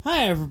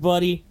Hi,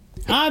 everybody.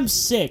 I'm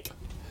sick,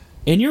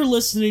 and you're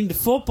listening to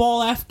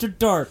Football After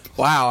Dark.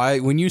 Wow,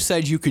 when you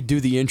said you could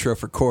do the intro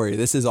for Corey,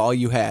 this is all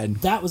you had.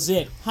 That was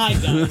it. Hi,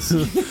 guys.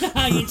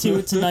 How you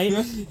doing tonight?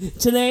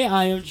 Today,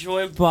 I am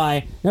joined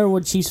by number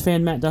one Chiefs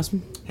fan, Matt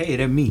Dustman. Hey, it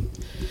ain't me.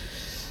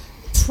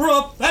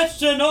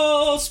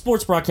 Professional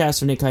sports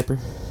broadcaster, Nick Kuiper.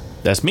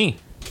 That's me.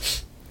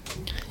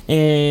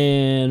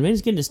 And man,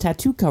 he's getting his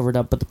tattoo covered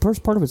up, but the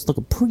first part of it's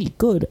looking pretty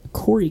good.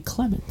 Corey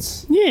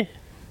Clements. Yeah,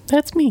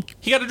 that's me.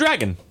 He got a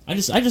dragon. I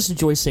just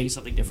enjoy saying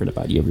something different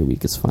about you every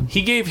week. It's fun.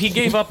 He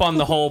gave up on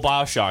the whole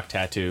BioShock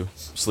tattoo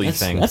sleeve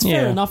thing. That's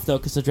fair Yeah. enough though,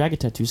 because the dragon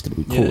tattoo is going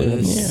to be cool. Yeah,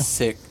 Yeah.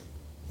 sick.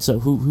 So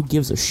who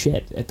gives a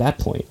shit at that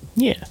point?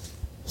 Yeah.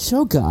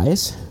 So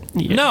guys,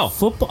 Yeah. No,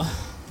 football.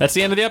 that's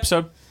the end of the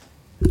episode.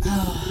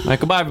 All right,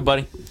 goodbye,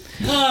 everybody.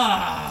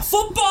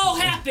 Football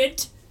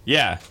happened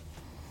Yeah,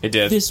 it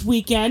did. this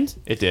weekend.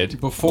 It did. A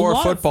Before lot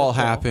of football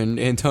football. happened,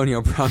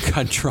 Antonio Brown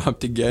got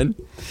dropped again.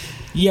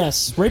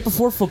 Yes, right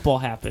before football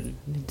happened,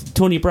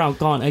 Tony Brown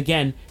gone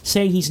again,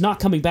 saying he's not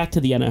coming back to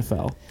the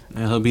NFL.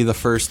 And he'll be the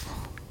first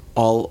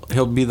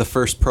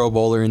Pro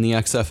Bowler in the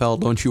XFL.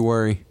 Don't you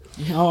worry.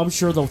 Oh, I'm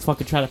sure they'll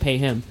fucking try to pay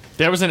him.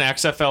 There was an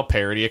XFL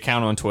parody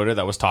account on Twitter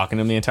that was talking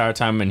to him the entire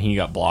time, and he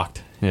got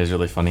blocked. It was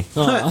really funny.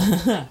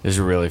 It was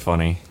really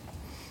funny.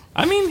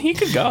 I mean, he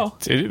could go.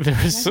 Dude, there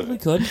was We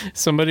could.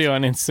 somebody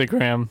on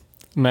Instagram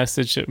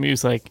messaged me. He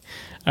was like,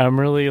 I'm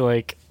really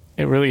like,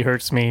 it really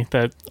hurts me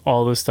that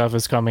all this stuff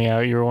is coming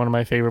out. You were one of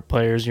my favorite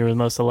players. You were the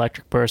most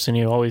electric person.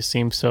 You always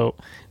seem so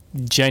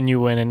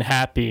genuine and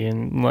happy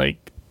and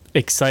like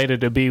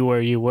excited to be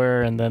where you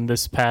were. And then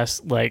this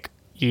past like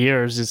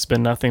years, it's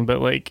been nothing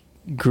but like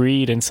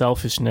greed and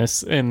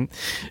selfishness. And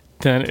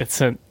then it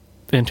sent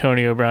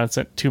Antonio Brown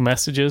sent two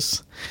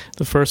messages.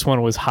 The first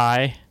one was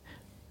hi,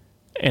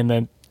 and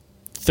then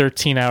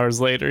 13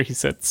 hours later he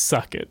said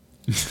suck it.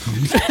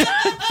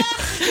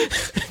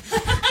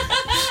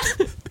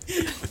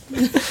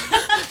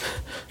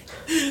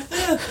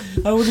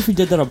 I wonder if he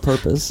did that on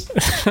purpose.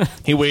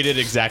 He waited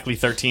exactly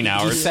 13 He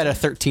hours. set a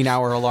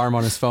 13-hour alarm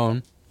on his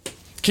phone.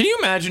 Can you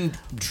imagine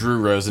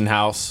Drew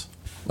Rosenhaus?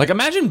 Like,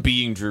 imagine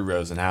being Drew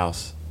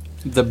Rosenhaus.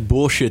 The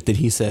bullshit that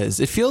he says.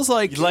 It feels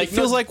like No-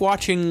 like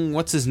watching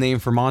what's his name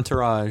from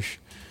Entourage.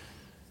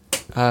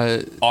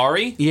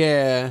 Ari?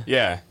 Yeah.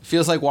 Yeah. It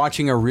feels like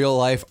watching a real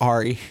life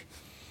Ari.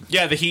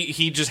 Yeah,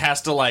 he just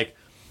has to like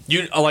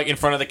in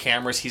front of the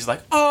cameras. He's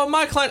like, oh,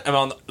 my client. And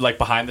on like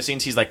behind the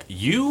scenes, he's like,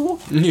 you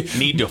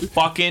need to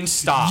fucking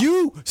stop.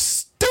 You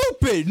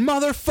stupid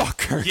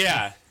motherfucker.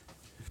 Yeah.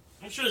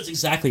 I'm sure that's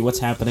exactly what's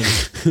happening.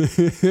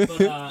 But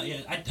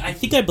yeah, I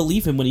think I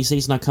believe him when he says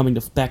he's not coming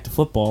back to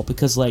football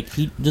because like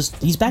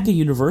he's back at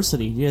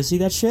university. You guys see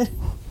that shit?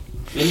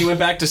 And he went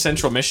back to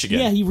Central Michigan.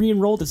 Yeah, he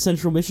re-enrolled at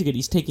Central Michigan.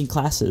 He's taking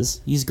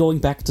classes. He's going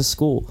back to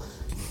school.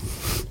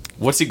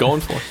 What's he going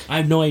for? I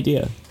have no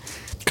idea.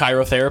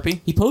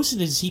 Chirotherapy? He posted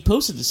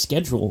his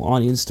schedule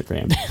on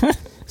Instagram.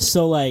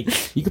 So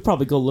like you could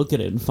probably go look at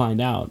it and find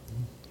out.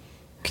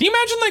 Can you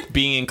imagine like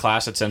being in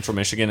class at Central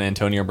Michigan and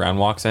Antonio Brown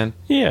walks in?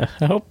 Yeah,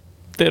 I hope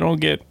they don't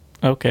get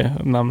okay.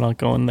 I'm not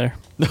going there.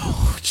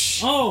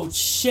 Oh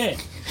shit!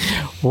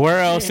 Where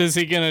else is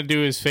he gonna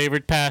do his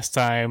favorite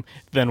pastime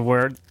than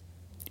where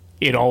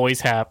it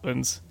always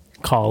happens?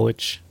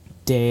 College.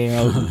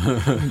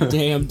 Damn,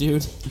 damn,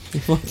 dude.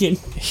 Fucking.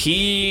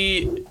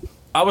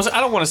 I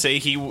don't want to say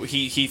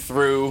he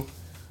threw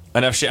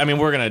enough shit. I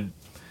mean,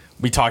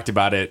 we talked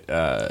about it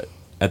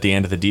at the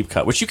end of the deep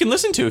cut, which you can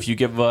listen to if you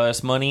give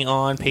us money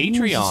on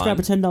Patreon. Subscribe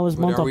at $10 a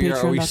month on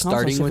Patreon.com. Are we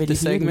starting with the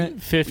segment?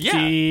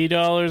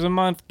 $50 a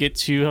month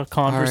gets you a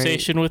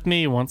conversation with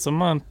me once a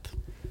month.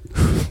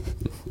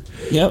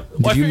 Yep.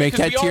 Did you make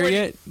that tier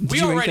yet?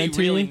 We already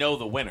really know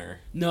the winner.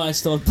 No, I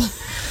still. All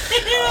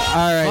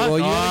right, well,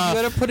 you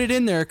gotta put it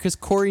in there because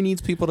Corey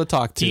needs people to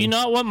talk to. Do you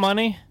not want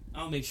money?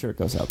 I'll make sure it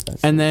goes out there.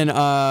 And then,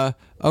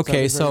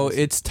 okay, So so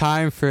it's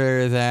time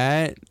for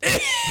that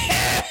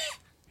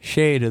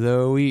Shade of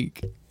the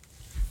Week.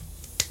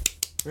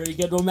 Very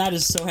good. Well, Matt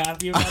is so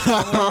happy about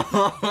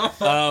that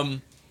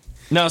one.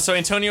 No, so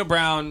Antonio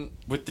Brown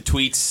with the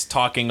tweets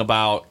talking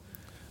about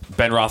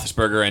Ben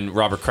Roethlisberger and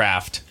Robert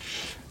Kraft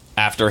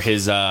after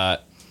his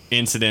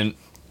incident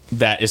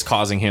that is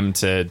causing him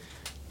to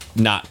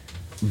not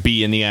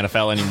be in the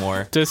NFL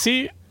anymore. Does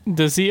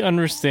he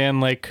understand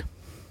like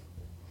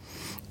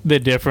the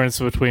difference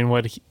between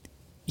what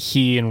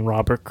he and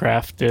Robert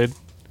Kraft did?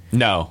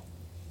 No.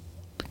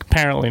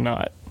 Apparently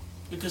not.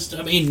 Because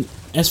I mean,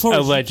 as far as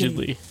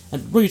Allegedly.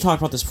 we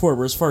talked about this before,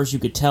 but as far as you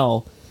could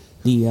tell,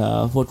 the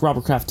what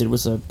Robert Kraft did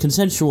was a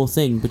consensual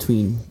thing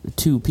between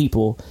two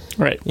people,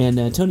 Right. and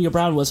Antonio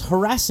Brown was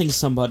harassing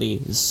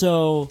somebody.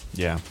 So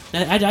Yeah.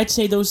 I'd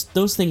say those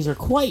things are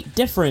quite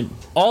different.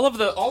 All of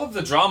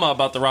the drama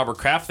about the Robert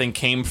Kraft thing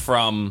came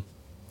from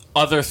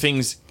other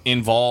things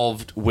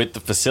involved with the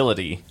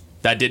facility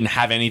that didn't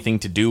have anything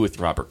to do with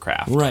Robert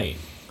Kraft. Right.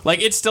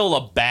 Like, it's still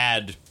a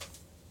bad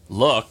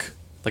look.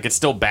 Like, it's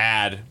still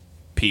bad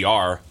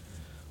PR,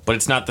 but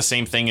it's not the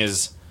same thing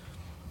as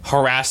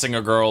harassing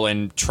a girl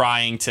and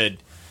trying to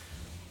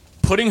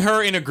putting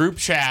her in a group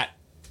chat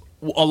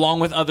along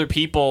with other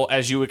people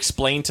as you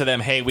explain to them,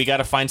 hey, we got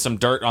to find some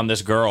dirt on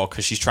this girl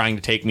because she's trying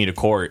to take me to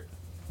court.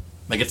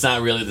 Like, it's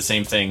not really the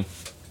same thing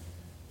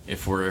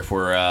if we're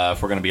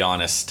going to be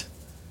honest.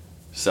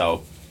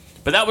 So,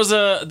 but that was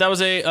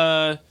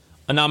a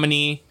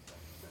nominee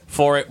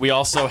for it. We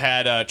also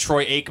had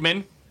Troy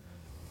Aikman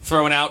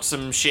throwing out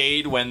some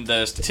shade when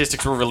the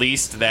statistics were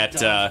released that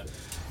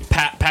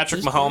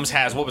Patrick Mahomes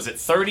has, what was it,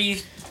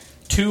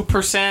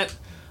 32%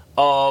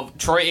 of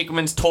Troy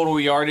Aikman's total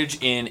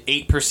yardage in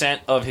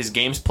 8% of his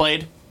games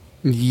played.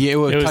 Yeah, It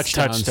was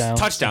touchdowns.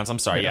 Touchdowns, I'm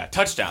sorry, yeah,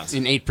 touchdowns.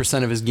 In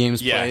 8% of his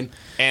games Yeah. played.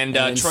 And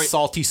Troy,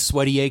 salty,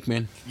 sweaty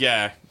Aikman.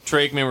 yeah,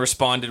 Troy Aikman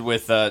responded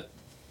with,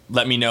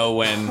 let me know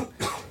when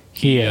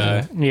He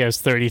has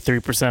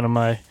 33% of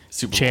my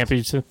Super Bowls.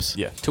 championships.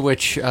 Yeah. To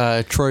which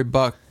Troy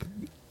Buck,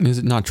 is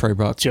it not Troy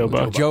Buck? Joe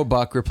Buck. Joe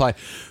Buck replied,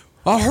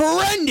 "A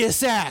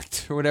horrendous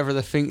act," or whatever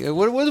the thing.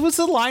 What's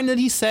the line that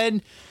he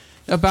said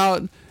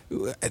about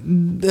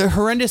the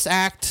horrendous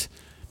act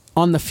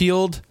on the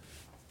field?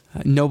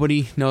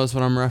 Nobody knows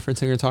what I'm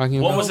referencing or talking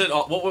about. What was it?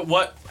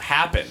 What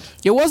happened?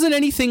 It wasn't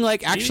anything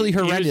like actually He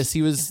was- horrendous.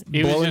 He was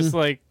He blowing. was just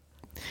like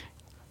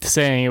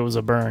saying it was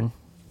a burn.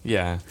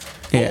 Yeah.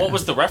 Yeah. What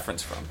was the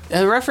reference from?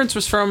 The reference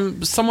was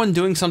from someone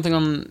doing something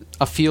on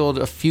a field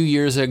a few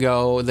years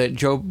ago that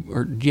Joe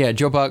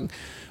Buck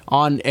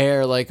on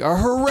air, like a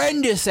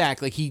horrendous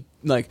act. Like he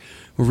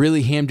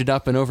really hammed it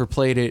up and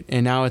overplayed it,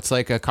 and now it's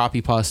like a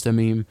copy pasta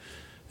meme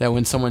that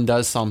when someone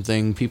does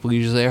something, people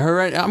usually say,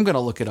 I'm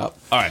gonna look it up.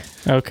 All right.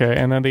 Okay,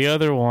 and then the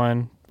other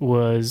one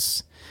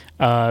was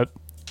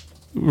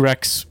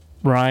Rex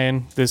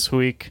Ryan this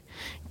week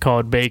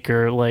called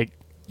Baker, like,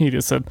 he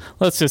just said,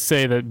 let's just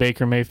say that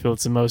Baker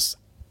Mayfield's the most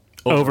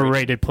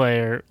overrated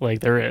player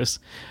like there is.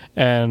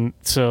 And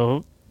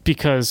so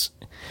because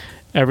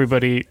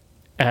everybody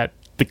at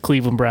the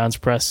Cleveland Browns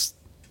press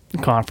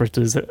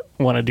conferences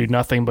want to do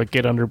nothing but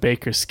get under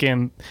Baker's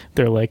skin,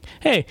 they're like,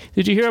 hey,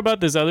 did you hear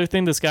about this other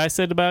thing this guy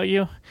said about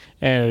you?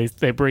 And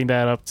they bring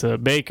that up to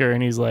Baker,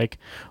 and he's like,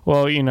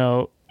 well, you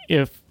know,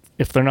 if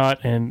they're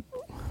not in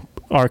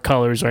our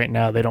colors right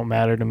now, they don't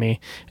matter to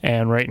me.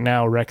 And right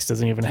now Rex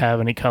doesn't even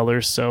have any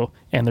colors, so,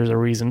 and there's a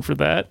reason for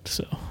that.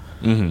 So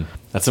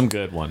That's some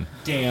good one.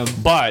 Damn.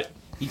 But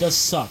He does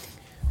suck.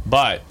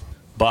 the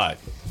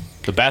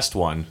best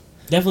one,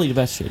 Definitely the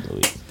best shade of the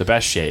week. the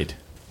best shade.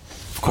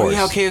 Of Oh, course.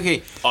 yeah,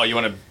 okay. Oh, you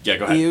want to? Yeah,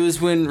 go ahead. It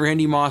was when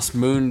Randy Moss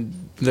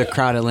mooned the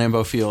crowd at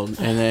Lambeau Field,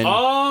 and then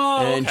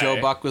okay. Joe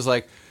Buck was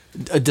like,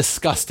 a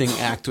disgusting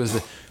act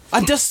was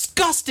a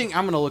disgusting.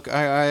 I'm gonna look.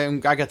 I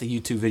got the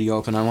YouTube video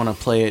open. I want to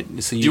play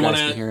it so you guys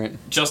can hear it.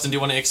 Justin? Do you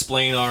want to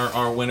explain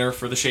our winner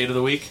for the shade of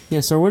the week?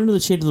 Yeah, so we're into the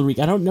shade of the week.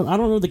 I don't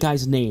know the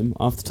guy's name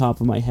off the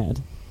top of my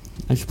head.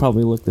 I should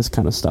probably look this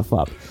kind of stuff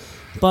up.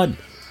 But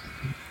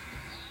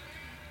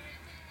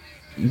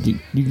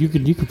you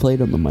could play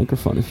it on the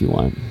microphone if you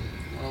want.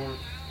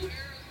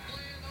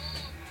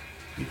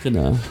 You can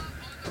Is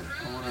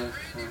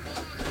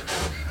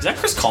that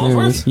Chris there it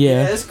Collinsworth? is.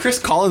 Yeah. It's Chris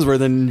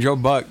Collinsworth and Joe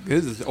Buck.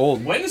 This is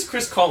old. When is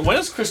Chris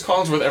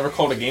Collinsworth ever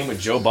called a game with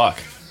Joe Buck?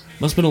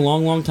 Must have been a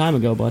long time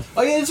ago, bud.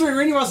 Oh yeah, that's right.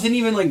 Randy Moss didn't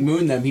even like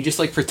moon them. He just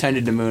like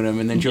pretended to moon them,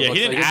 and then Joe Yeah, Buck's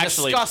he didn't like,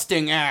 actually a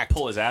disgusting act.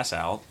 Pull his ass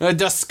out. A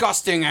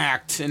disgusting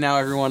act, and now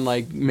everyone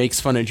like makes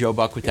fun of Joe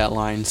Buck with that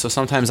line. So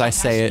sometimes I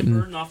say it. And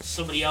Burn off to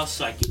somebody else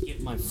so I can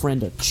get my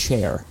friend a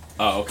chair.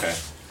 Oh, okay.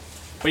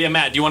 But yeah,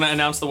 Matt, do you want to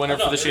announce the winner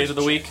for the shade of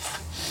the week?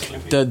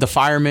 the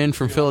fireman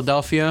from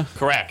Philadelphia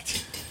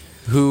Correct.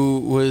 who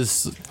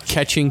was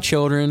catching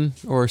children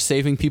or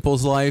saving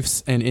people's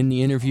lives, and in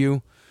the interview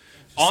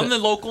On the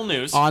local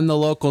news. on the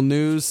local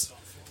news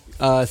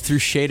threw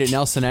shade at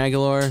Nelson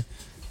Aguilar.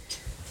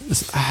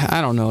 I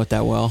don't know it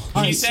that well.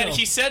 He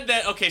said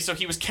that, okay, so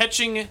he was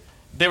catching,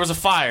 there was a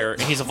fire,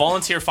 and he's a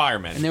volunteer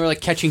fireman. And they were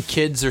like catching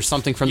kids or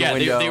something from the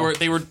window.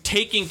 they were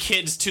taking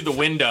kids to the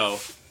window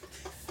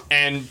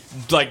and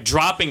like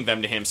dropping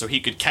them to him so he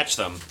could catch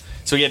them.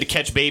 So he had to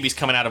catch babies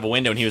coming out of a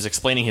window, and he was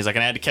explaining, he's like,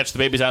 and I had to catch the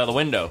babies out of the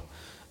window.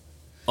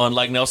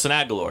 Unlike Nelson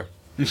Aguilar.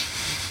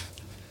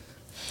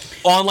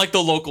 On like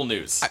the local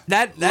news.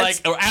 That's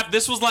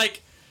This was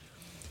like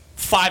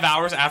 5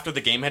 hours after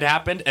the game had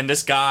happened, and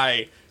this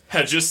guy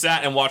had just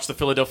sat and watched the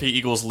Philadelphia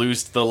Eagles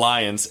lose to the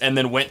Lions, and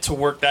then went to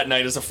work that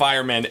night as a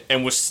fireman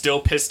and was still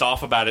pissed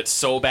off about it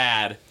so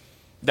bad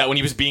that when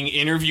he was being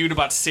interviewed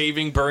about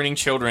saving burning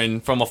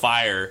children from a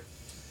fire,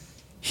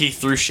 he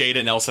threw shade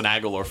at Nelson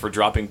Aguilar for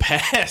dropping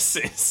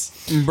passes.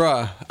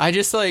 bruh. I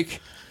just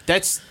like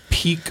that's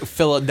peak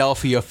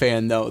Philadelphia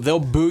fan though. They'll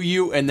boo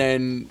you and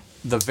then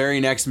the very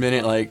next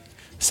minute like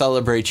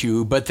celebrate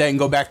you, but then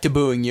go back to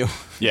booing you.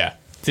 Yeah.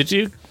 Did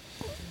you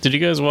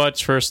guys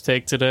watch First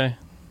Take today?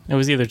 It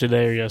was either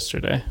today or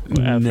yesterday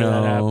after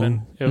No. that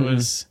happened. It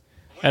was,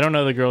 I don't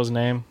know the girl's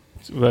name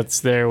that's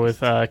there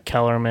with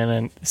Kellerman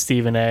and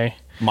Stephen A.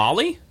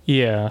 Molly?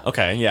 Yeah.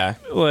 Okay, yeah.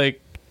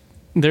 Like,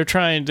 they're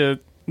trying to,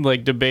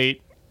 like,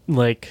 debate,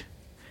 like,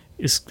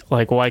 is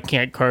like, why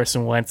can't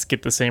Carson Wentz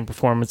get the same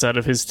performance out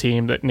of his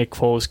team that Nick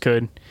Foles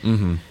could?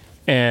 Mm-hmm.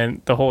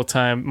 And the whole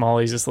time,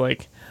 Molly's just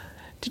like,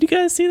 did you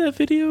guys see that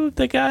video of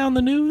that guy on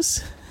the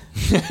news?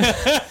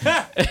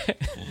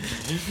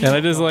 And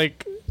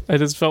I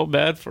just felt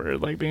bad for her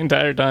like the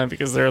entire time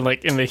because they're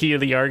like in the heat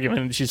of the argument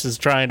and she's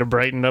just trying to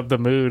brighten up the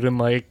mood and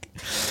like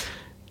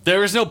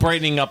There is no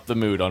brightening up the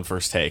mood on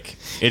First Take.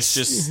 It's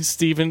just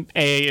Stephen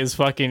A is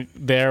fucking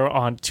there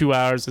on 2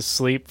 hours of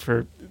sleep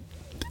for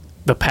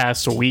the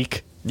past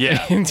week.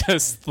 Yeah. And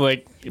just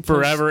like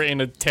forever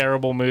in a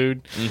terrible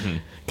mood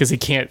because he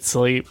can't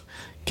sleep.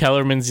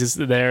 Kellerman's just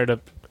there to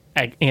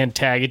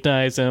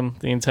antagonize him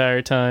the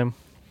entire time.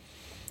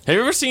 Have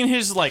you ever seen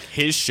his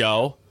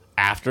show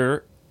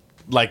after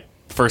like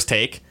First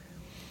Take?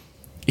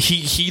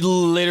 He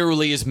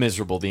literally is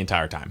miserable the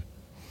entire time.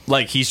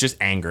 Like he's just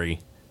angry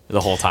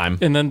the whole time.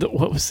 And then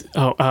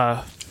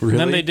Really?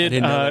 then they I did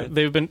didn't know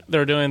that.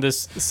 they're doing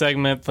this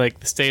segment like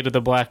the state of the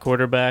black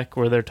quarterback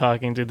where they're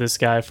talking to this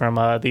guy from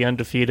The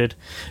Undefeated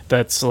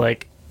that's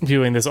like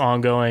doing this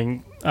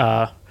ongoing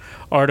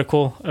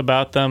article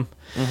about them.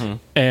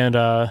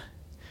 And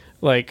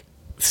like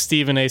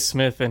Stephen A.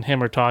 Smith and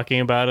him are talking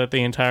about it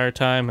the entire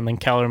time, and then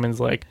Kellerman's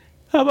like,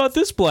 how about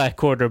this black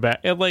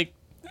quarterback? And like,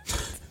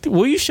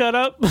 will you shut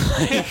up?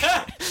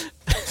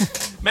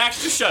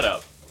 Max, just shut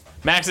up.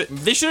 Max,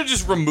 they should have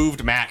just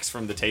removed Max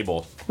from the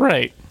table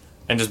Right.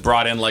 and just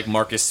brought in like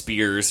Marcus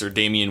Spears or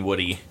Damian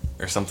Woody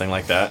or something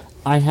like that.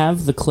 I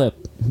have the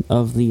clip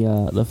of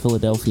the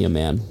Philadelphia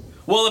man.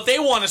 Well, if they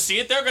want to see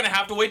it, they're going to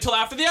have to wait till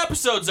after the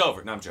episode's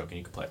over. No, I'm joking.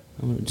 You can play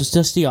it.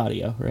 Just the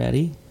audio.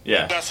 Ready?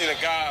 Yeah. I seen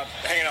a guy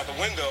hanging out the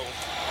window,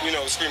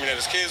 screaming that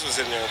his kids was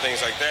in there and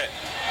things like that.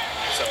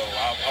 So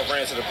I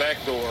ran to the back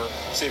door,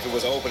 see if it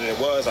was open, and it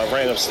was. I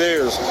ran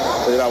upstairs,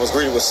 but then I was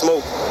greeted with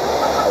smoke.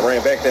 I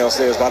ran back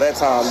downstairs. By that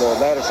time, the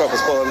ladder truck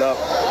was pulling up,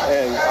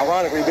 and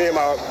ironically,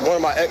 one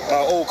of my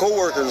old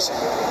coworkers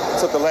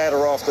took the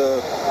ladder off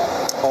the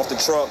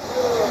truck,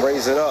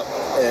 raised it up,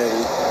 and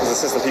was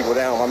assisting people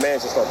down. My man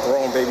just started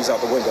throwing babies out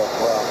the window.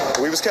 Wow.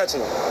 We was catching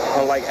them,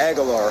 unlike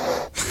Aguilar.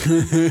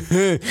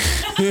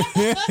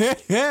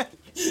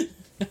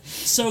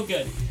 So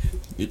good.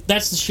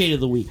 That's the shade of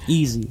the week.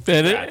 Easy.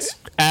 And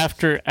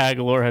after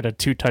Aguilar had a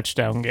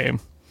 2-touchdown game.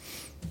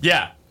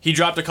 Yeah. He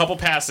dropped a couple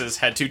passes,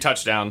 had 2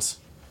 touchdowns.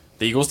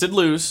 The Eagles did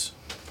lose.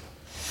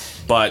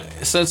 But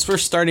Since we're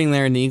starting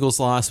there and the Eagles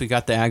lost, we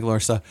got the Aguilar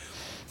stuff.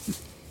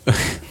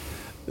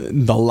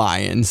 The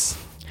Lions.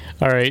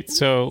 All right,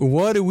 so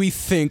What do we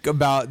think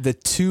about the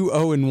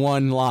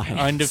 2-0-1 Lions?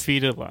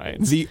 undefeated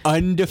Lions. The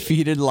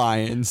undefeated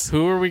Lions.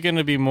 Who are we going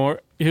to be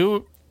more?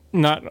 Who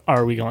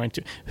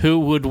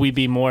would we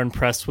be more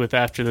impressed with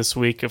after this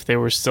week if they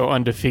were still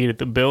undefeated?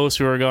 The Bills,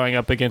 who are going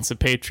up against the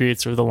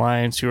Patriots, or the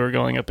Lions, who are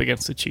going up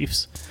against the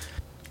Chiefs?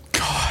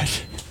 God.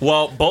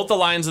 well, both the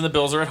Lions and the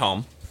Bills are at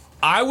home.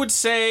 I would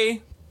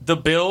say the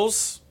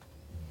Bills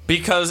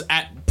because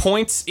at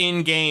points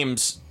in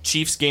games,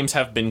 Chiefs games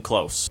have been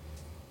close.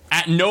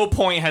 At no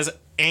point has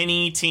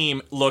any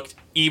team looked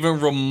even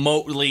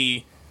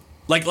remotely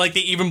like they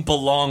even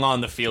belong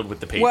on the field with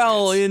the Patriots.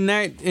 Well, in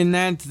that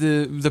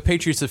the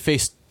Patriots have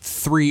faced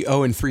 3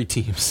 0-3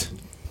 teams.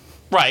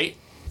 Right.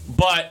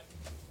 But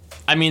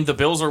I mean the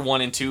Bills are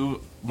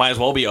 1-2, might as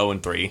well be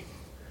 0-3.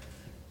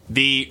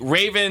 The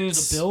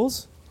Ravens The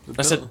Bills?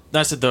 I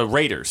said the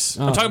Raiders.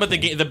 I'm talking about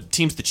the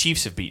teams the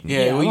Chiefs have beaten.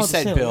 Yeah, Yeah, well, I you was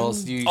said saying-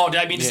 Bills. Did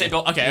I mean to say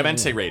Bill? Okay, I meant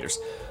to say Raiders.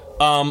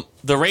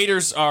 The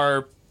Raiders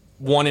are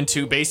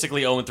 1-2,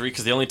 basically 0-3,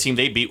 because the only team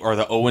they beat are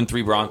the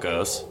 0-3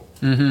 Broncos.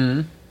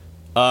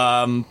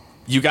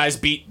 You guys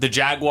beat the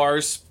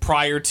Jaguars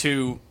prior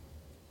to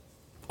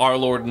our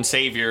Lord and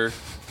Savior. It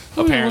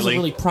wasn't Apparently,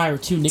 really prior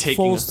to. Nick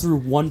taking Foles threw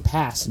one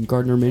pass and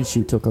Gardner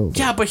Minshew took over.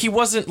 yeah, but he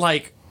wasn't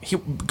like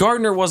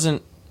Gardner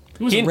wasn't.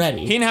 He wasn't ready.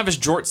 He didn't have his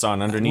jorts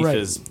on underneath Right.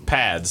 his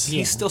pads.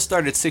 He still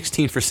started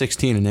 16 for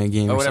 16 in that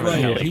game. Or whatever the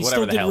Right, hell, he whatever still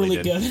the did hell he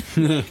really did.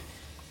 good.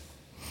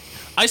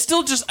 I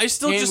still just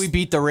And we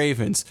beat the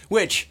Ravens,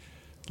 which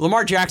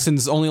Lamar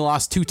Jackson's only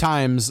lost 2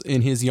 times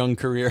in his young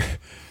career.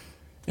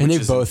 And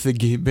they've both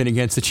been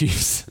against the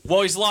Chiefs.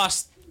 well, he's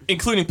lost,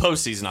 including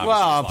postseason. Obviously,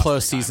 Well, he's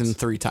lost 3 postseason times.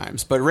 3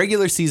 times. But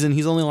regular season,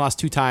 he's only lost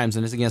 2 times,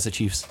 and it's against the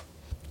Chiefs.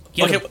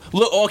 Okay, okay.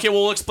 Well,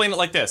 we'll explain it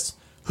like this: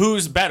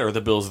 Who's better,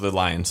 the Bills or the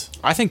Lions?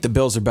 I think the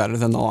Bills are better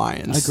than the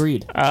Lions.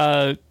 Agreed.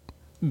 The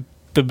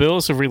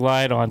Bills have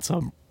relied on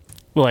some,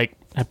 like,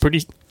 I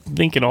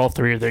think in all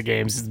 3 of their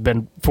games, it's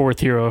been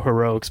fourth hero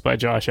heroics by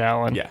Josh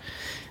Allen.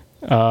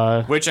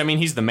 Yeah. Which I mean,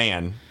 he's the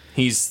man.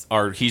 He's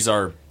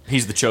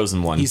the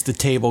chosen one. He's the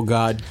table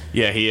god.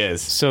 Yeah, he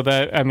is. So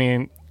that, I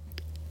mean,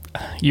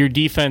 your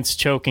defense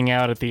choking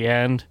out at the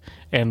end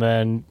and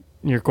then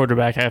your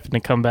quarterback having to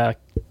come back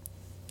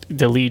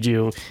to lead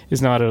you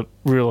is not a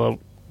real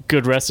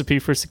good recipe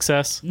for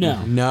success.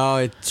 No. No,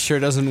 it sure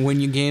doesn't win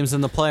you games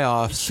in the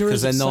playoffs. sure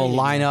is Because then they'll exciting.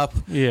 line up.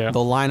 Yeah.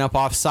 They'll line up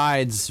off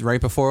sides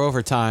right before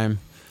overtime.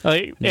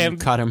 Like, And and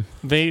cut him.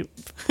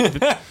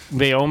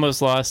 they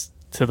almost lost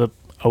to the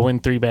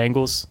 0-3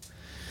 Bengals.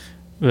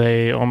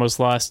 They almost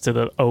lost to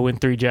the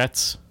 0-3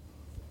 Jets.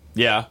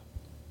 Yeah.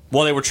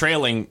 Well, they were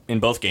trailing in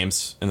both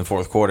games in the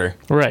fourth quarter.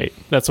 Right.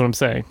 That's what I'm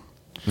saying.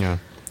 Yeah.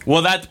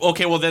 Well,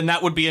 then that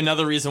would be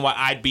another reason why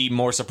I'd be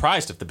more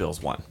surprised if the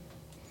Bills won.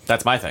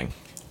 That's my thing.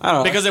 I don't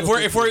know. Because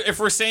if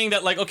we're saying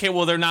that, like, okay,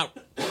 well, they're not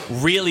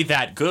really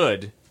that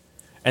good,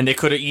 and they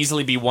could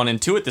easily be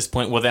 1-2 at this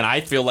point, well, then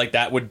I feel like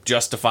that would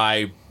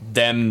justify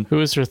them. Who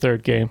was their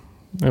third game?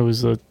 It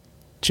was the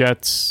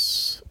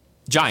Jets.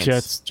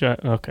 Giants.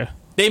 Okay.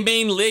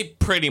 They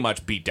pretty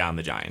much beat down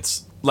the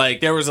Giants.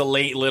 Like, there was a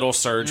late little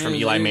surge from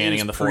Eli Manning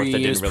in the fourth that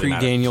didn't really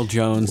matter. Daniel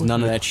Jones.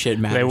 None of that shit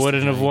matters. They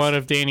wouldn't have won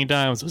if Danny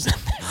Dimes was in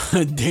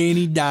there.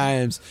 Danny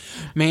Dimes.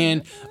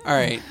 Man. All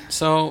right.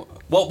 So.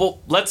 Well,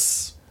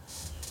 let's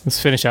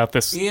finish out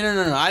this. Yeah,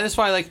 no. I just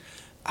why, like,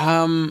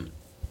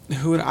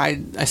 who would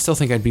I still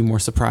think I'd be more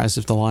surprised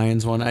if the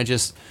Lions won.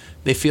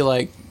 They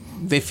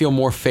feel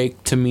more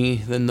fake to me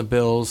than the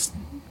Bills.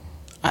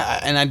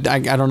 I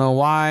don't know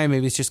why.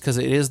 Maybe it's just because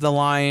it is the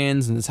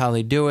Lions and it's how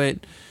they do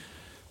it.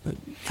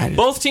 But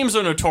both teams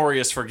are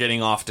notorious for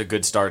getting off to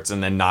good starts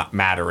and then not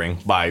mattering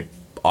by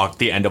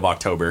the end of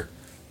October.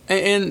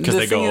 And because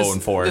they go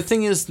 0-4. The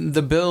thing is,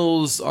 the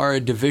Bills are a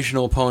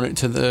divisional opponent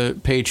to the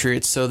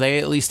Patriots, so they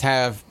at least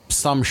have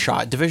some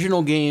shot.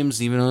 Divisional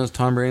games, even though it's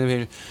Tom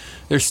Brady,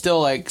 there's still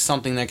like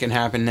something that can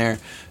happen there.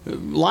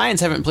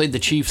 Lions haven't played the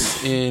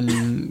Chiefs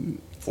in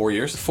 4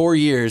 years. 4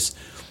 years,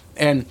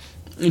 and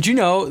did you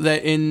know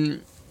that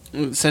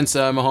since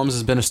Mahomes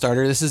has been a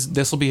starter,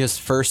 this will be his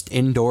first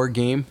indoor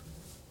game.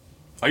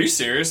 Are you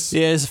serious?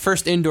 Yeah, his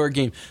first indoor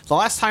game. The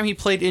last time he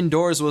played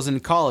indoors was in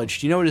college.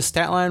 Do you know what his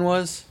stat line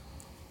was?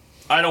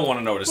 I don't want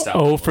to know what his stat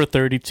line was. 0 for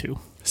 32.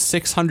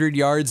 600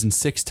 yards and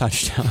 6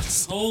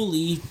 touchdowns.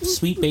 Holy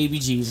sweet baby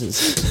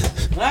Jesus.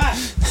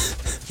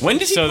 When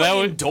did he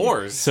play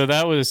indoors? So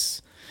that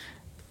was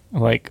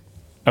like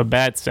a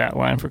bad stat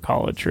line for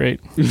college,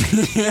 right?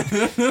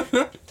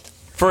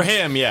 For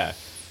him, yeah.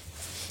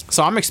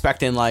 So I'm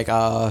expecting like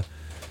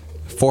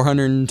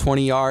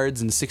 420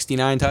 yards and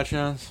 69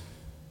 touchdowns.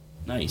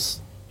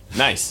 Nice.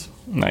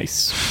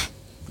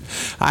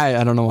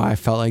 I don't know why I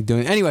felt like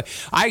doing it. Anyway,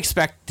 I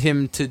expect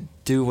him to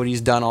do what he's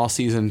done all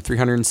season,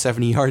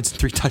 370 yards and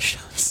 3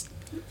 touchdowns.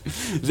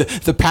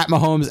 the Pat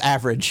Mahomes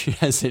average,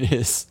 as it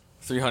is.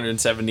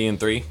 370 and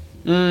 3.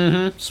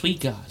 Mm-hmm.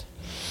 Sweet God.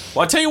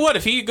 Well, I'll tell you what,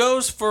 if he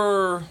goes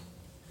for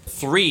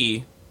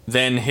 3,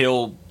 then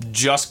he'll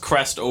just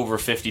crest over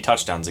 50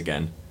 touchdowns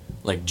again.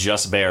 Like,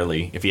 just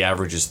barely, if he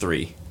averages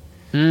 3.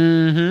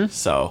 Mm-hmm.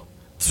 So,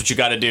 that's what you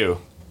got to do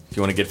if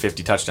you want to get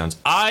 50 touchdowns.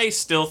 I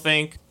still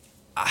think...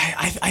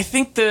 I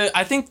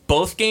think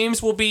both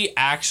games will be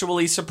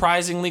actually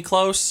surprisingly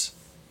close.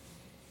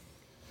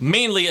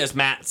 Mainly, as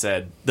Matt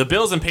said, the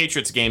Bills and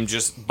Patriots game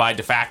just by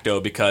de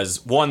facto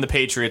because, one, the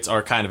Patriots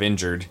are kind of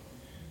injured.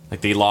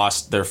 Like, they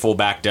lost their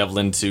fullback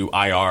Devlin to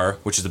IR,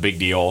 which is a big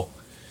deal.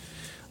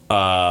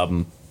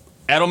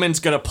 Edelman's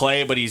going to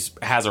play, but he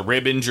has a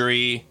rib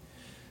injury.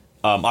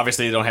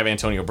 Obviously, they don't have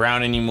Antonio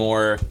Brown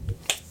anymore.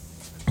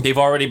 They've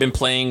already been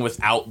playing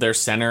without their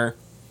center,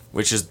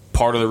 which is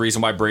part of the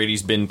reason why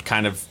Brady's been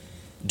kind of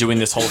doing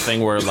this whole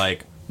thing where,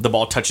 like, the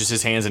ball touches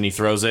his hands and he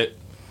throws it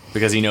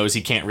because he knows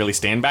he can't really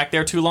stand back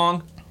there too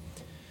long.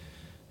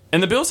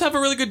 And the Bills have a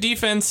really good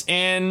defense,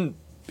 and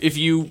if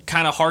you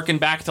kind of harken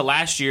back to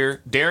last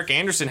year, Derek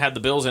Anderson had the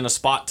Bills in a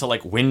spot to,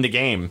 like, win the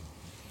game.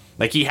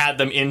 Like, he had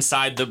them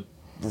inside the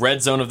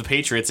red zone of the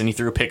Patriots, and he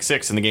threw a pick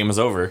 6, and the game was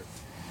over.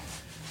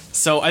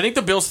 So I think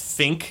the Bills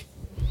think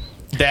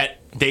that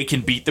they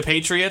can beat the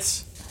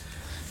Patriots.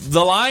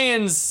 The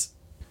Lions...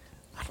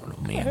 I don't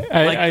know,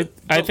 man.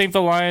 I think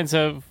the Lions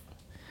have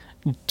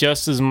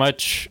just as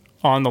much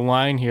on the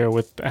line here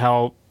with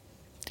how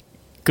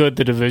good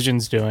the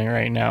division's doing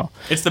right now.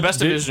 It's the best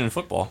division in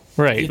football.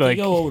 Right. If like,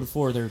 they go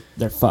 0-4,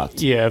 they're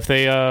fucked. Yeah,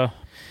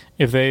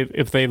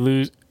 if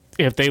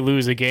they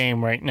lose a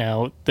game right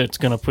now, that's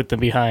going to put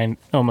them behind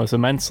almost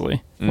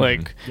immensely. Mm-hmm.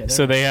 Like,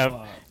 so they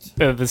have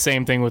the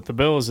same thing with the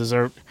Bills is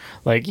they're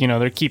like,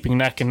 they're keeping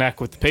neck and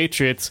neck with the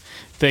Patriots.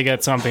 They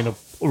got something to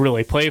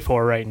really play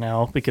for right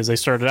now because they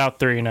started out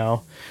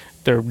 3-0.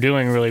 They're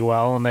doing really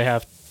well, and they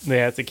have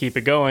to keep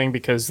it going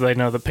because they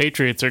know the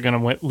Patriots are going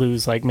to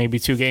lose like maybe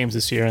 2 games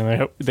this year,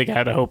 and they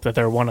got to hope that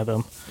they're one of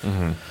them.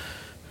 Mm-hmm.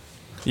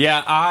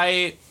 Yeah,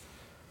 I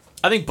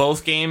think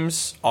both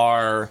games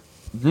are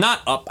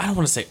not up. I don't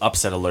want to say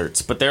upset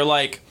alerts, but they're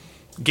like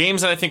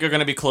games that I think are going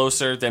to be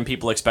closer than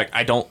people expect.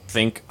 I don't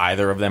think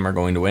either of them are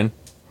going to win.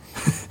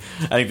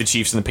 I think the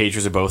Chiefs and the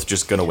Patriots are both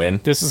just going to win.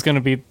 This is going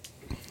to be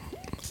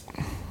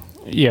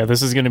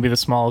the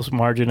smallest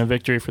margin of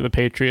victory for the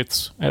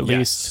Patriots, at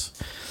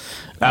least.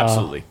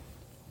 Absolutely.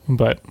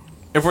 But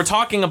if we're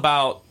talking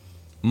about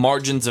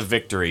margins of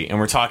victory and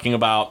we're talking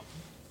about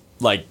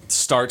like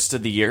starts to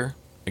the year,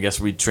 I guess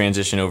we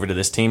transition over to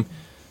this team.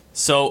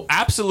 So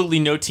absolutely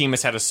no team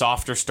has had a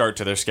softer start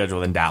to their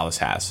schedule than Dallas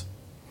has.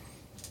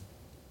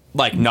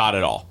 Like, not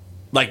at all.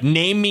 Like,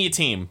 name me a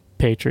team.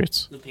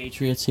 Patriots. The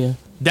Patriots, yeah.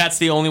 That's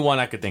the only one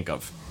I could think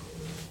of.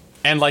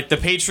 And, like, the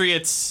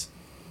Patriots...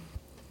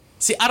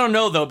 See, I don't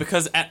know, though,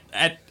 because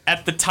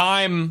at the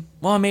time...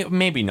 Well,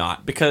 maybe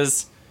not,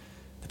 because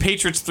the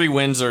Patriots' 3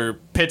 wins are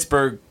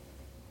Pittsburgh,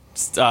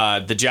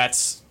 the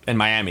Jets, and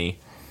Miami.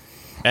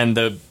 And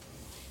the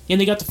And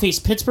they got to face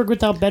Pittsburgh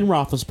without Ben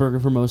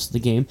Roethlisberger for most of the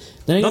game.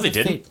 Then No, they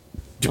didn't.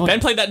 Ben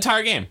played that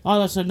entire game. Oh,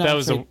 that's no, That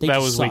was right. They that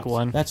just was week sucked.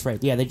 1. That's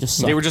right. Yeah, they just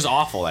sucked. They were just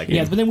awful that game.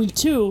 Yeah, but then week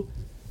 2,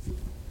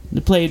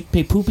 they played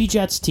poopy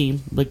Jets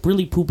team, like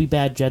really poopy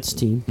bad Jets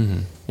team,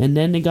 and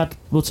then they got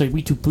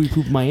week 2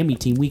 poopy Miami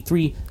team. Week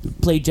 3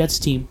 played Jets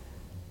team,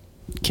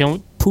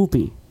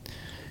 poopy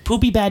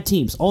bad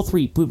teams. All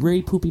three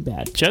very poopy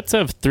bad. Jets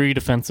have 3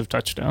 defensive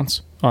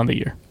touchdowns on the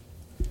year,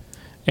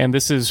 and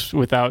this is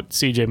without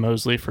C.J.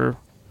 Mosley for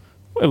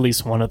at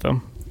least one of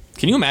them.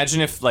 Can you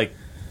imagine if like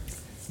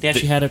They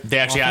actually had a. they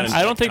actually had offense. an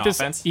I don't think this.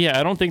 offense? Yeah,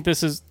 I don't think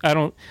this is. I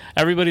don't.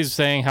 Everybody's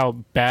saying how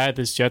bad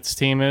this Jets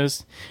team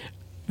is.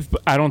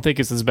 But I don't think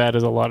it's as bad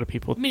as a lot of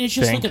people mean, it's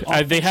just think. like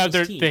an They have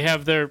their offenseless team. they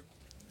have their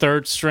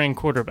third string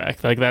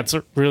quarterback. Like that's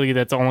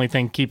the only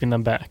thing keeping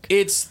them back.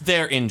 It's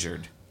they're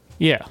injured.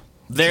 Yeah.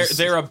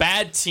 They're a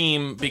bad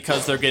team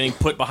because they're getting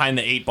put behind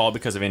the 8 ball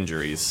because of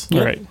injuries.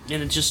 Yep. Right.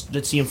 And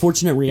that's the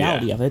unfortunate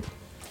reality Yeah. of it.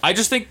 I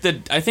just think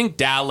I think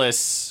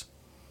Dallas.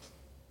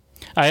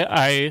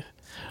 I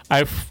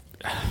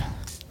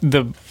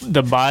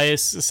the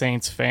biased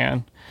Saints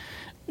fan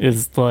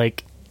is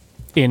like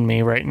in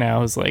me right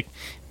now is like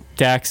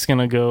Dak's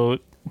gonna go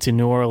to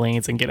New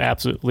Orleans and get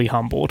absolutely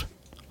humbled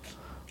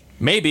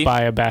Maybe.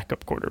 by a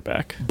backup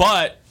quarterback.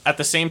 But at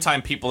the same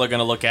time, people are going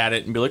to look at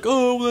it and be like,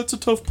 oh, well, that's a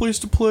tough place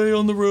to play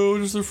on the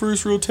road. It's their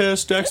first real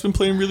test. Dak's been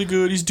playing really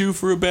good. He's due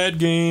for a bad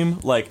game.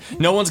 Like,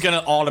 no one's going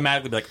to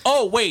automatically be like,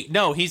 oh, wait,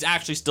 no, he's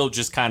actually still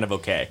just kind of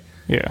okay.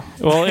 Yeah.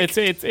 Well,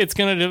 it's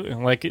gonna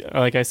like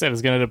I said,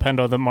 it's gonna depend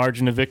on the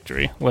margin of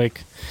victory.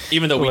 Like,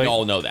 Even though we Like-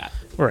 all know that.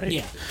 right.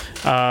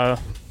 Yeah.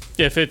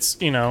 If it's,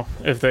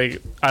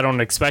 I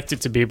don't expect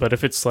it to be, but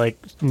if it's like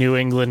New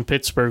England,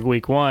 Pittsburgh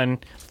week 1,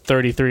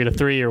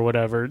 33-3 or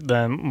whatever,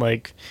 then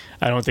like,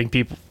 I think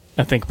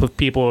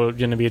people are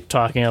going to be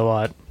talking a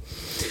lot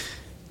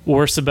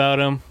worse about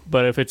him.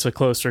 But if it's a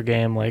closer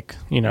game, like,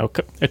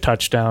 a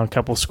touchdown,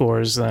 couple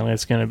scores, then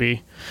it's going to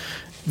be,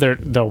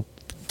 they'll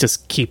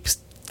just keep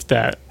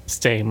that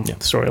same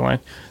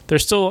storyline. They're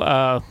still,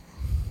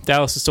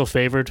 Dallas is still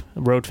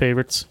road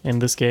favorites in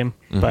this game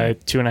by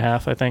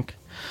 2.5, I think.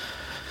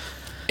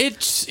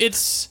 It's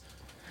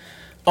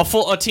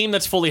a team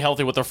that's fully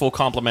healthy with their full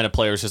complement of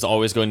players is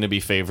always going to be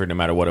favored no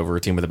matter what over a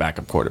team with a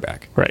backup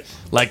quarterback. Right.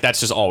 Like, that's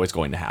just always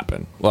going to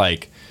happen.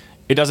 Like,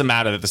 it doesn't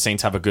matter that the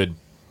Saints have a good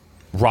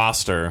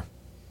roster,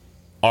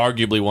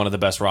 arguably one of the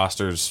best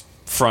rosters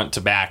front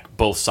to back,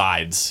 both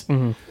sides,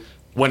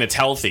 when it's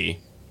healthy,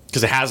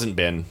 because it hasn't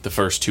been the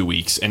first 2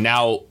 weeks. And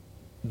now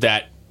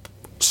that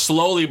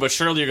slowly but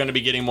surely you're going to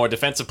be getting more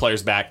defensive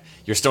players back,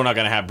 you're still not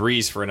going to have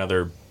Breeze for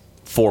another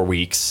 4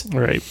 weeks.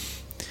 Right.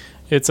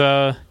 It's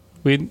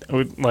we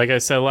like I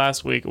said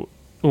last week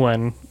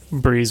when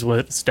Breeze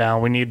was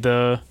down, we need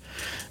and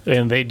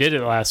they did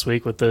it last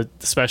week with the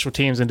special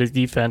teams and the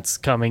defense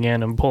coming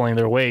in and pulling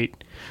their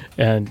weight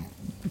and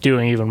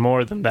doing even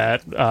more than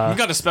that. We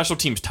got a special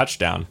teams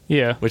touchdown,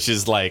 Yeah, which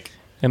is like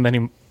and then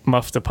he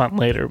muffed a punt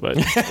later, but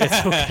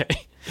it's okay.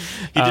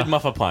 he did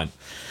muff a punt.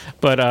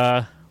 But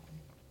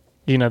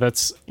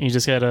that's he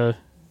just had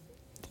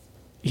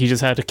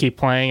to keep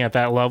playing at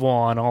that level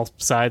on all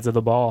sides of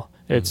the ball.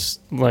 It's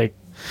like,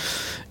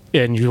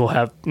 and you will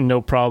have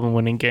no problem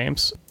winning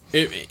games.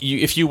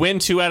 If you win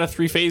 2 out of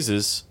 3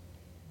 phases,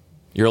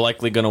 you're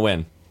likely going to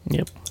win.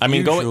 Yep. I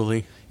mean,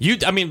 Usually.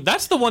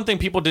 that's the one thing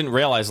people didn't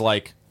realize.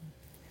 Like,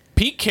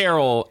 Pete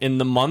Carroll in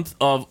the month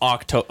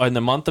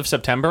of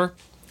September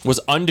was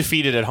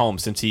undefeated at home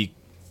since he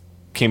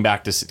came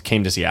to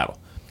Seattle.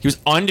 He was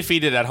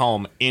undefeated at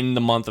home in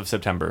the month of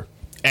September,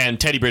 and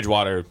Teddy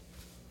Bridgewater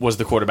was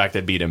the quarterback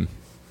that beat him.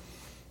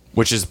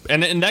 Which is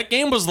and that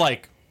game was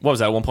like, what was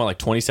that at one point, like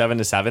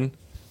 27-7?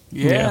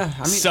 Yeah. I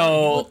mean,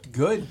 So- it looked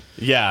good.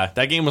 Yeah,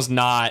 that game was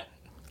not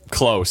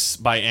close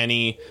by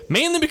any.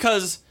 Mainly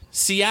because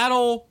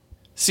Seattle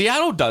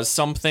does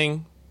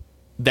something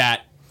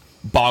that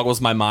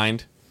boggles my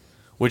mind,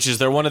 which is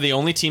they're one of the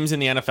only teams in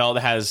the NFL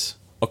that has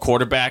a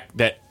quarterback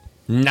that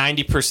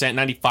 90%,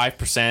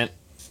 95%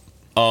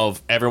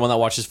 of everyone that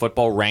watches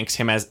football ranks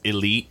him as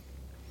elite,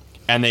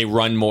 and they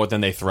run more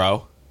than they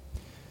throw.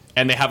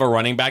 And they have a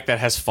running back that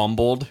has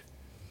fumbled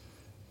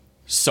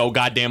so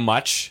goddamn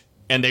much,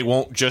 and they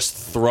won't just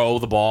throw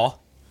the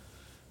ball.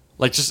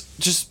 Like,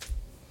 just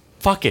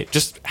fuck it.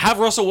 Just have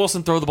Russell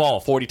Wilson throw the ball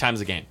 40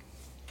 times a game.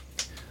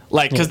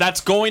 Like, because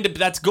that's going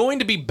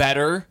to be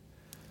better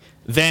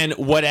than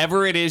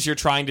whatever it is you're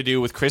trying to do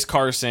with Chris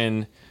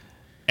Carson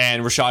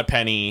and Rashad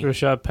Penny.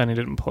 Rashad Penny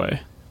didn't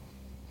play.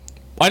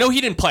 I know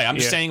he didn't play. I'm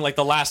just Yeah. saying, like,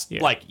 the last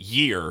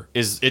year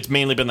it's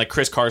mainly been like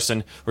Chris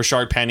Carson,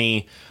 Rashad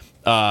Penny,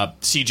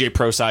 CJ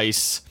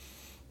Procise.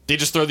 They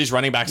just throw these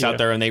running backs out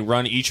there and they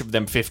run each of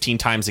them 15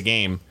 times a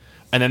game,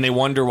 and then they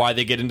wonder why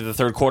they get into the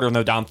third quarter and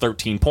they're down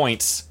 13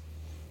 points,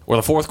 or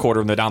the fourth quarter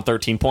and they're down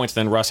 13 points.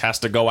 Then Russ has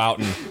to go out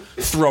and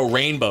throw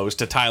rainbows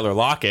to Tyler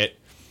Lockett.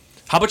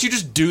 How about you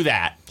just do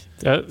that?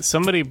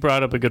 Somebody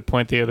brought up a good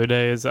point the other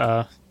day. Is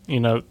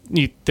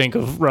you think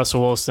of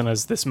Russell Wilson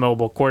as this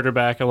mobile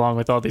quarterback along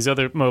with all these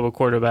other mobile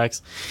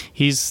quarterbacks.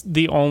 He's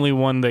the only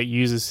one that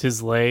uses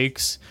his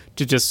legs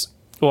to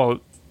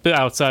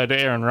outside of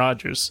Aaron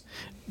Rodgers.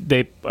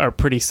 They are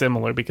pretty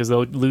similar because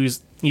they'll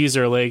use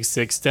their legs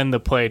to extend the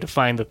play to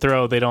find the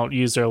throw. They don't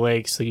use their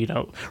legs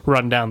to,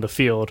 run down the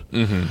field,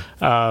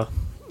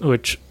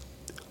 which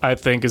I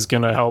think is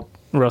going to help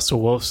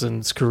Russell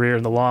Wilson's career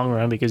in the long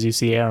run because you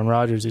see Aaron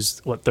Rodgers is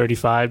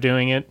 35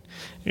 doing it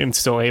and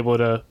still able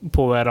to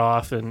pull that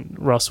off, and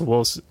Russell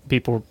Wilson,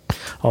 people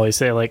always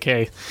say like,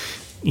 hey,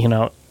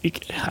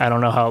 I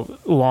don't know how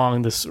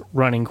long this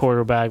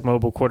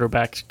mobile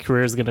quarterback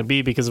career is going to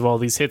be because of all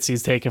these hits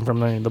he's taken from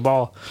the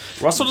ball.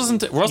 Russell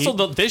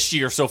this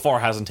year so far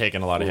hasn't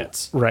taken a lot of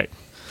hits. Right.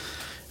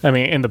 I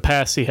mean, in the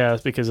past he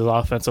has because his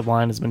offensive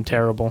line has been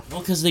terrible. Well,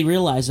 because they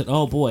realized that,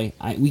 oh boy,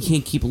 we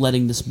can't keep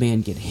letting this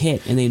man get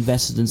hit, and they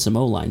invested in some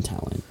O-line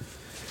talent.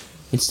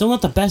 It's still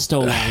not the best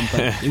O-line,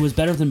 but it was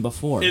better than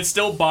before. It's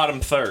still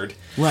bottom third.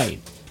 Right.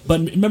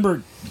 But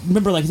remember,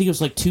 like I think it was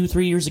like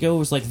 2-3 years ago, it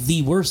was like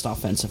the worst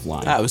offensive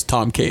line. That was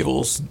Tom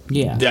Cable's.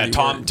 Yeah. Yeah,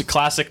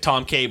 classic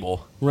Tom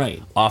Cable.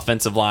 Right.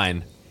 Offensive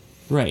line.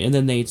 Right, and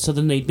then they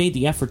made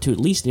the effort to at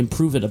least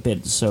improve it a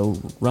bit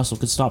so Russell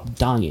could stop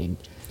dying.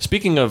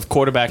 Speaking of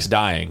quarterbacks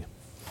dying,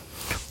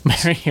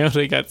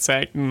 Mariota got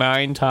sacked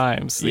 9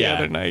 times the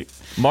other night.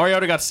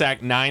 Mariota got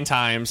sacked 9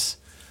 times.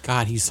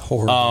 God, he's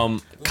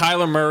horrible.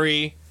 Kyler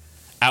Murray,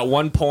 at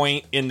one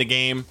point in the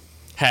game,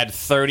 had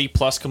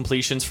 30-plus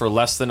completions for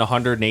less than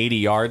 180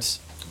 yards.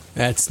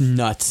 That's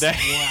nuts.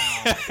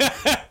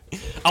 I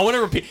want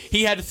to repeat.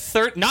 He had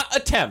 30, not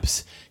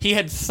attempts. He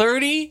had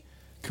 30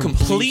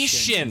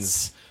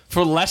 completions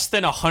for less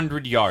than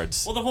 100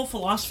 yards. Well, the whole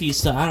philosophy is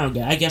to,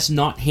 I guess,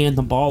 not hand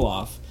the ball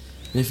off.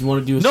 And if you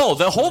want to do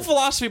the whole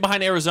philosophy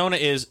behind Arizona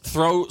is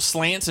throw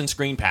slants and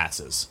screen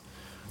passes.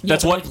 Yeah,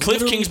 That's what like,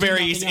 Cliff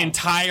Kingsbury's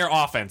entire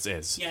offense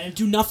is. Yeah, and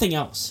do nothing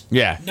else.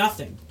 Yeah.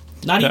 Nothing.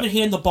 Not even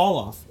hand the ball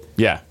off.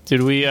 Yeah.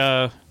 Did we,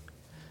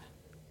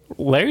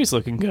 Larry's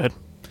looking good.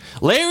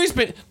 Larry's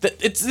been,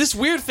 it's this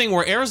weird thing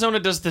where Arizona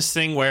does this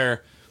thing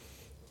where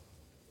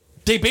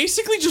they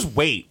basically just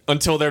wait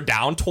until they're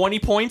down 20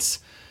 points,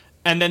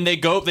 and then they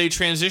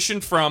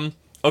transition from,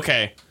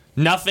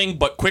 nothing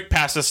but quick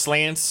passes,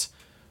 slants,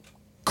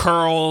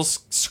 curls,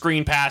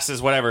 screen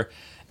passes, whatever.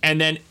 And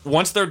then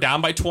once they're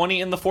down by 20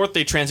 in the fourth,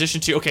 they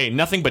transition to,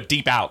 nothing but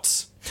deep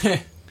outs.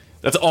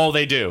 That's all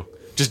they do.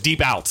 Just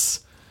deep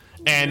outs.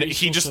 And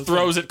he just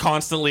throws it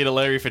constantly to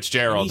Larry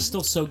Fitzgerald. And he's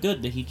still so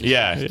good that he just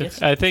gets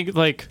it. I think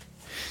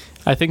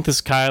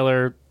this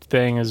Kyler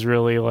thing is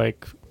really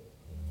like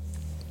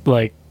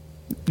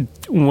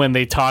when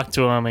they talked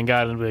to him and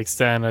got him to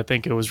extend, I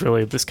think it was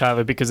really this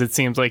Kyler because it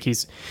seems like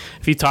if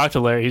you talk to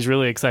Larry, he's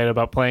really excited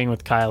about playing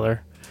with Kyler.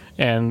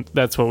 And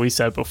that's what we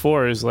said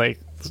before is like,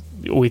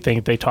 we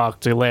think they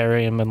talked to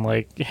Larry and been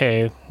like,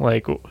 hey,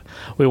 like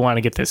we want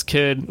to get this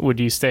kid. Would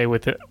you stay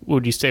with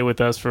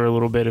us for a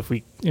little bit if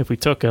we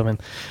took him?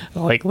 And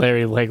like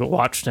Larry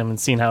watched him and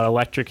seen how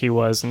electric he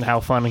was and how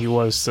fun he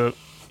was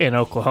in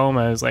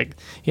Oklahoma. Is like,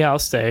 yeah, I'll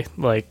stay.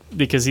 Like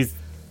because he's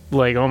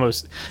like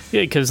almost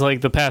because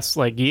like the past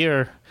like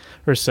year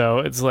or so,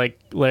 it's like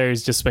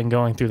Larry's just been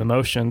going through the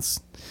motions.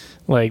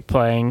 Like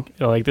playing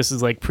like this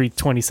is like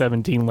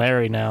pre-2017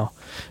 Larry now,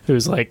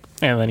 who's like,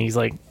 and then he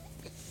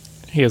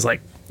has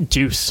like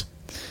juice.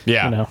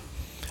 Yeah.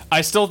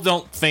 I still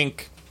don't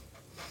think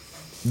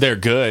they're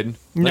good.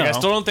 Like, I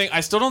still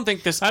don't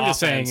think this I'm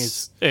offense...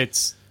 just saying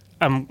it's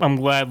I'm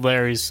glad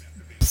Larry's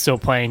still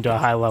playing to a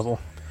high level.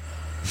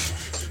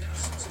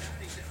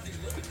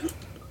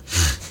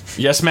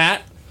 Yes,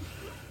 Matt?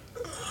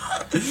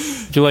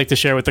 Would you like to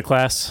share with the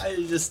class?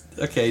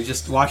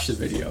 Just watch the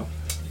video.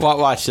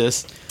 Watch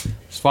this.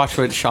 Just watch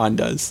what Sean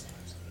does.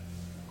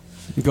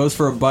 He goes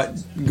for a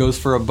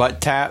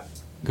butt tap.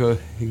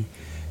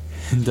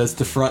 Does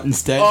the front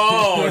instead.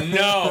 Oh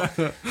no!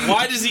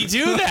 Why does he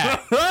do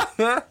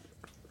that?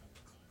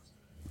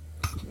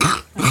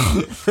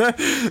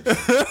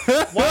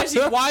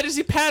 Why does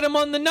he pat him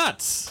on the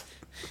nuts?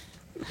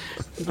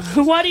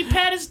 Why'd he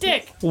pat his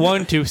dick?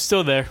 1, 2,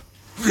 still there.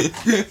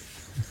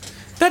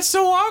 That's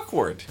so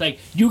awkward. It's like,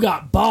 you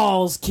got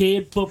balls,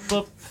 kid. Boop,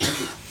 boop.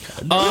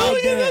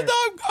 Look at the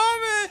top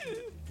comment.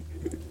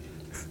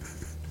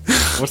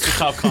 What's the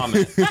top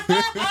comment?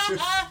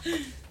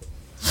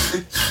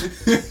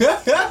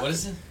 What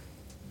is it?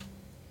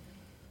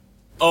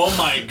 Oh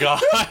my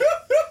god.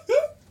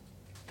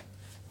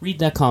 Read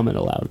that comment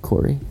aloud,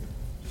 Corey.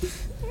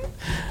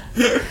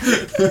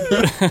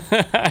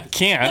 I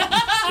can't.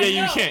 Yeah,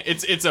 you can't.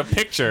 It's a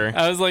picture.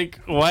 I was like,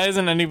 why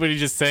isn't anybody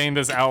just saying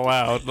this out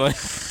loud? Like,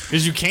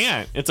 because you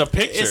can't. It's a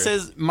picture. It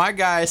says, my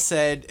guy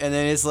said, and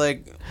then it's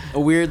like a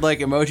weird like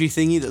emoji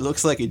thingy that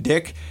looks like a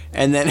dick,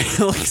 and then it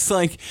looks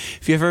like,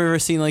 if you've ever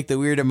seen like the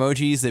weird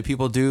emojis that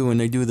people do when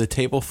they do the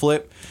table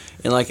flip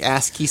and like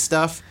ASCII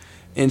stuff,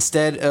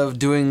 instead of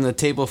doing the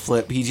table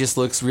flip, he just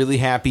looks really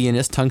happy and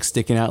his tongue's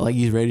sticking out like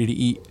he's ready to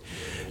eat.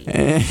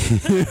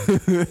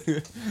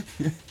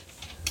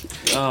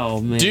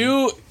 Oh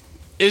man.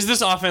 Is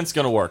this offense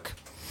gonna work?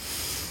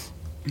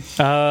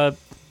 I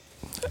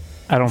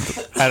don't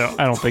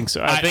think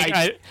so.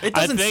 It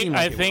doesn't seem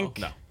like it will.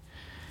 No.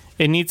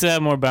 It needs to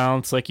have more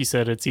balance. Like you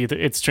said, it's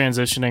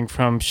transitioning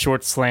from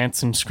short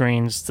slants and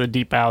screens to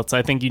deep outs.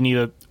 I think you need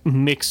to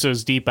mix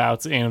those deep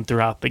outs in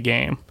throughout the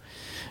game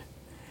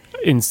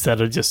instead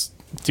of just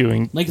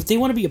doing. Like, if they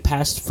want to be a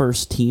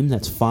pass-first team,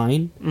 that's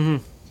fine. Mm-hmm.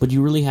 But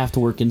you really have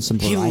to work in some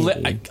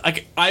variety.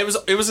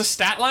 It was a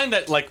stat line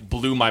that like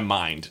blew my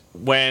mind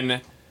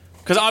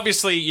because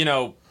obviously, you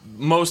know,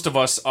 most of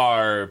us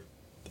are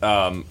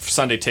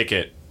Sunday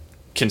ticket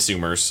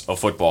consumers of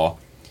football,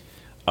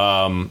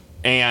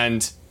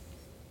 and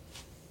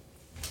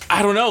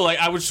I don't know, like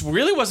I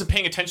wasn't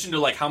paying attention to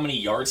like how many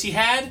yards he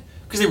had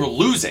because they were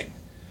losing,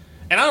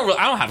 and I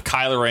don't have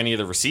Kyler or any of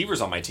the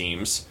receivers on my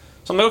teams,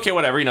 so I'm like, okay,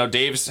 whatever, you know,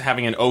 Dave's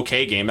having an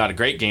okay game, not a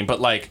great game, but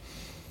like,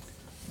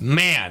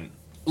 man,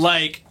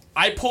 like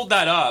I pulled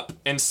that up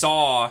and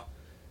saw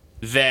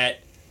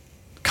that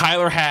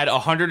Kyler had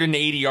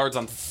 180 yards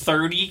on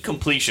 30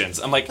 completions.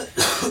 I'm like,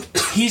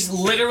 he's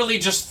literally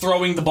just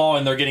throwing the ball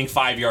and they're getting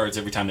 5 yards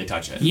every time they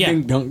touch it. Yeah.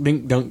 Ding, dunk,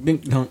 ding, dunk, ding,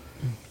 dunk.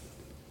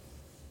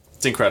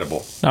 It's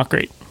incredible. Not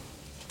great.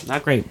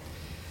 Not great.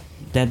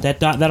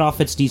 That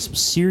offense needs some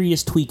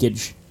serious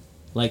tweakage.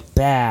 Like,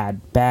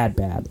 bad.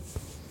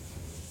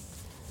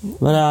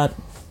 But,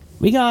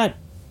 we got a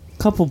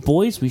couple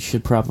boys we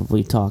should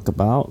probably talk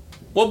about.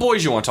 What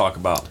boys you want to talk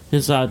about?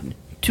 There's,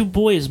 two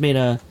boys made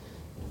a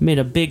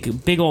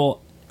big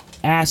ol'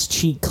 ass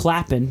cheek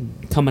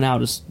clapping coming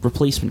out as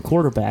replacement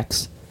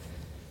quarterbacks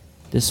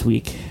this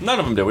week. None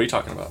of them did. What are you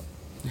talking about?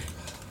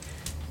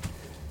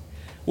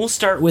 We'll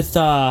start with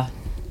our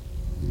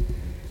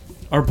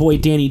boy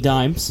Danny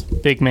Dimes.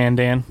 Big man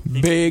Dan.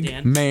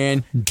 Big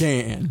man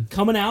Dan.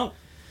 Coming out.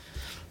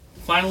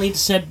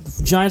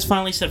 Giants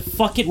finally said,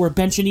 fuck it, we're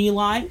benching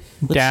Eli.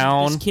 Let's Down.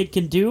 see what this kid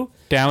can do.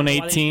 Down Why they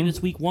did 18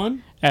 It's week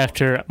 1.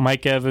 after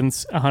Mike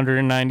Evans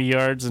 190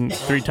 yards and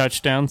 3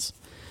 touchdowns.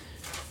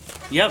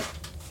 Yep.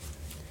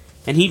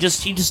 And he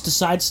just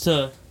decides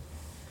to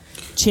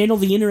channel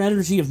the inner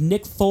energy of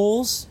Nick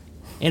Foles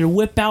and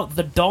whip out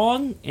the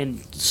dong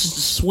and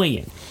swing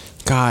it.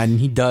 God, and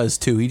he does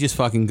too. He just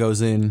fucking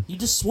goes in. He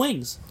just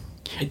swings.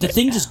 The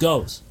thing just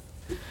goes.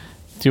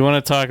 Do you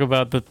want to talk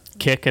about the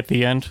kick at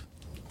the end?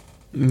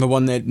 The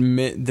one that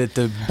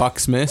the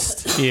Bucks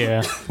missed.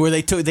 Yeah. Where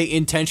they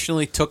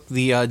intentionally took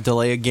the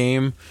delay a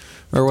game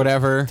or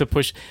whatever To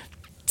push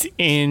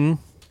in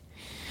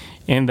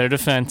their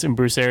defense, in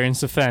Bruce Arians'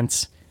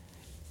 defense,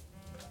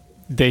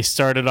 they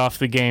started off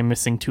the game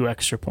missing 2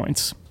 extra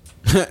points.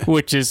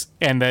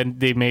 And then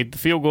they made the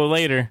field goal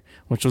later,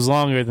 which was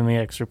longer than the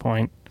extra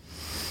point.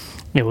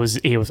 He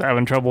was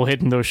having trouble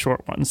hitting those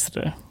short ones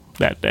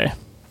that day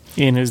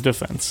in his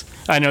defense.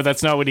 I know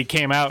that's not what he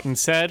came out and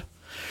said,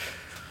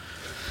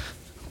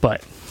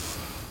 but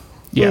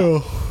yeah.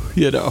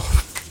 You know.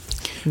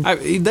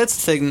 That's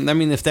the thing. I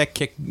mean, if that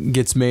kick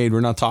gets made,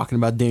 we're not talking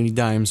about Danny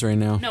Dimes right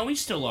now. No, we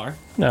still are.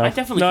 No, I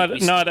definitely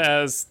not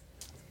as,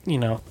 you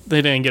know,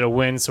 they didn't get a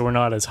win, so we're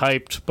not as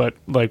hyped. But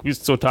like, we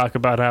still talk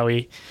about how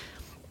he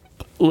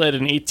led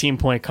an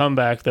 18-point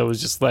comeback that was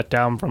just let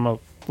down from a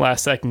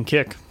last-second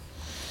kick.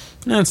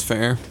 That's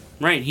fair.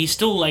 Right, he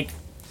still, like,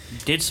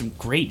 did some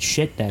great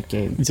shit that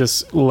game.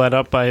 Just let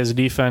up by his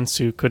defense,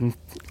 who couldn't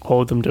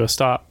hold them to a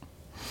stop.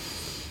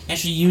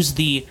 Actually used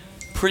the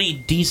pretty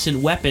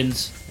decent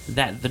weapons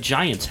that the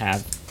Giants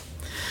have.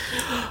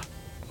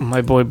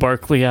 My boy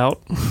Barkley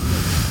out.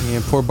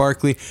 Yeah, poor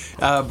Barkley.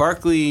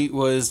 Barkley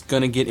was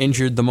going to get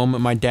injured the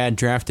moment my dad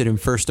drafted him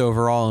first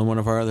overall in one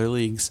of our other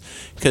leagues.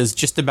 Because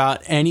just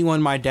about anyone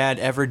my dad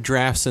ever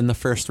drafts in the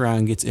first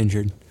round gets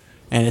injured.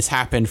 And it's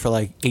happened for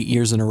like 8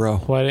 years in a row.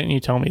 Why didn't you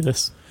tell me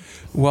this?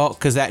 Well,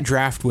 because that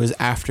draft was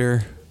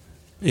after...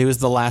 It was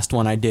the last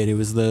one I did. It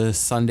was the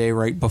Sunday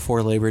right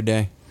before Labor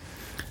Day.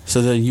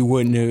 So that you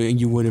would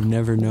have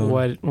never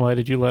known. Why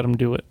did you let him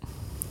do it?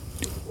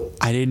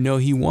 I didn't know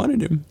he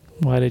wanted him.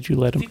 Why did you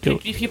let him do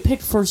it? If you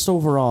picked first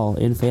overall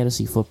in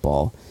fantasy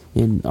football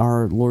in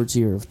our Lord's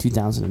year of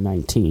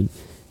 2019,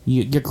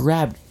 you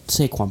grabbed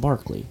Saquon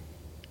Barkley.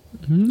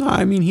 No,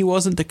 I mean, he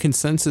wasn't the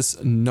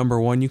consensus number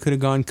one. You could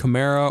have gone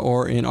Kamara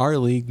or, in our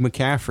league,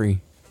 McCaffrey.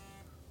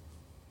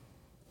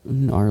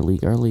 In our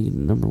league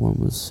number one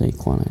was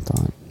Saquon, I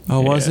thought.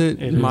 Oh, was Yeah,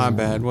 it? it My is.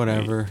 bad,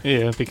 whatever.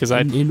 Yeah, because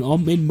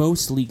In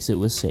most leagues, it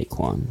was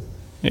Saquon.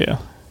 Yeah.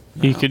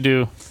 He could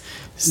do...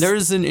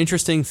 There's an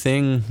interesting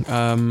thing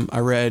I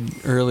read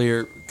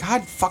earlier.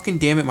 God fucking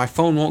damn it, my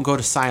phone won't go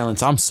to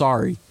silence. I'm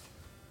sorry.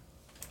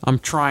 I'm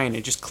trying.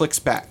 It just clicks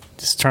back.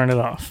 Just turn it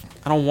off.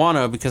 I don't want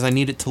to because I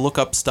need it to look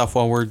up stuff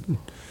while we're...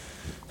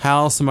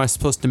 How else am I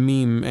supposed to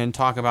meme and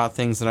talk about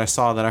things that I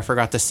saw that I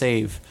forgot to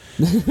save?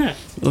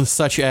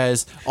 Such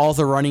as all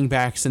the running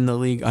backs in the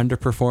league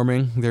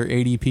underperforming their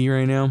ADP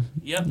right now.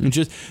 Yep. It's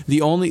just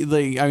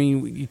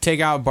you take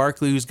out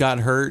Barkley, who's got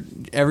hurt.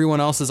 Everyone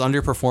else is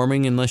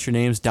underperforming unless your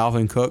name's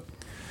Dalvin Cook.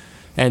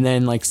 And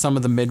then like some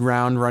of the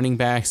mid-round running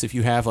backs, if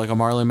you have like a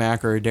Marlon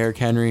Mack or a Derrick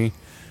Henry,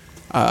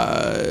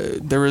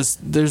 There's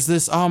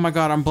this. Oh my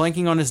God, I'm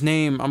blanking on his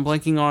name.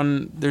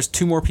 There's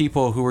two more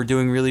people who are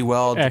doing really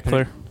well.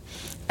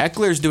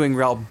 Eckler's doing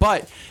well,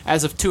 but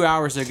as of 2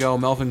 hours ago,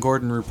 Melvin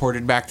Gordon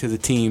reported back to the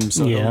team,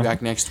 so he'll be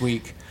back next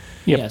week.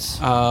 Yep.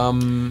 Yes.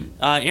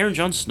 Aaron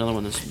Jones is another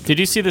one. Did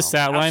you see the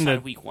stat line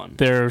that week 1?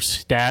 their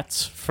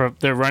stats from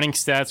their running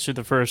stats through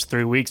the first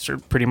 3 weeks are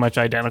pretty much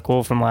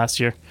identical from last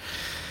year?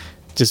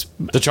 Just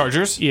the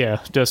Chargers?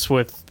 Yeah, just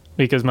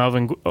because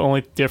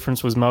only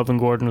difference was Melvin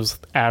Gordon was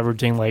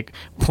averaging like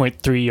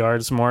 0.3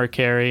 yards more a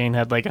carry and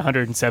had like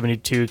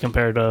 172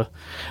 compared to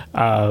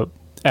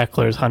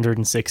Eckler's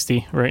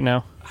 160 right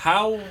now.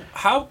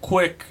 How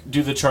quick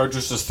do the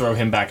Chargers just throw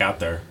him back out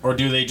there, or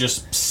do they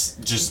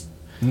just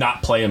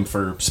not play him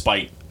for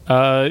spite?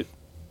 No,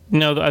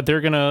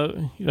 they're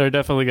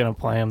definitely gonna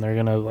play him. They're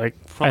gonna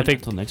I think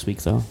until next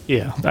week though.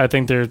 Yeah, I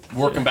think they're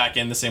working back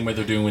in the same way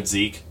they're doing with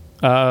Zeke.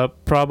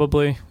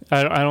 Probably.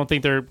 I don't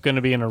think they're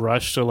gonna be in a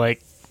rush to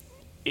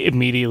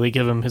immediately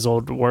give him his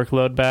old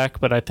workload back.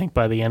 But I think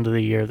by the end of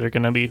the year they're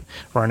gonna be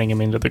running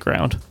him into the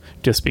ground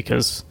just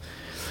because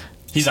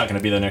he's not gonna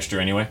be there next year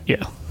anyway.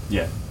 Yeah.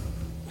 Yeah.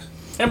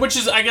 And which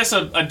is, I guess,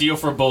 a deal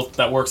for both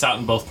that works out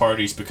in both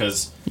parties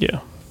because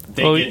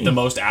they get the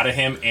most out of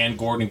him, and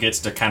Gordon gets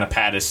to kind of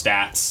pad his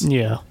stats.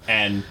 Yeah.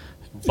 And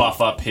buff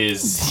up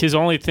his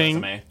only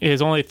thing. resume.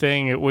 His only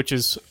thing, which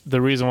is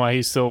the reason why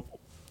he's still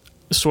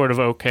sort of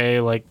okay.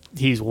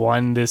 He's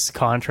won this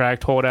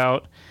contract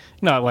holdout,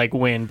 not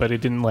win, but it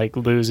didn't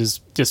lose.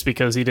 Is just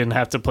because he didn't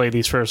have to play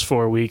these first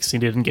 4 weeks. He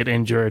didn't get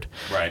injured.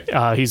 Right.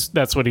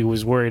 That's what he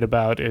was worried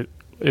about. It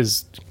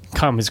is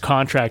come his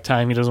contract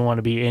time. He doesn't want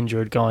to be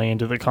injured going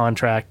into the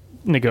contract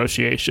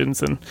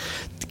negotiations and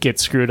get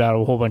screwed out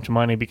of a whole bunch of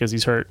money because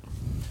he's hurt.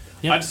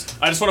 Yep. I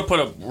just want to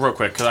put real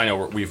quick, because I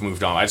know we've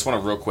moved on. I just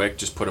want to real quick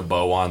just put a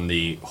bow on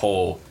the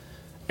whole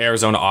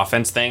Arizona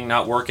offense thing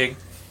not working.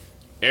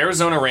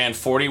 Arizona ran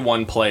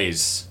 41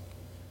 plays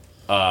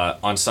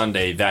on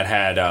Sunday that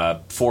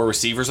had 4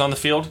 receivers on the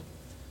field.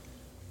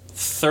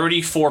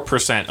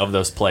 34% of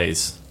those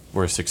plays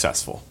were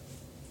successful.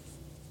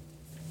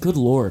 Good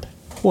Lord.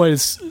 What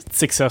does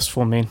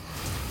successful mean?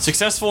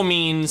 Successful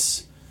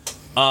means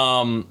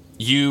it's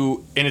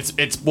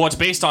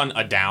based on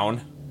a down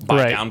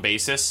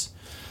basis.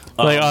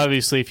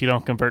 Obviously, if you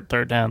don't convert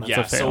third down,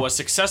 that's a fail. So a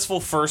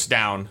successful first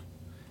down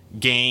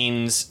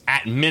gains,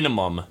 at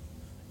minimum,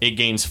 it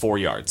gains 4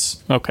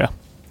 yards. Okay.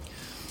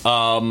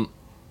 A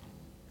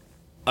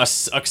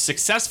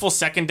successful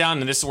second down,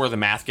 and this is where the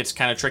math gets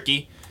kind of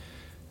tricky,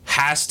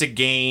 has to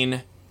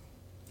gain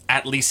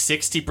at least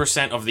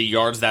 60% of the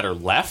yards that are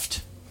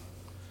left.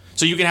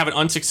 So you can have an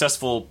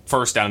unsuccessful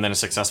first down and then a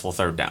successful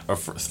third down or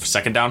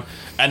second down,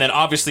 and then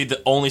obviously the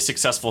only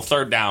successful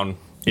third down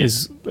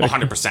is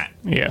 100%.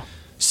 Yeah.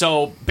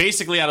 So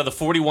basically, out of the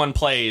 41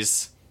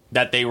 plays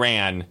that they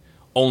ran,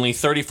 only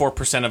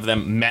 34% of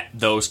them met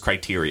those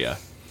criteria,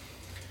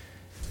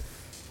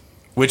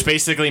 which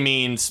basically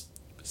means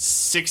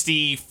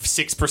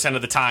 66%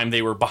 of the time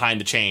they were behind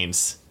the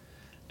chains.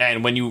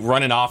 And when you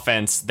run an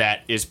offense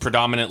that is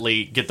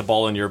predominantly get the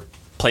ball in your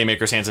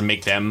playmakers' hands and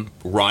make them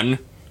run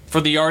for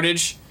the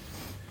yardage,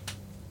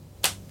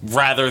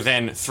 rather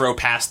than throw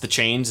past the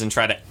chains and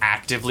try to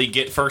actively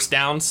get first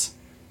downs,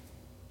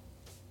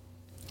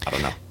 I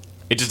don't know.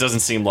 It just doesn't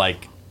seem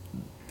like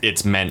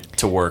it's meant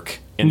to work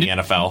in the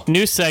NFL.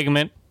 New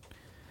segment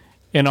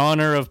in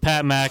honor of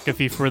Pat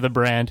McAfee for the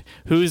brand.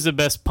 Who's the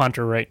best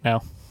punter right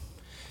now?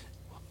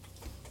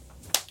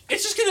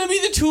 It's just going to be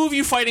the two of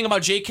you fighting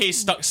about J.K.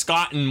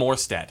 Scott and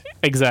Morstead.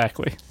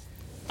 Exactly.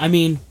 I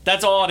mean,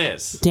 that's all it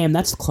is. Damn,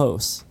 that's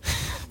close.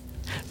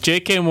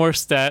 J.K.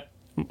 Morstead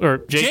or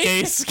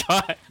J.K.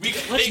 Scott.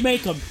 Let's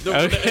make them.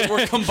 Okay.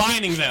 We're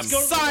combining them.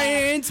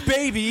 Science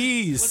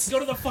babies. Let's go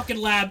to the fucking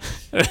lab.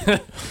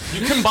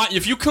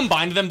 If you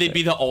combined them, they'd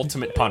be the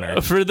ultimate punter.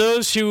 For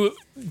those who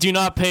do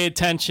not pay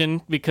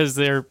attention because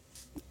they're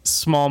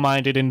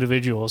small-minded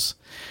individuals,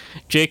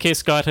 J.K.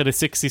 Scott had a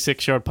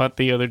 66-yard punt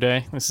the other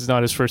day. This is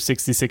not his first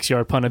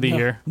 66-yard punt of the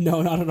year.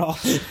 No, not at all.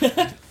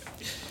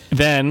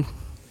 Then,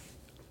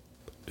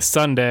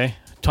 Sunday,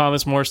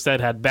 Thomas Morstead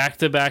had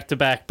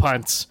back-to-back-to-back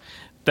punts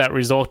that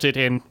resulted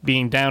in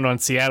being down on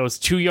Seattle's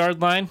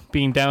 2-yard line,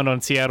 being down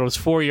on Seattle's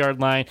 4-yard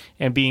line,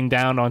 and being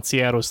down on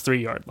Seattle's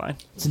 3-yard line.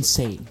 It's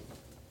insane.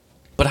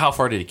 But how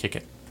far did he kick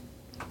it?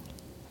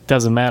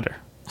 Doesn't matter.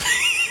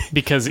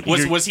 Because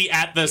was he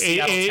at the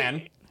Seattle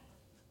 10?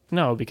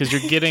 No, because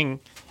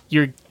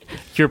you're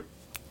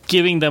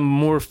giving them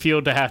more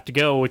field to have to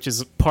go, which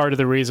is part of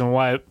the reason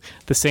why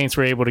the Saints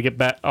were able to get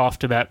back off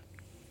to that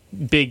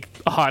big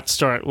hot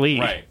start lead.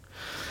 Right.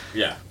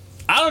 Yeah.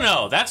 I don't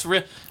know. That's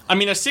real. I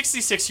mean, a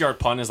 66-yard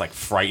punt is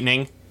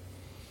frightening,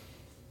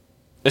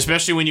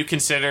 especially when you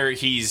consider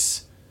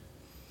he's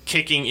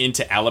kicking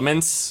into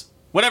elements.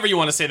 Whatever you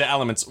want to say the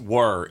elements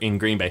were in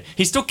Green Bay,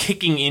 he's still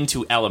kicking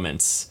into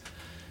elements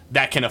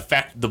that can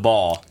affect the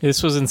ball.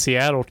 This was in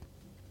Seattle.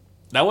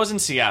 That was in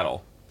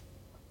Seattle.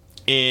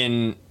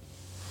 Did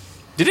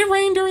it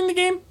rain during the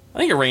game? I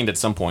think it rained at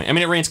some point. I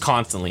mean, it rains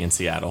constantly in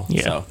Seattle.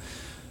 Yeah. So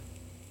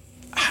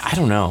I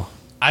don't know.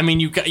 I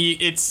mean,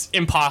 it's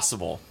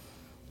impossible.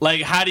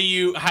 Like, how do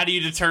you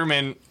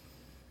determine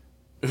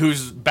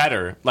who's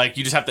better? Like,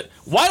 you just have to.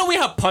 Why don't we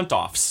have punt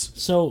offs?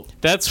 So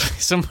That's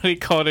somebody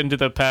called into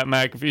the Pat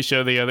McAfee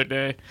show the other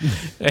day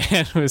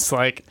and was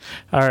like,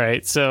 all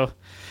right, so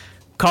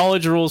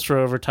college rules for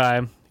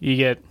overtime. You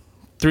get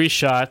 3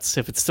 shots.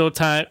 If it's still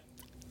tied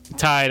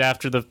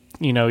after the,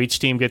 each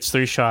team gets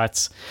 3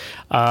 shots,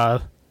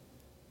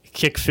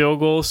 kick field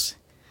goals.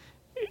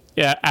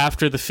 Yeah,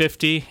 after the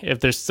 50, if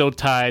they're still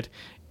tied,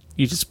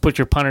 you just put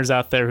your punters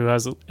out there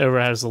whoever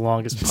has the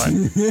longest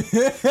punt.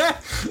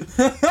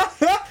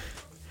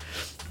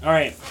 all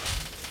right,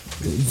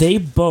 they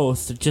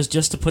both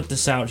just to put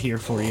this out here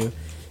for you.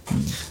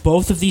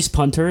 Both of these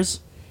punters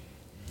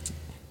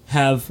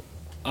have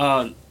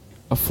a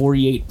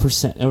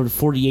 48% or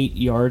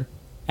 48-yard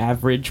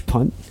average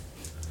punt.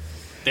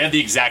 They have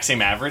the exact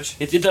same average?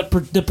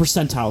 The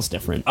percentile's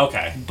different.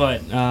 Okay.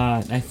 But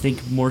I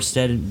think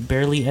Morstead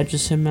barely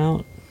edges him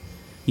out.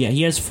 Yeah,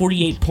 he has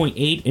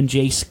 48.8, and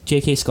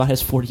J.K. Scott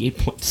has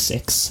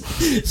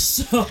 48.6.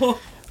 So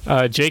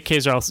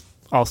J.K.'s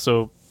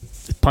also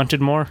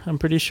punted more, I'm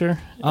pretty sure.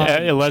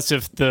 Unless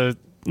if the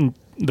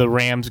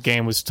Rams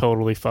game was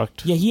totally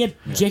fucked. yeah,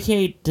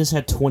 J.K. just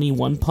had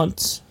 21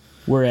 punts,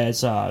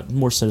 whereas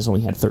Morstead has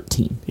only had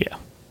 13. Yeah.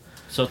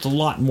 So it's a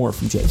lot more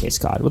from J.K.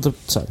 Scott.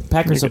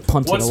 Packers have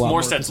punted What's a lot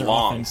more. Morstead's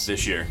long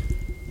this year?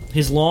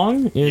 His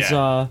long is...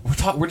 Yeah.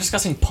 We're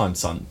discussing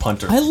punts on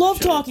punter. I love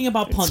talking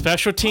about punting.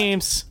 Special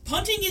teams.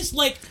 Punting is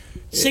like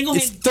It's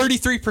single-handed...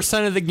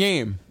 33% of the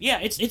game. Yeah,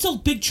 it's a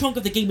big chunk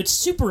of the game. It's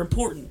super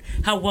important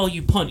how well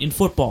you punt in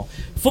football.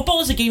 Football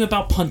is a game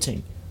about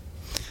punting.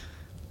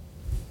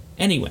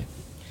 Anyway.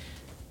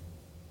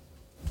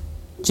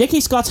 J.K.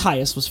 Scott's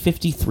highest was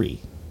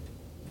 53.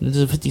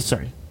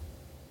 Sorry.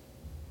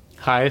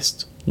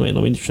 Highest. Wait,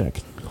 let me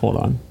check. Hold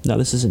on. No,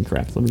 this is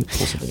incorrect. Let me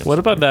pull something else. What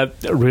about that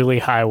really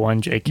high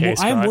one, J.K.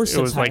 Scott? I have more it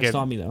was like highest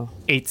an on me, though.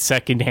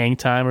 8-second hang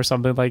time or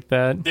something like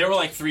that. There were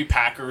like 3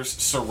 Packers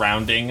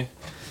surrounding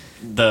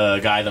the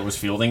guy that was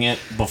fielding it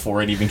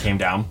before it even came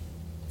down.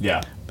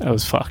 Yeah. That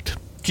was fucked.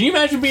 Can you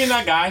imagine being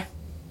that guy?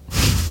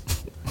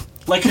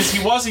 Like,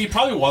 because he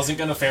probably wasn't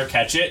going to fair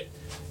catch it.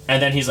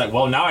 And then he's like,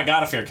 well, now I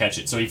got to fair catch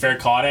it. So he fair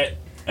caught it.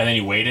 And then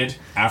he waited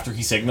after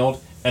he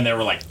signaled. And there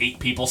were like 8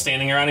 people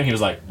standing around him. He was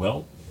like,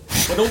 well,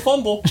 hope I don't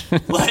fumble.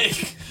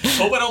 Like,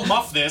 hope I don't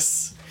muff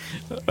this.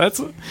 It's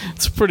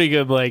a pretty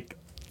good, like,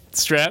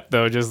 strat,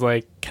 though. Just,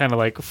 like, kind of,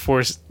 like,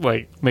 force,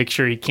 like, make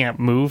sure he can't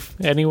move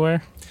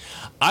anywhere.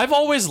 I've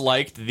always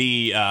liked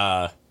the,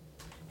 All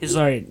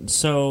right,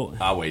 so...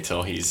 I'll wait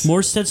till he's...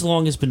 Morstead's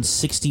long has been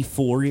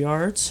 64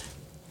 yards.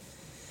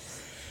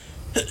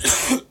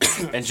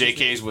 And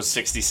JK's was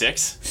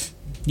 66?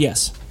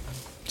 Yes.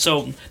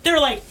 So,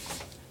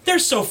 they're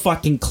so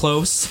fucking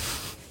close.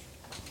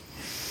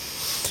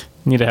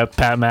 Need to have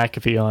Pat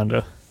McAfee on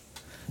to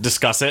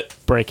Discuss it.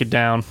 break it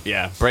down.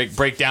 Yeah,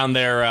 break down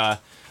their...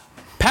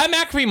 Pat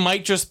McAfee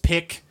might just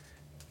pick...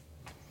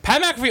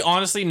 Pat McAfee,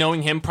 honestly,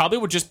 knowing him, probably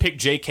would just pick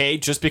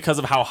JK just because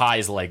of how high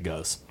his leg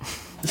goes.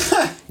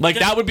 Like,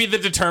 that would be the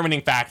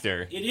determining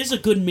factor. It is a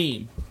good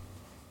meme.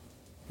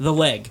 The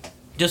leg.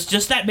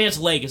 Just that man's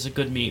leg is a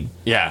good meme.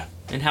 Yeah.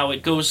 And how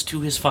it goes to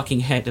his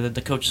fucking head, and then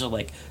the coaches are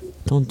like,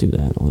 don't do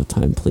that all the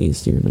time,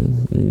 please.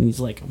 And he's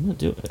like, I'm gonna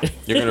do it.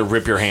 You're gonna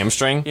rip your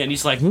hamstring? Yeah, and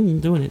he's like, I'm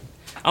doing it.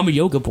 I'm a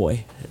yoga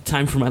boy.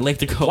 Time for my leg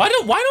to go. Why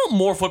don't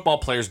more football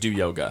players do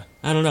yoga?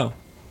 I don't know.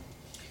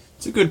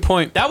 It's a good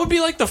point. That would be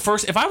like the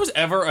first... If I was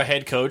ever a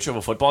head coach of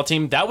a football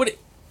team, that would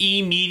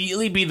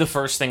immediately be the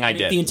first thing I Make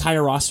did. the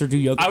entire roster do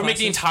yoga I would make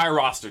the classes. entire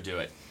roster do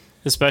it.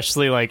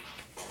 Especially, like,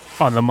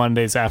 on the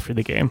Mondays after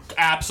the game.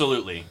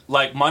 Absolutely.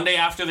 Like, Monday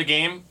after the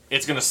game,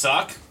 it's gonna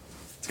suck.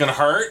 It's gonna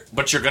hurt,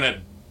 but you're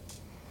gonna...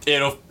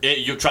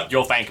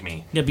 You'll thank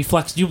me. Yeah, be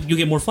flex. You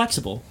get more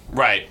flexible.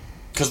 Right.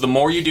 Because the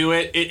more you do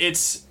it,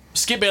 it's...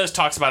 Skip Bayless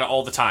talks about it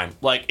all the time.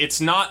 Like,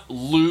 it's not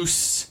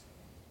loose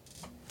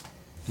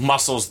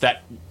muscles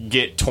that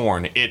get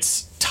torn.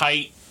 It's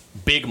tight,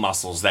 big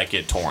muscles that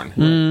get torn.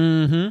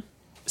 Mm-hmm.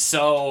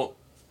 So,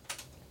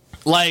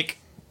 like,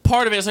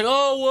 part of it is like,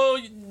 oh,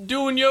 well,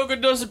 doing yoga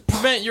doesn't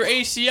prevent your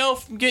ACL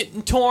from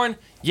getting torn.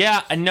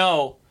 Yeah, I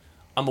know.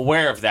 I'm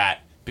aware of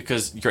that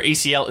because your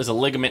ACL is a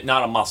ligament,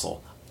 not a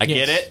muscle. I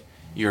get it.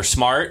 You're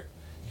smart.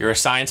 You're a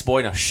science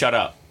boy. Now shut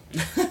up.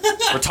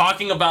 We're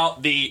talking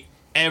about the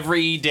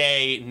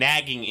everyday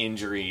nagging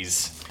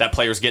injuries that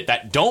players get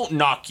that don't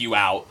knock you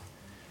out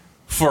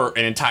for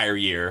an entire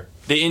year.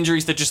 The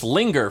injuries that just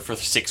linger for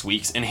 6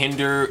 weeks and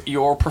hinder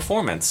your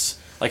performance,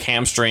 like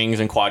hamstrings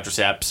and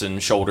quadriceps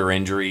and shoulder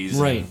injuries,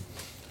 Right. and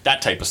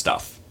that type of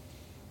stuff.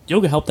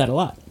 Yoga helped that a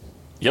lot.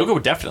 Yoga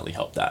would definitely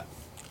help that.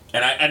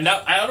 And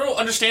I don't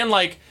understand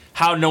like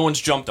how no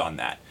one's jumped on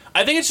that.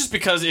 I think it's just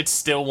because it's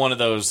still one of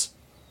those.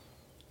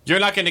 You're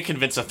not going to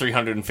convince a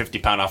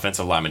 350-pound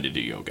offensive lineman to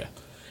do yoga.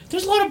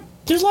 There's a lot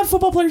of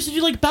football players who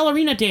do like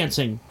ballerina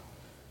dancing.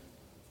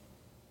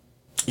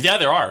 Yeah,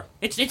 there are.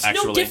 It's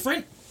Actually. no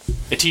different.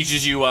 It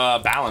teaches you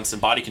balance and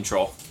body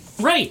control.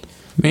 Right.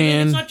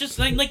 Man. It's not just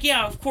like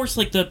yeah, of course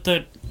like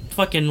the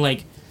fucking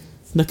like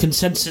the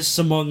consensus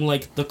among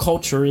like the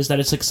culture is that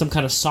it's like some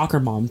kind of soccer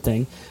mom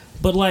thing,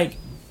 but like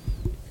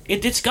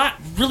it's got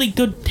really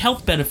good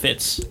health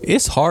benefits.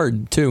 It's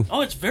hard too.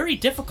 Oh, it's very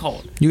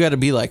difficult. You got to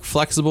be like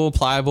flexible,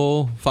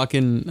 pliable,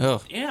 fucking.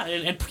 Ugh. Yeah,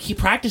 and keep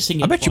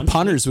practicing. I bet you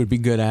punters would be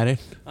good at it.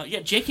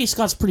 Yeah, J.K.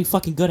 Scott's pretty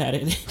fucking good at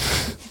it.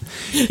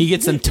 He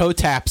gets them toe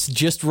taps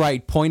just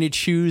right, pointed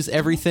shoes,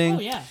 everything. Oh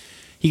yeah.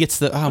 He gets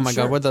the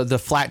god, what the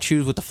flat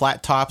shoes with the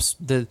flat tops.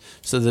 The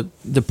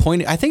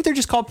pointed. I think they're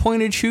just called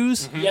pointed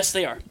shoes. Mm-hmm. Yes,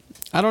 they are.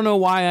 I don't know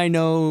why I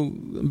know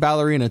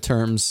ballerina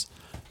terms.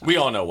 We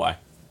all know why.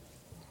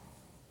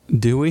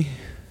 Do we?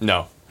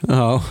 No.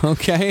 Oh,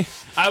 okay.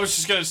 I was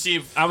just gonna see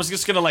if I was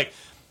just gonna like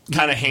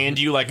kind of hand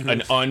you like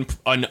an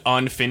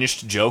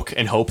unfinished joke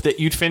and hope that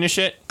you'd finish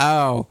it.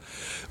 Oh,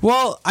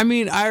 well, I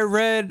mean, I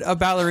read a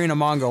ballerina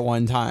manga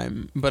one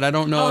time, but I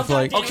don't know if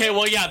like. Okay,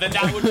 well, yeah, then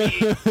that would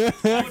be.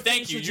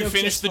 Thank you. You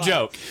finished the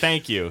joke.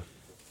 Thank you.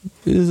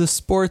 It was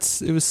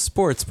sports,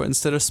 but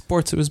instead of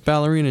sports, it was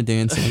ballerina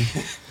dancing.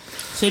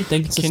 Same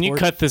thing. Can you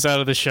cut this out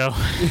of the show?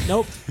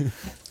 Nope.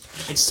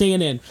 It's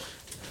staying in.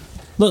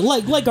 Look,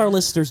 like our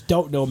listeners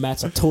don't know,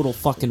 Matt's a total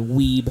fucking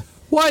weeb.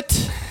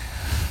 What?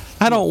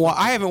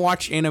 I haven't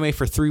watched anime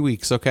for 3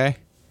 weeks. Okay.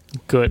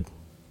 Good.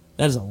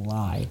 That is a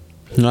lie.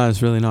 No,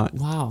 it's really not.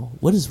 Wow,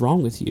 what is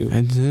wrong with you?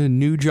 It's a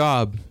new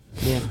job.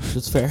 Yeah,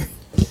 that's fair.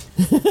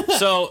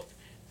 So,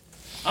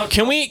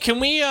 can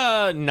we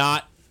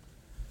not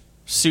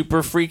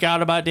super freak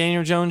out about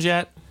Daniel Jones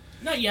yet?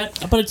 Not yet,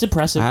 but it's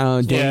impressive. I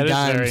don't know. Yeah, it is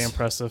Danny very Dimes.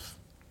 impressive.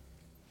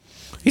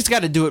 He's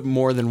got to do it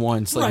more than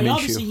once, like Right,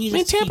 obviously Minshew. he's. I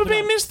mean, Tampa Bay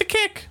keeping up. missed the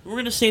kick. We're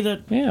gonna say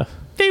that. Yeah.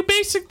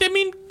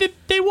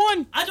 They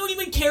won. I don't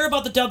even care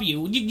about the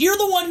W. You're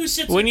the one who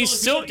sits. When there you going,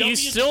 still "W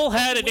is-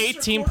 had an wins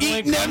are 18-point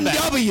quarterback." comeback.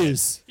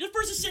 W's. This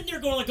person's sitting there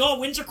going like, "Oh,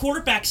 wins are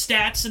quarterback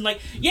stats," and like,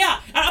 yeah,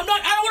 I don't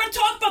want to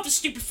talk about the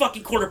stupid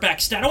fucking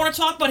quarterback stat. I want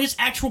to talk about his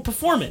actual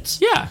performance.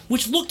 Yeah.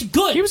 which looked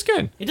good. He was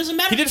good. It doesn't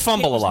matter. He did if the kick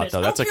fumble a was lot, missed.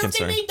 though. That's I a don't care if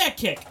concern. they made that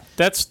kick.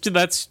 That's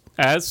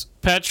as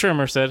Pat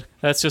Shermer said.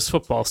 That's just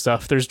football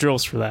stuff. There's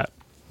drills for that.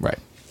 Right.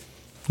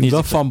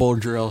 The fumble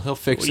drill. He'll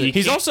fix it.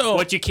 He's also-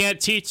 what you can't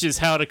teach is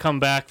how to come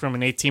back from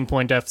an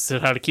 18-point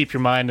deficit, how to keep your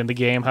mind in the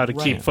game, how to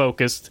Right. keep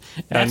focused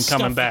and That's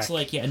coming stuff back. that's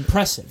like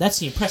impressive. That's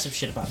the impressive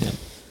shit about him.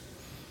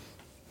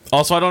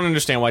 Also, I don't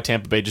understand why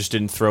Tampa Bay just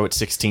didn't throw it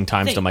 16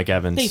 times to Mike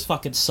Evans. They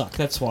fucking suck.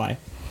 That's why.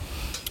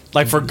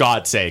 Like, for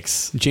God's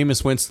sakes.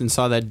 Jameis Winston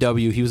saw that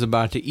W. He was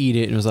about to eat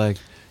it and was like,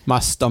 "My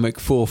stomach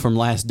full from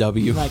last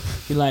W." You're like,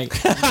 man.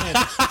 Like, man,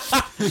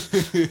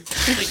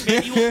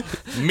 you,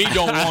 Me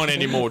don't want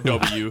any more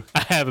W.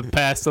 I haven't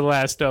passed the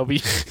last W.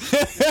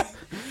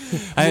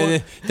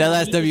 That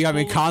last W got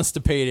me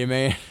constipated,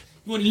 man.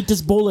 you want to eat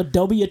this bowl of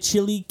W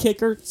chili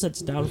kicker? Sits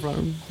down in front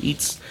of him,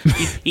 eats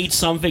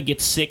something,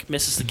 gets sick,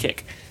 misses the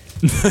kick.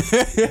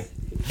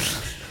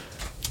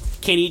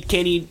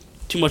 Can't eat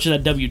too much of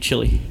that W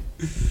chili,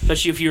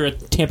 especially if you're a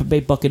Tampa Bay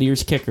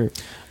Buccaneers kicker.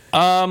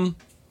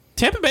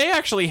 Tampa Bay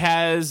actually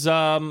has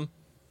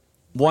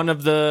one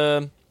of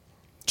the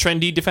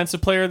trendy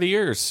defensive player of the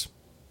years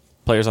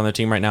players on their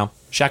team right now,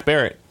 Shaq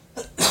Barrett.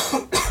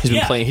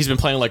 He's been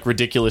playing like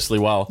ridiculously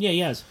well. Yeah, he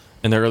has.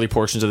 In the early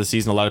portions of the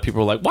season, a lot of people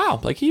were like, "Wow,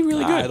 like he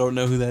really good." I don't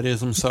know who that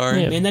is. I'm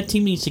sorry. Yeah, man, that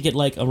team needs to get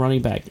like a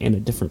running back and a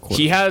different quarterback.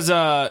 He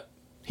has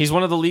he's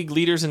one of the league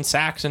leaders in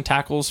sacks and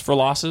tackles for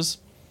losses,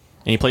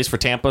 and he plays for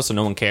Tampa, so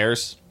no one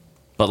cares.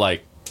 But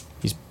like,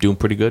 he's doing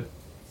pretty good.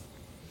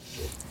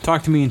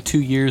 Talk to me in 2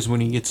 years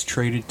when he gets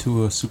traded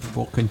to a Super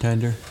Bowl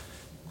contender.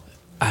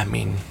 I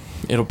mean,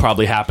 it'll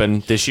probably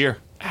happen this year.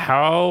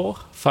 How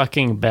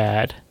fucking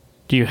bad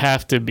do you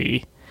have to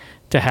be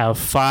to have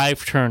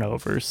 5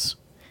 turnovers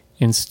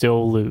and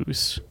still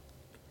lose?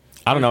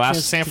 I don't know.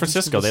 Ask San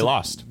Francisco; they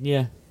lost.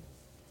 Yeah.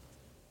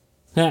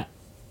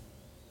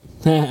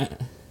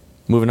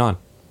 Moving on.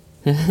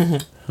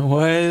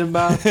 What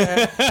about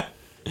that?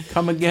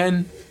 Come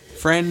again,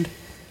 friend?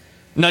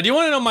 Now, do you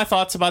want to know my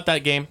thoughts about that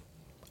game?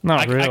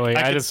 Not really.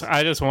 I I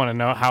could- just want to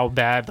know how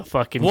bad the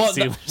fucking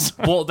Steelers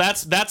are. Well,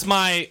 that's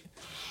my.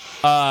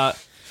 I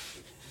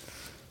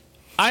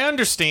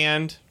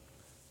understand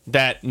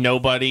that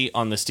nobody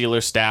on the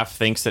Steelers staff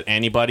thinks that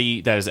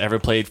anybody that has ever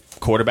played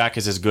quarterback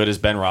is as good as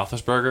Ben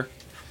Roethlisberger.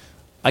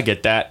 I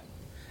get that.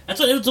 That's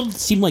what it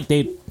seemed like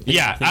they.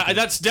 Yeah,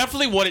 that's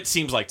definitely what it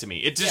seems like to me.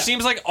 It just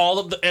seems like all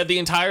of the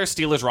entire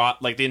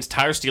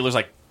Steelers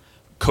like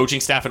coaching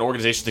staff and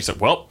organization thinks that,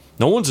 well,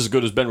 no one's as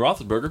good as Ben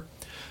Roethlisberger.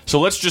 So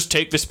let's just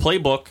take this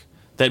playbook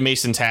that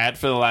Mason's had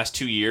for the last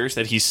 2 years,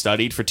 that he's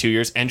studied for 2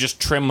 years, and just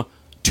trim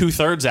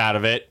 2/3 out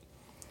of it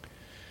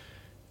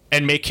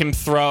and make him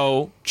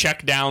throw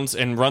check downs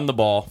and run the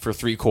ball for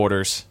 3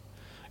 quarters.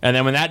 And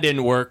then when that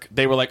didn't work,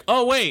 they were like,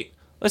 oh, wait,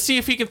 let's see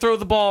if he can throw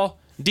the ball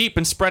deep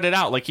and spread it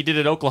out like he did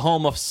at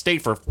Oklahoma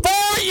State for 4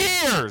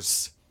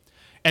 years.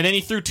 And then he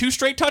threw 2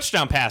 straight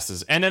touchdown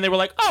passes. And then they were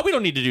like, oh, we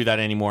don't need to do that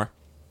anymore.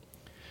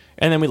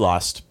 And then we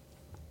lost.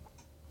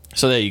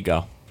 So there you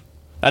go.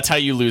 That's how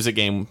you lose a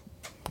game,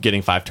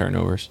 getting 5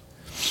 turnovers.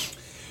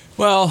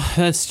 Well,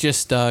 that's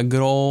just good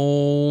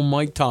old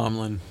Mike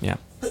Tomlin. Yeah.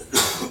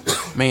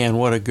 Man,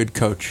 what a good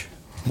coach.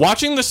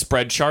 Watching the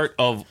spread chart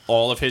of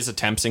all of his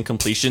attempts and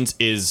completions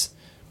is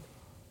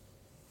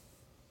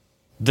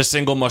the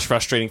single most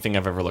frustrating thing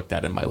I've ever looked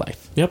at in my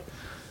life. Yep.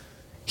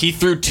 He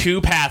threw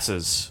 2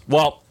 passes.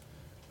 Well,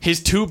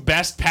 his 2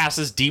 best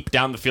passes deep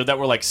down the field that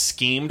were like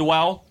schemed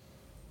well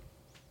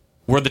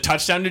were the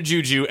touchdown to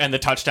Juju and the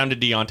touchdown to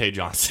Deontay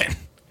Johnson.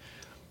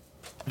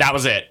 That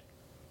was it.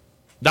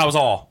 That was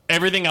all.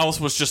 Everything else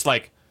was just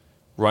like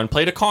run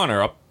play to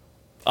Connor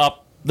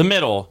up the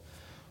middle.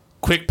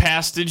 Quick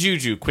pass to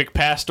Juju. Quick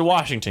pass to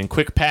Washington.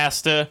 Quick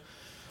pass to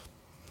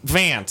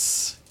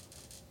Vance.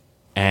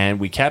 And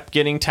we kept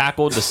getting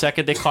tackled the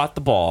second they caught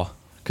the ball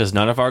because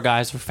none of our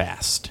guys were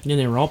fast. And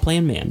they were all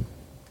playing man.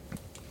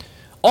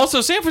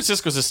 Also, San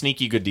Francisco's a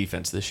sneaky good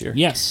defense this year.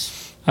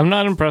 Yes. I'm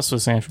not impressed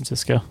with San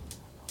Francisco.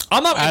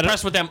 I'm not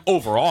impressed with them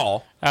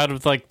overall. Out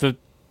of like the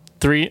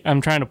 3,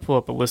 I'm trying to pull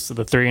up a list of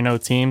the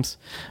 3-0 teams,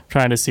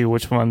 trying to see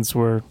which ones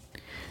were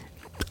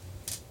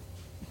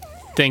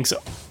things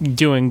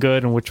doing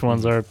good and which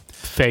ones are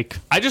fake.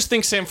 I just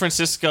think San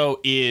Francisco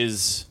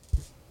is...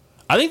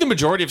 I think the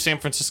majority of San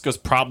Francisco's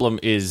problem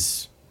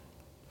is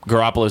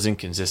Garoppolo's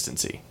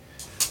inconsistency.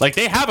 Like,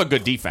 they have a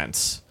good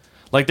defense.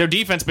 Like, their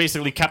defense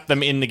basically kept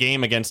them in the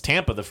game against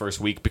Tampa the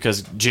first week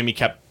because Jimmy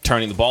kept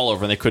turning the ball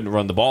over and they couldn't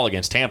run the ball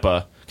against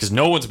Tampa because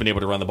no one's been able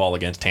to run the ball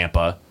against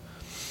Tampa.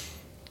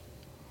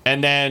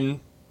 And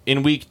then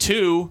in week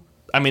 2,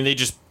 I mean, they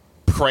just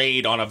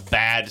preyed on a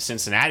bad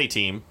Cincinnati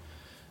team.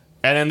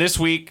 And then this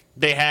week,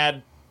 they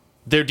had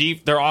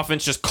their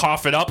offense just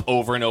cough it up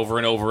over and over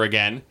and over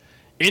again.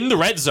 In the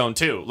red zone,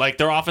 too. Like,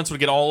 their offense would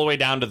get all the way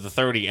down to the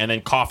 30 and then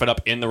cough it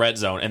up in the red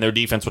zone, and their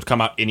defense would come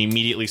out and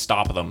immediately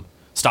stop the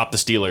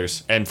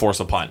Steelers, and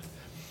force a punt.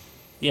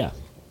 Yeah.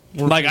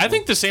 Like, I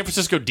think the San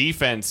Francisco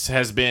defense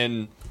has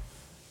been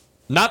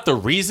not the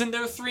reason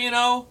they're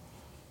 3-0,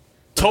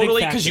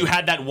 totally, because you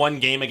had that one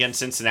game against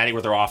Cincinnati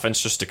where their offense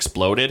just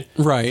exploded.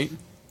 Right.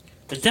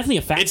 It's definitely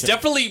a factor. It's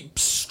definitely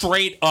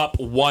straight up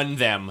won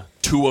them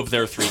 2 of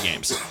their 3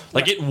 games.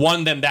 Like, it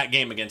won them that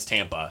game against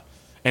Tampa.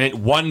 And it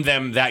won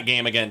them that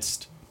game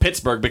against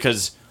Pittsburgh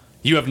because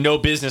you have no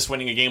business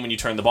winning a game when you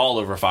turn the ball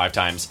over 5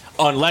 times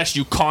unless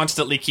you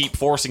constantly keep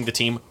forcing the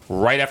team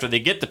right after they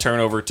get the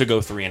turnover to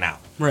go 3 and out.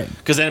 Right.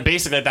 Because then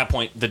basically at that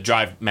point, the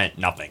drive meant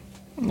nothing.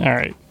 All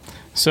right.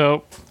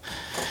 So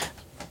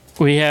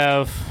we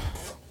have,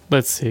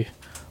 let's see,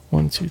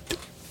 1, 2, 3,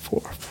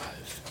 4,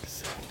 5, 6,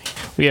 7,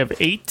 8. We have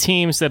 8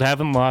 teams that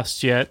haven't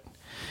lost yet,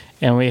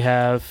 and we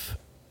have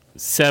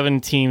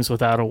 7 teams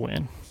without a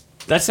win.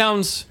 That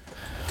sounds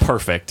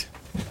perfect.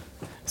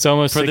 It's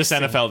almost for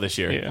 16. this NFL this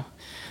year. Yeah.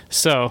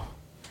 So,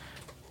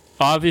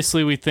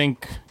 obviously, we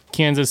think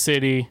Kansas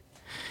City,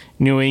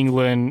 New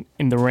England,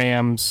 and the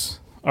Rams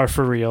are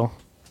for real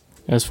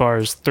as far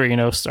as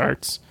 3-0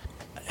 starts.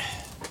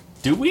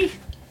 Do we?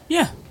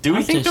 Yeah. Do we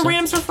I think the so.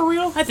 Rams are for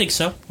real? I think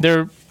so.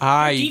 Their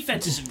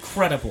defense is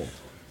incredible.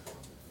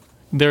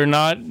 They're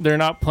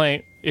not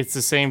playing. It's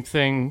the same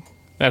thing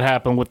that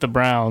happened with the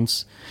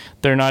Browns.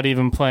 They're not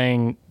even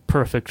playing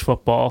perfect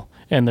football,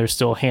 and they're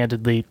still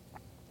handedly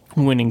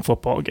winning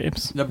football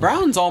games. The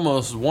Browns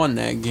almost won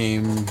that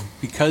game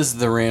because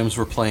the Rams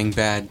were playing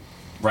bad.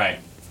 Right.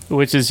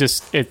 Which is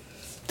just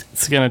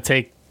it's going to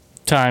take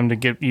time to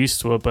get used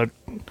to it, but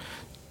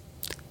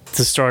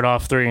to start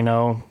off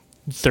 3-0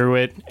 through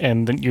it,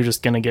 and then you're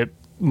just going to get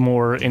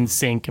more in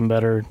sync and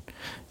better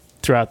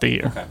throughout the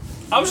year. Okay.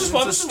 I was just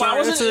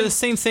wondering. It's the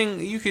same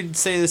thing. You could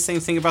say the same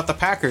thing about the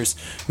Packers.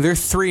 They're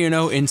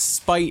 3-0 in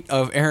spite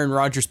of Aaron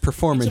Rodgers'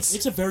 performance.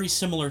 It's a very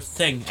similar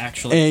thing,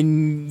 actually.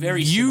 And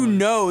very you similar.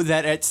 know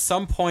that at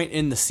some point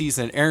in the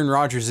season, Aaron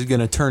Rodgers is going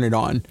to turn it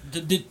on.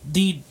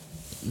 The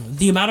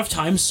amount of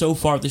times so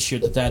far this year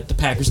that the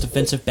Packers'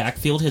 defensive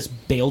backfield has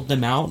bailed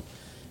them out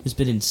has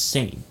been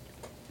insane.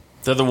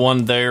 They're the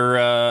one.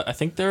 I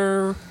think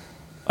they're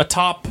a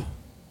top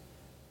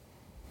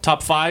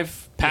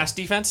 5 pass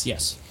defense.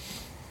 Yes.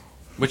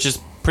 Which is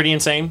pretty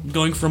insane.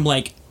 Going from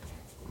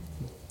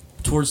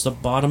towards the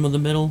bottom of the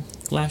middle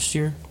last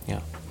year.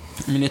 Yeah.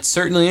 I mean, it's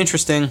certainly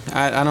interesting.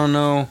 I don't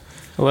know.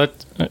 Do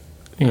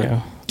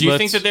you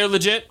think that they're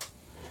legit?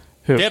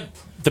 Who? They have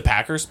the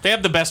Packers. They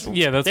have the best.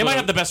 Yeah, they might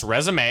have the best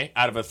resume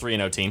out of a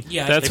 3-0 team.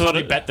 Yeah, That's they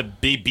what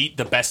probably beat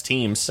the best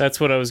teams. That's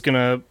what I was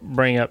gonna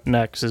bring up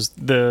next.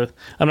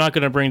 I'm not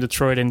gonna bring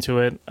Detroit into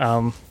it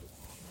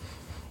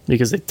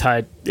because they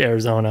tied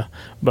Arizona,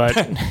 but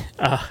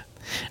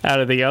out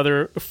of the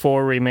other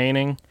 4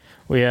 remaining,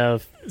 we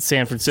have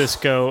San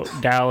Francisco,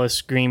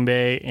 Dallas, Green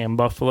Bay, and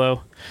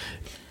Buffalo.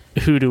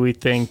 Who do we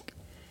think's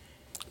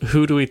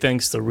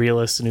the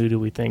realest, and who do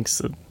we think's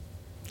the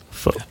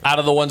out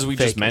of the ones we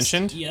just fakest?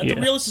 mentioned? Yeah, the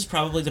realist is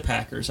probably the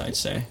Packers, I'd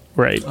say.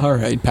 Right. All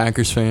right,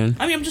 Packers fan.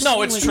 I mean, I'm just No,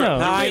 saying, it's like, true. No.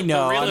 I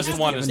know. The realist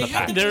one is They the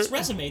have the Packers. best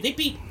resume. They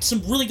beat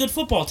some really good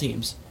football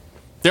teams.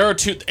 There are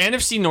 2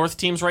 NFC North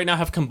teams right now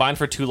have combined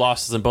for 2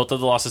 losses, and both of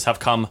the losses have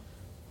come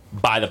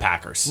by the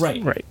Packers.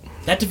 Right.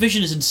 That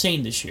division is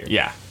insane this year.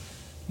 Yeah.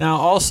 Now,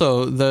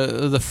 also,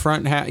 the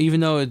front half, even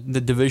though the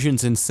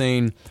division's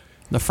insane,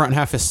 the front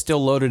half is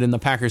still loaded in the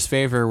Packers'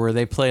 favor, where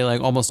they play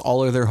almost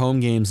all of their home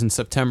games in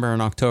September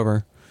and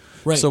October.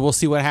 Right. So we'll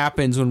see what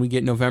happens when we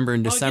get November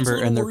and Oh, it gets a December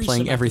little and they're worrisome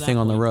playing after everything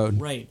that on the point.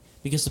 road. Right.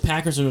 Because the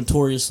Packers are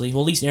notoriously,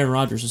 well, at least Aaron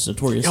Rodgers is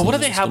notoriously. Yeah, what do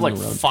they against have? them Like on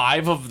the road.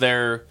 five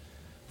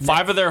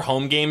of their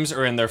home games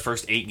are in their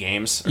first 8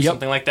 games or Yep.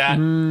 something like that.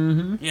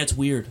 Yeah, it's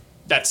weird.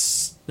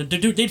 That's They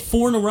did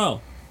 4 in a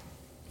row.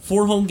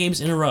 4 home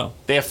games in a row.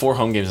 they have 4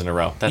 home games in a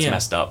row. That's Yeah.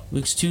 messed up.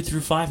 Weeks 2 through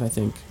 5, I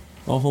think.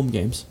 All home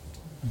games.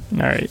 All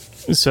right.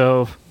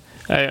 So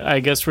I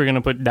guess we're going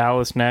to put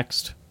Dallas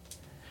next.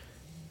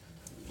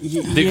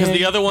 Because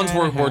the other ones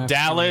were have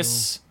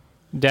Dallas.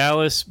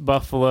 Dallas,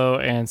 Buffalo,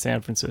 and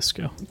San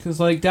Francisco. Because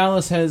like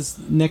Dallas has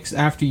next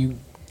after you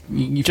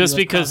Just feel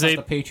like because cross out they-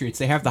 the Patriots,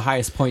 they have the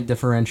highest point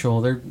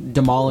differential. They're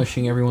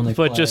demolishing everyone they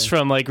play. But just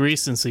from like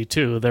recency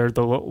too, they're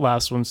the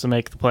last ones to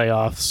make the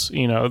playoffs.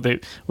 You know,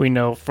 we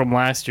know from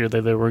last year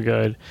that they were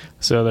good,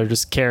 so they're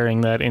just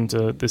carrying that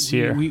into this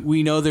year.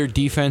 we know their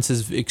defense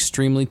is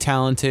extremely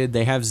talented.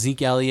 They have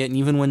Zeke Elliott, and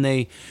even when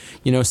they,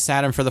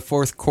 sat him for the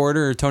fourth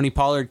quarter, Tony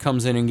Pollard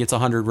comes in and gets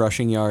 100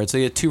 rushing yards.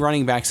 They get 2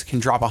 running backs that can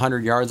drop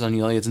 100 yards on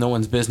you like it's no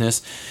one's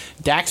business.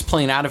 Dak's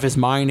playing out of his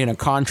mind in a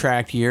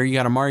contract year. You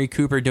got Amari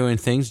Cooper doing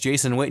things.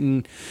 Jason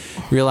Witten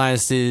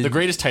realized The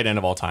greatest tight end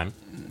of all time.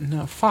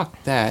 no,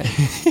 fuck that.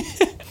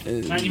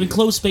 Not even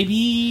close,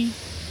 baby.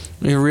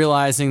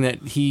 Realizing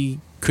that he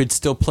could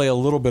still play a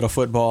little bit of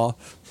football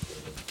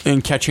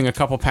and catching a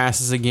couple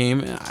passes a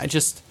game.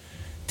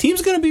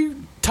 Team's going to be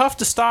tough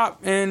to stop,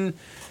 and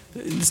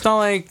it's not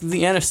like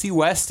the NFC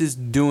West is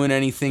doing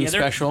anything Yeah,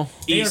 they're- special.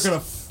 They are going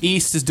to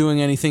East is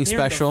doing anything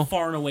special.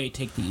 far and away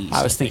take the East.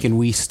 I was thinking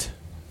West.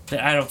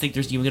 I don't think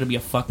there's even going to be a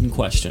fucking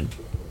question.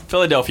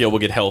 Philadelphia will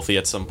get healthy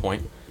at some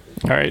point.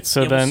 All right,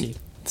 so Yeah, we'll then see.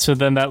 so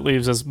then that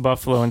leaves us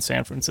Buffalo and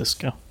San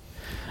Francisco.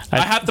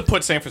 I have to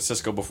put San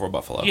Francisco before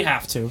Buffalo. You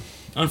have to,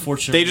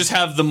 unfortunately. They just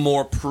have the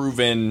more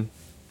proven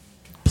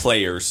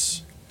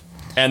players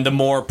and the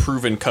more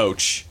proven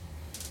coach.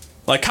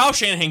 Like Kyle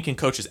Shanahan can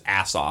coach his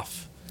ass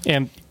off.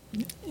 And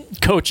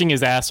coaching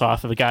his ass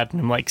off have gotten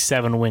him like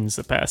 7 wins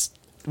the past.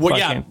 Well,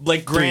 yeah, fucking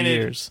like 3 granted,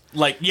 years.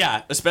 like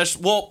yeah,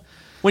 especially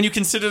when you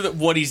consider that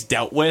what he's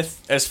dealt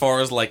with as far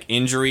as like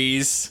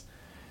injuries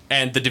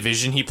and the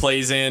division he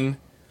plays in.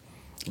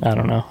 I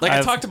don't know. Like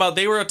I talked about,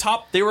 they were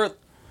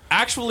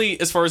actually,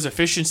 as far as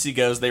efficiency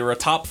goes, they were a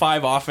top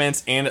 5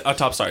 offense and a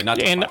top. Sorry, not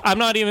top And 5. I'm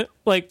not even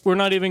we're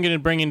not even going to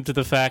bring into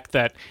the fact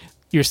that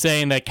you're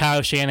saying that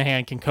Kyle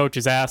Shanahan can coach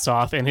his ass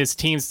off and his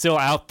team's still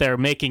out there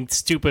making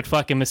stupid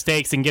fucking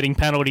mistakes and getting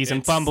penalties and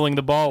It's- fumbling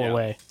the ball Yeah.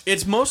 away.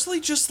 It's mostly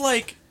just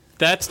like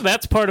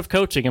That's part of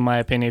coaching, in my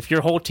opinion. If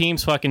your whole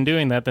team's fucking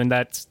doing that, then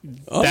that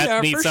yeah,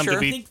 needs for something sure.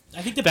 to I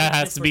be. think the That big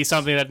has to be difference-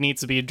 something that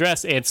needs to be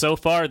addressed. And so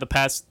far, the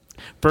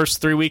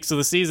first 3 weeks of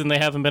the season, they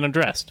haven't been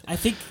addressed. I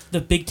think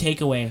the big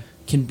takeaway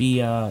can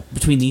be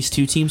between these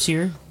two teams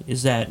here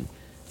is that,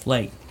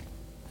 like,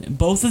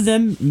 both of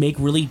them make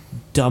really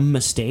dumb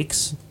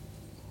mistakes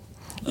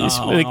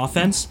on like-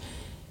 offense,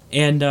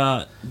 and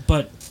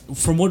but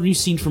from what we've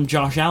seen from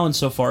Josh Allen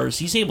so far, is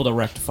he's able to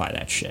rectify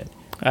that shit.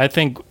 I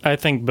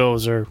think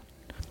Bills are.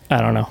 I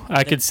don't know.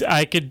 I could.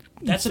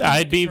 That's the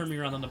I'd be. turn me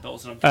around on the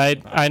Bills. And I'm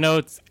talking about. I know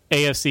it's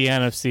AFC,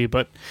 NFC,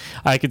 but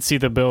I could see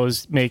the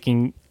Bills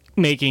making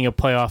a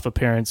playoff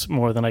appearance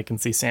more than I can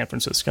see San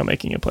Francisco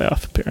making a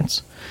playoff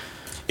appearance.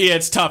 yeah,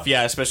 it's tough.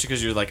 Yeah, especially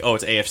because you're like, oh,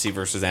 it's AFC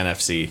versus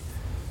NFC.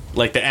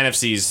 Like the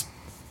NFC's,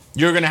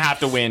 you're gonna have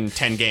to win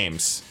 10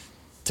 games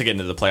to get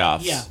into the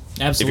playoffs. Yeah,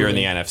 If absolutely. you're in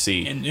the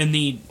NFC, and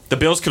the the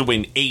Bills could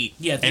win 8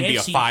 Yeah, the and be a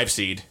AFC 5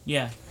 seed.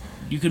 yeah,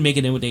 you could make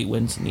it in with 8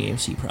 wins in the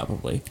AFC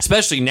probably.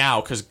 Especially now,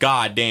 because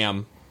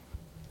goddamn,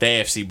 the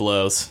AFC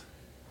blows.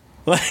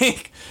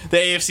 Like the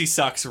AFC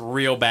sucks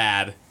real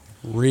bad.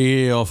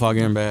 Real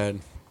fucking bad.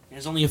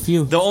 There's only a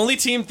few.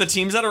 The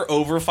teams that are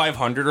over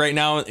 500 right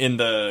now in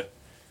the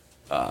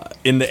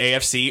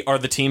AFC are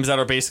the teams that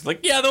are basically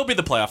like, yeah, they'll be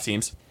the playoff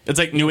teams. It's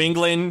like New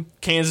England,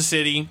 Kansas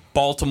City,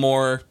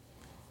 Baltimore,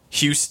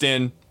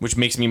 Houston, which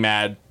makes me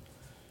mad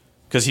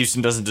because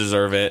Houston doesn't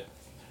deserve it.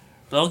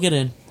 They'll get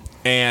in.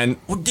 And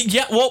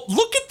yeah, well,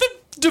 look at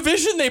the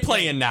division they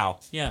play in now.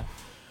 Yeah.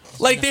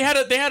 Like they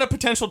had a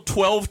potential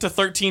 12 to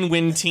 13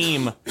 win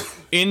team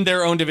in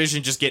their own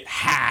division just get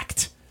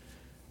hacked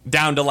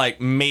down to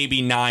like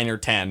maybe 9 or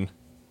 10.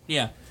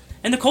 Yeah.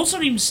 And the Colts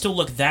don't even still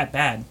look that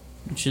bad,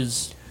 which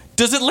is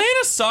Does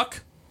Atlanta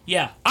suck?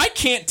 yeah. I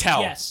can't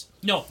tell. Yes.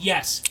 No,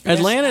 yes.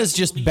 Atlanta Yes, is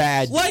just absolutely.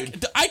 bad.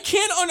 Like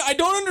I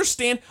don't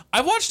understand. I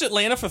watched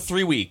Atlanta for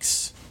 3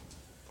 weeks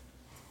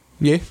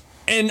Yeah.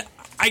 and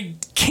I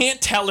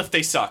can't tell if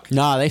they suck.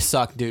 Nah, they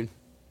suck, dude.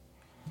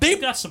 They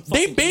got some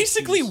they fucking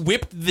basically issues.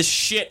 whipped the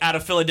shit out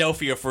of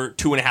Philadelphia for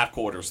 2.5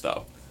 quarters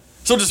though.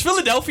 So does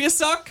Philadelphia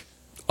suck?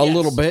 A Yes.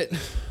 little bit.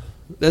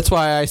 That's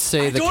why I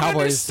say I the don't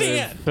Cowboys.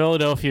 understand.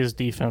 Philadelphia's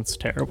defense is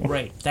terrible.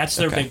 Right. That's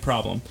their big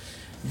problem.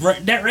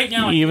 Right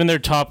now Even their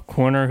top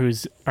corner,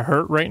 who's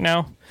hurt right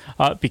now,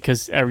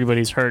 because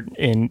everybody's hurt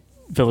in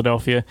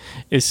Philadelphia,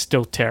 is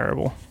still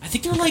terrible. I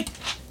think they're like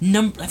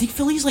I think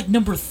Philly's like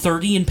number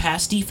 30 in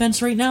pass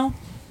defense right now.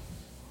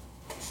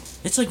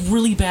 It's like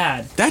really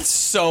bad. That's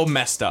so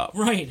messed up.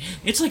 Right.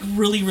 It's like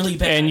really, really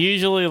bad. And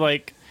usually,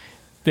 like,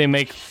 they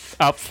make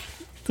up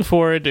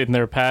for it in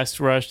their pass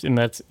rush, and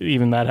that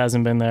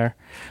hasn't been there.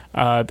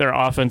 Their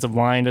offensive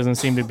line doesn't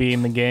seem to be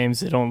in the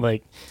games. They don't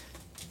like.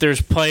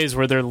 There's plays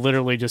where they're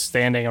literally just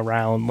standing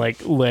around,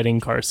 like letting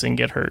Carson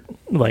get hurt,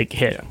 like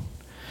hit.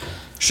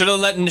 Should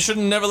have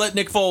never let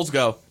Nick Foles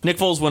go. Nick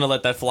Foles wouldn't have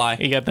let that fly.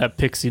 You got that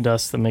pixie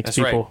dust that makes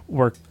That's people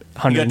work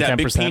 110%. You got that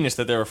big penis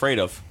that they're afraid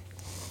of.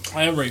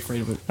 I am very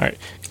afraid of it.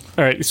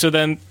 All right. So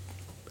then,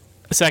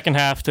 the second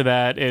half to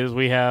that is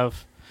we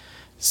have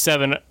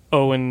 7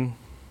 winless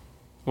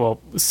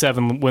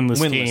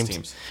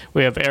teams.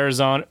 We have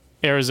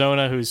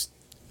Arizona, who's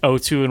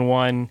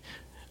 0-2-1,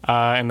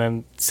 and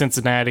then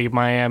Cincinnati,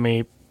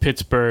 Miami,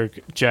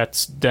 Pittsburgh,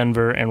 Jets,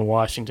 Denver, and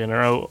Washington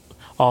are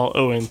all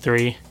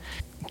 0-3.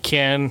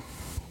 Can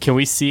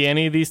we see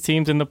any of these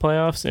teams in the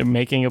playoffs and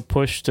making a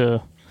push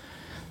to?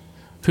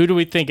 Who do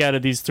we think out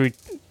of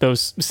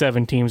those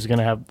 7 teams, is going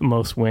to have the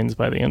most wins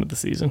by the end of the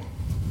season?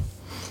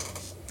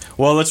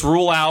 Well, let's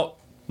rule out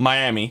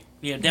Miami.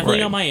 Yeah, definitely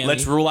not Miami.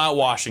 Let's rule out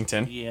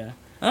Washington. Yeah.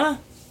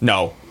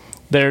 No.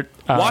 They're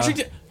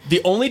Washington.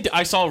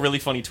 I saw a really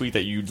funny tweet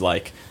that you'd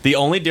like. The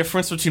only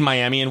difference between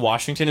Miami and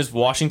Washington is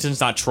Washington's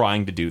not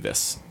trying to do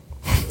this.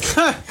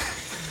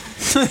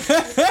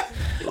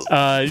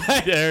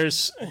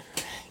 There's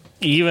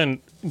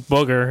even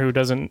Booger, who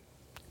doesn't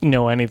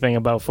know anything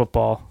about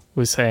football,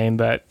 was saying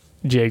that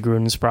Jay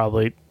Gruden's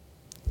probably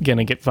going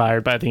to get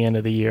fired by the end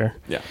of the year.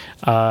 Yeah.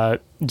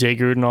 Jay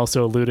Gruden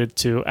also alluded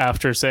to,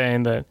 after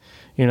saying that,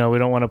 we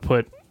don't want to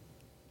put,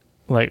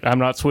 I'm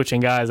not switching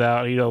guys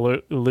out. He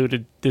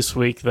alluded this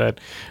week that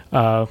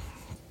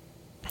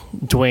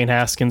Dwayne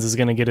Haskins is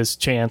going to get his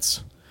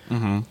chance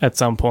at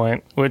some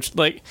point.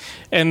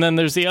 And then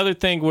there's the other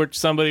thing which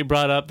somebody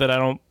brought up that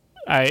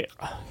I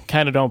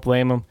kind of don't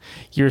blame him.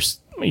 Your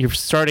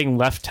starting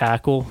left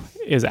tackle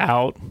is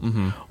out.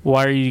 Mm-hmm.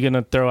 Why are you going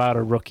to throw out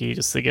a rookie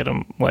just to get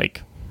him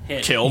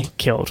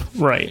killed?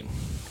 Right.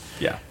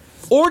 Yeah.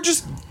 Or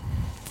just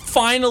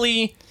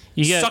finally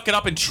suck it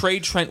up and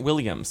trade Trent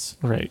Williams.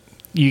 Right.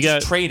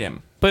 Just trade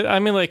him. But I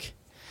mean,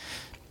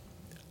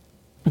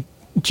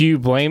 do you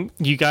blame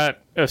you got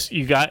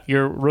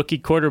your rookie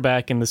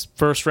quarterback in this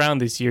first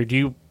round this year? Do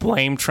you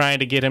blame trying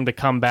to get him to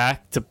come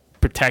back to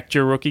protect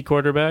your rookie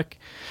quarterback?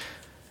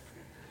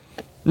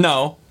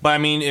 No, but I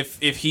mean, if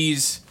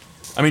he's,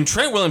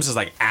 Trent Williams is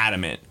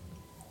adamant.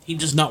 He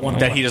does not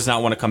want he does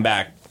not want to come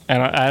back.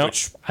 And I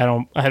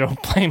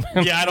don't blame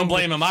him. Yeah, I don't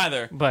blame him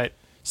either. But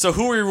so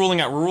who are we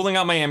ruling out? We're ruling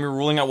out Miami. We're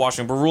ruling out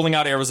Washington. We're ruling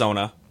out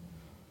Arizona.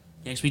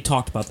 Yes, we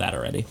talked about that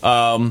already.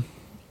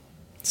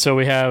 So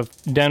we have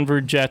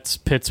Denver, Jets,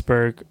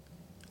 Pittsburgh,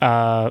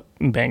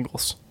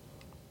 Bengals.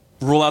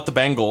 Rule out the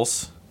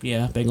Bengals.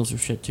 Yeah, Bengals are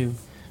shit too.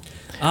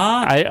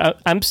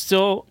 I'm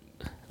still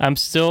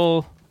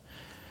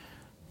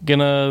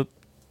gonna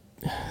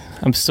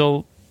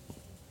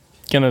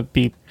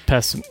be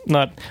I'm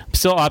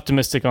still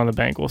optimistic on the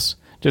Bengals,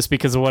 just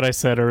because of what I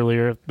said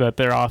earlier, that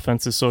their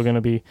offense is still gonna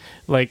be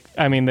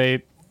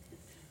they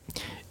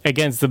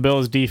against the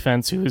Bills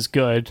defense, who is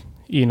good,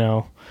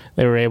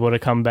 they were able to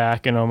come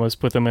back and almost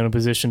put them in a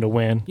position to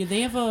win. Yeah,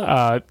 they have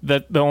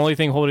that the only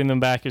thing holding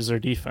them back is their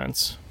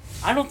defense.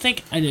 I don't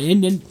think,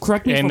 and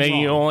correct me if I'm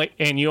wrong.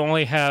 You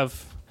only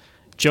have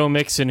Joe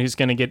Mixon, who's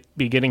going to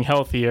be getting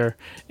healthier,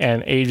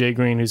 and AJ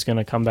Green, who's going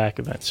to come back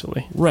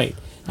eventually. Right.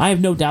 I have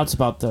no doubts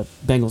about the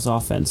Bengals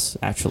offense,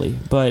 actually,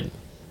 but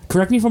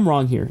correct me if I'm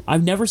wrong here.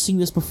 I've never seen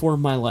this before in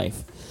my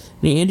life.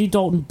 Andy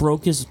Dalton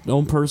broke his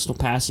own personal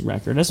passing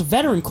record. As a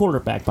veteran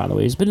quarterback, by the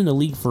way, he's been in the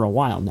league for a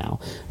while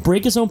now.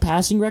 Break his own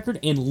passing record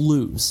and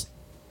lose.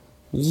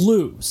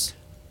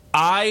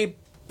 I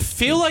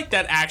feel like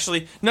that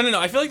actually... No.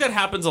 I feel like that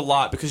happens a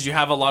lot because you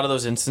have a lot of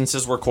those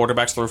instances where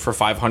quarterbacks throw for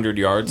 500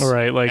 yards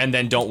and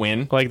then don't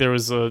win. Like there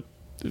was a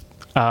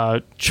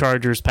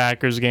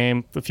Chargers-Packers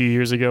game a few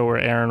years ago where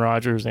Aaron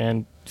Rodgers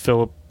and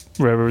Phillip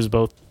Rivers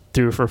both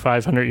threw for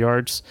 500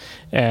 yards.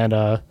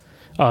 And...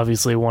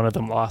 obviously, one of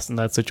them lost in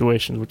that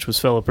situation, which was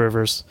Phillip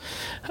Rivers.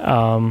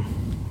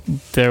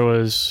 There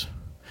was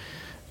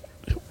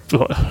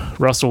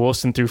Russell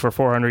Wilson threw for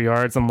 400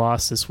 yards and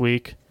lost this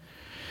week.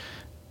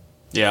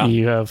 Yeah,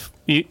 you have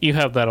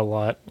that a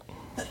lot.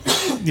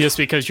 Just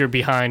because you're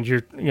behind,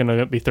 you're going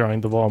to be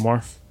throwing the ball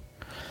more.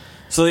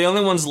 So the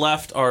only ones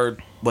left are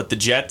the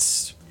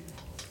Jets,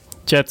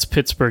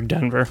 Pittsburgh,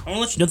 Denver. I want to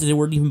let you know that they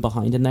weren't even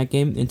behind in that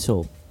game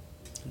until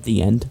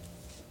the end.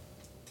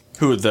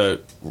 Who, the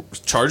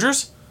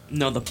Chargers?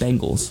 No, the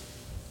Bengals.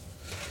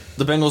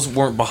 The Bengals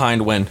weren't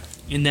behind when?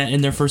 In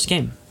their first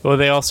game. Well,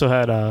 they also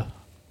had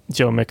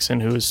Joe Mixon,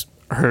 who was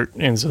hurt,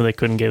 and so they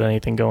couldn't get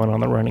anything going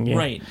on the running game.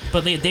 Right,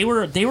 but they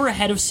were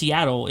ahead of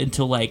Seattle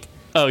until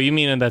Oh, you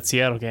mean in that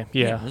Seattle game?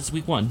 Yeah, this is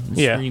week 1.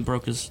 He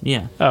broke his.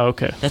 Yeah. Oh,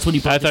 okay. That's what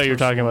he. I thought you were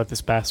talking about this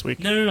past week.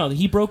 No.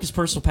 He broke his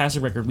personal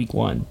passing record week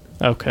 1.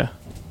 Okay.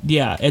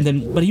 Yeah,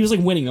 but he was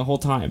winning the whole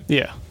time.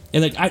 Yeah.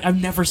 And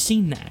I've never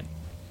seen that.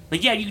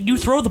 You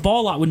throw the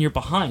ball a lot when you're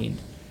behind,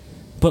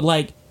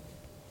 but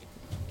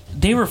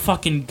they were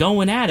fucking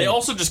going at They it.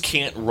 also just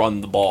can't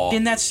run the ball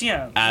And that's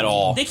at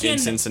all They can in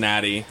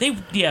Cincinnati.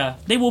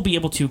 They will be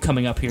able to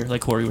coming up here,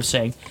 like Corey was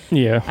saying.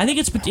 Yeah. I think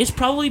it's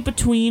probably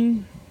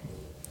between.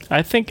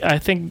 I think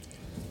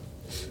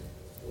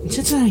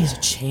Cincinnati has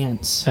a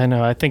chance. I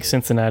know. I think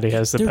Cincinnati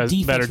has the Their better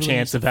defense really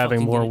chance needs of to having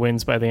fucking more get it.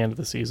 wins by the end of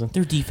the season.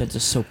 Their defense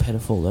is so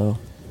pitiful, though.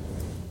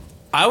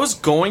 I was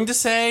going to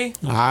say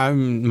My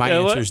Yeah,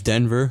 what? answer's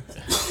Denver.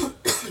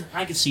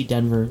 I could see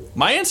Denver.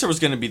 my answer was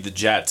going to be the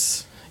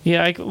Jets.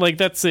 Yeah,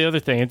 that's the other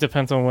thing. It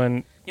depends on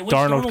when Yeah, when's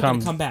Darnold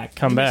gonna come back.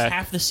 Come You miss back.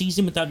 half the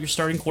season without your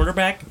starting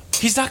quarterback.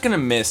 He's not going to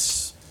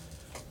miss.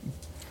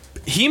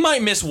 He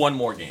might miss one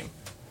more game,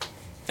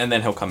 and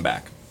then he'll come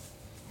back.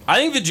 I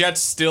think the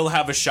Jets still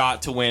have a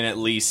shot to win at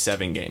least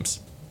 7 games.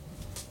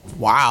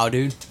 Wow,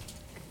 dude.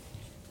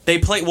 They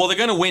play well. They're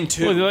going to win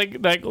 2. Well,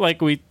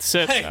 like we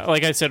said, Hey.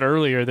 like I said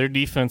earlier, their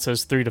defense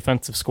has 3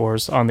 defensive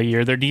scores on the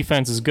year. Their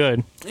defense is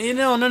good,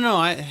 No.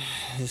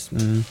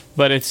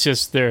 but it's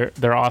just their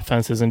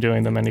offense isn't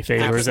doing them any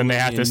favors, and they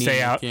have to Absolutely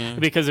stay out anemic, yeah.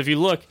 because if you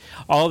look,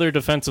 all their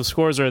defensive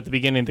scores are at the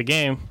beginning of the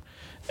game,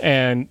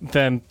 and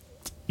then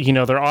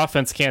their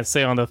offense can't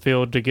stay on the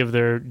field to give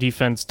their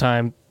defense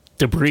time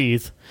to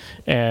breathe,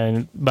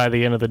 and by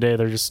the end of the day,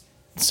 they're just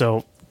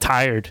so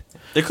tired.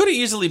 They could have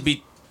easily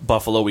beat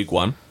Buffalo week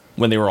 1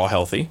 when they were all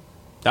healthy.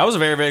 That was a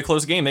very, very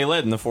close game. They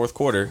led in the fourth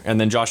quarter, and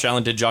then Josh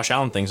Allen did Josh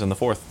Allen things in the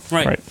fourth.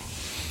 Right.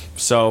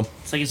 So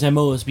It's like his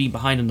MO is being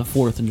behind in the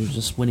fourth and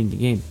just winning the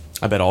game.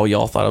 I bet all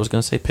y'all thought I was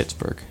going to say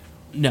Pittsburgh.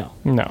 No.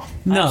 No,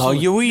 No,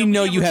 Absolutely. we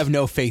know never- you have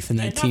no faith in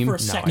that Not team. for a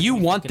second. You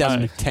want Fucking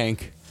them to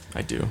tank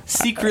I do.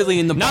 secretly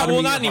in the Not bottom. well,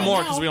 of not your anymore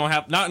heart. because we don't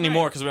have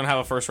we don't have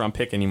a first round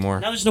pick anymore.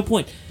 Now there's no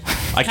point.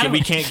 We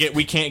can't get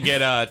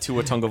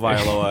Tua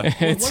Tagovailoa.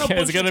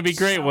 it's going to be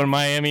great when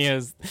Miami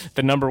has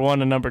the number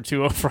 1 and number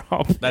 2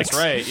 overall picks. That's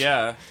right.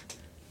 Yeah.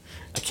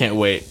 I can't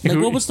wait. Like,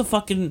 what was the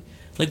fucking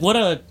what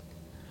a?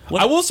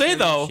 What I a will say scary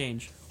though,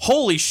 exchange.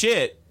 holy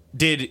shit,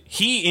 did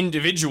he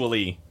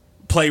individually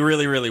play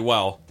really, really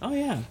well? Oh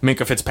yeah.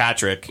 Minka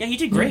Fitzpatrick. Yeah, he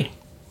did great.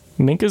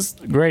 Minka's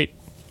great.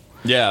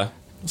 Yeah.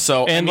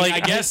 So And, I mean,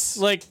 like, I guess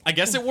like- I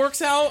guess it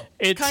works out.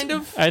 It's kind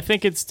of. I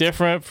think it's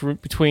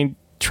different between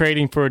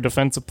trading for a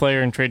defensive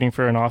player and trading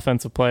for an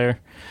offensive player.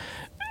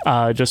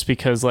 Just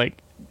because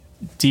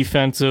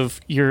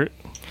defensive,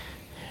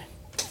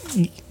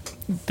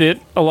 that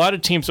a lot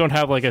of teams don't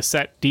have a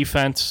set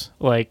defense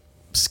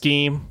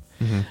scheme.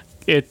 Mm-hmm.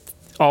 It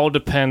all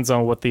depends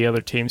on what the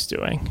other team's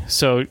doing.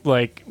 So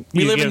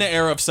We live in the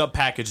era of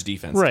sub-package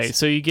defenses. right.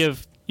 So you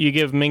give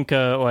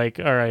Minka all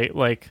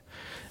right,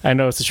 I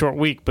know it's a short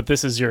week, but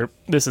this is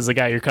the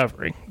guy you're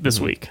covering this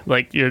Mm-hmm.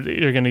 week.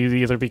 You're going to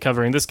either be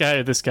covering this guy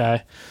or this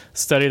guy.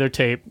 Study their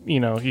tape.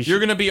 You're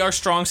going to be our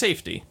strong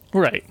safety.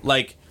 right.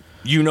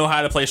 You know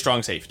how to play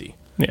strong safety.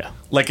 Yeah.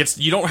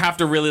 You don't have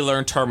to really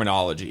learn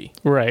terminology.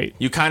 Right.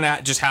 You kind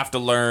of just have to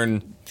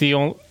learn The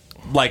only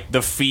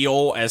the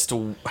feel as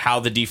to how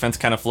the defense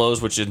kind of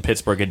flows, which in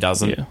Pittsburgh it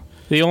doesn't. yeah.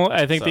 The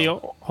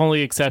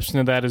only exception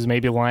to that is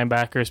maybe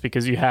linebackers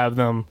because you have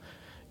them,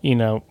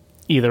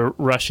 either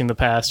rushing the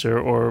passer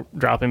or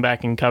dropping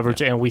back in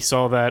coverage, and we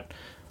saw that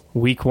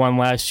week 1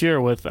 last year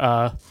with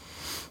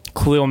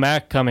Khalil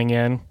Mack coming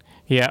in.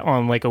 Yeah,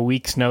 on a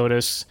week's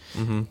notice.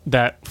 Mm-hmm.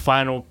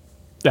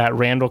 That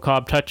Randall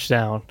Cobb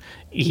touchdown,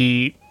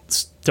 he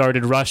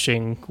started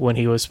rushing when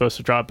he was supposed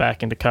to drop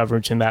back into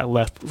coverage, and that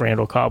left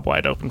Randall Cobb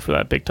wide open for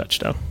that big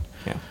touchdown.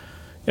 Yeah.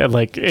 Yeah,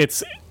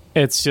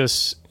 it's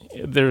just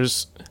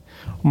there's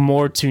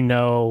more to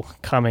know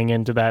coming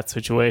into that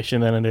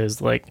situation than it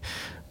is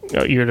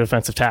you're a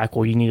defensive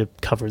tackle. You need to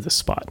cover this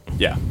spot.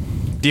 Yeah.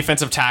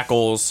 Defensive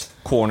tackles,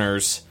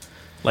 corners,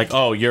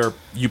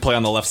 you play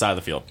on the left side of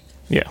the field.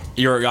 Yeah,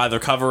 You're either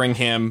covering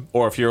him,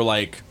 or if you're a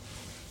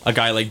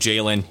guy like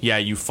Jalen,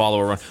 you follow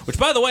a run. Which,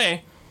 by the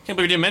way, can't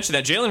believe we didn't mention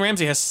that Jalen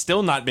Ramsey has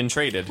still not been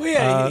traded. Well,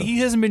 yeah, he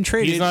hasn't been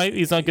traded,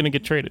 he's not going to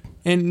get traded.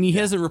 and he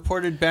hasn't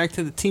reported back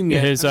to the team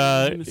yet. His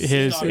daughter's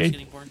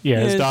getting born.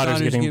 his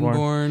daughter's getting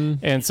born.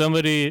 And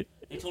somebody,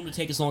 They told him to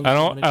take as long as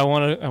he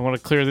wanted. I want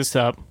to clear this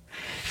up.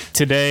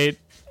 Today,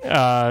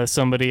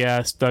 somebody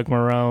asked Doug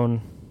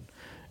Marrone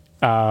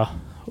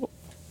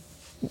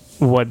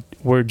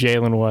where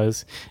Jalen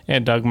was,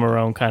 and Doug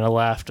Marrone kind of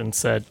laughed and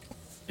said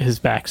his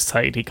back's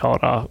tight. He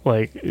called off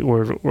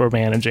we're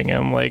managing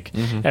him,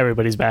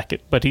 everybody's back.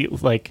 But he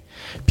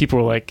people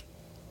were like,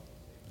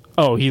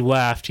 oh, he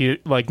laughed. He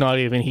not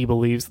even he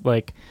believes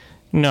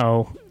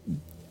no.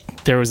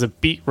 There was a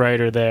beat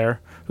writer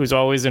there who's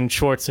always in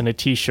shorts and a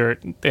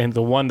t-shirt, and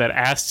the one that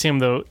asked him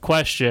the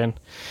question,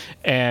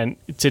 and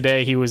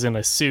today he was in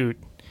a suit,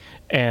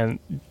 and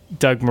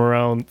Doug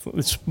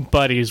Marrone's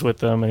buddies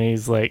with him, and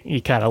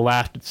he kind of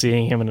laughed at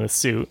seeing him in a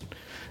suit.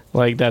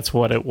 That's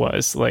what it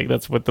was.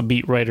 That's what the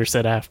beat writer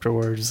said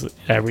afterwards.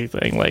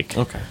 Everything.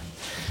 Okay.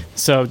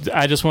 So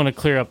I just want to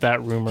clear up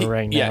that rumor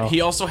right now. Yeah, he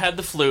also had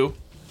the flu.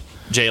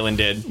 Jalen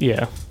did.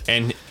 Yeah.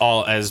 And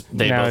as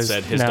they Now both his-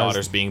 said, his now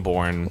daughter's his- being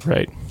born.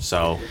 Right.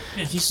 So,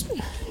 Yeah,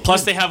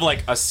 plus they have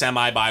a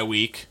semi-bye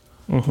week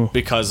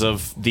because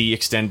of the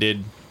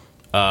extended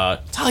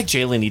It's not like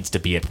Jalen needs to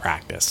be at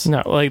practice.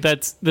 No, like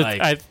that's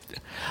Like-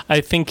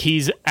 I think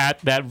he's at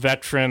that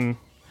veteran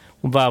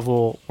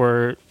level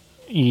where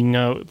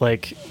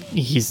like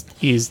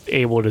he's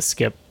able to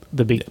skip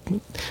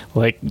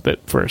the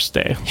first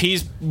day.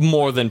 He's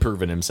more than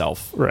proven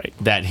himself. Right.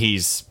 That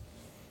he's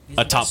a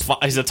the top best-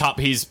 five.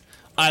 He's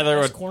either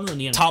a best corner in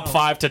the top NFL.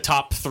 5 to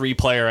top 3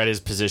 player at his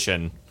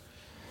position.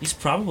 He's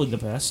probably the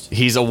best.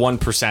 He's a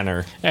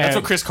 1%er. That's And-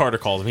 what Chris Carter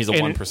calls him. He's a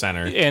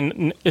 1%er.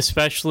 And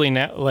especially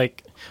now,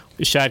 like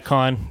Shad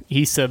Khan,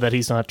 he said that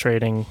he's not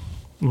trading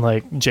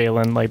like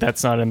Jalen. Like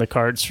that's not in the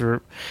cards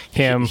for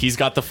him. He's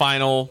got the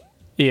final.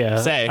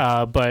 say.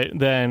 But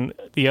then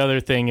the other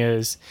thing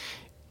is,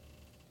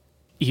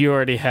 he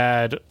already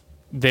had.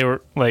 They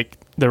were like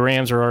the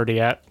Rams are already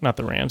not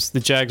the Rams. The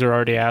Jags are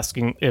already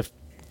asking if.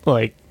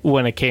 Like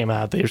when it came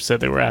out, they said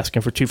they were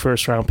asking for 2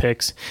 first-round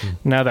picks.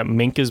 Now that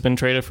Mink has been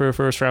traded for a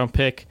first-round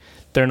pick,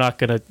 they're not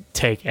going to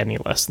take any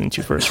less than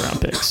 2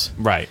 first-round picks,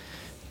 Right.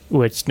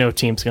 which no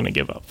team's going to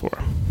give up for.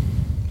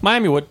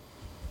 Miami would.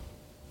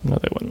 No,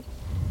 they wouldn't,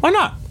 Why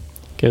not?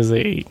 because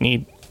they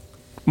need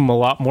a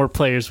lot more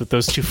players with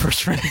those 2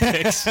 first-round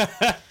picks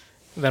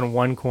than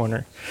one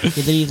corner. Yeah,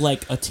 they need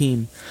like a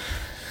team.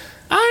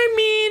 I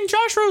mean,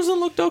 Josh Rosen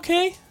looked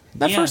okay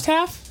that Yeah. first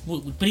half.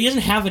 But he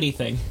doesn't have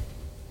anything.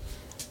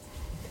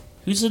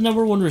 Who's the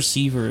number 1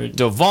 receiver?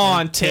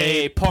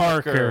 Devontae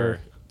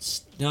Parker.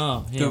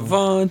 No, yeah.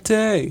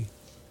 Devontae.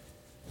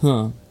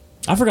 Huh.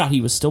 I forgot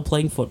he was still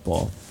playing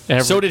football.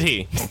 So did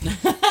he.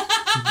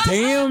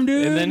 Damn,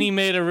 dude. And then he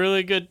made a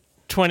really good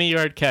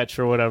 20-yard catch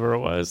or whatever it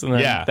was, and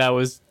then Yeah. that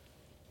was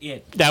Yeah.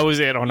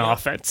 it on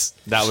offense.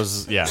 That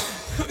was, yeah.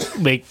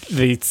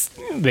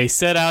 They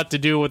set out to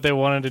do what they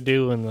wanted to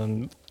do, and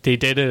then they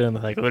did it,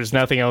 and like, there's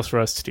nothing else for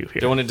us to do They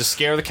here. wanted to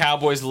scare the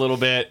Cowboys a little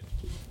bit.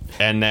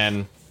 And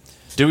then,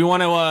 do we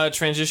want to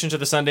transition to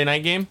the Sunday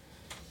night game?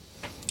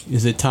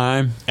 Is it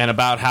time? And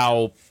about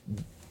how...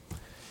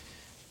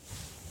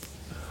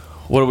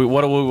 What do we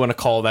want to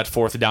call that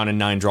 4th down and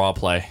 9 draw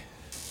play?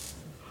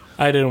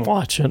 I didn't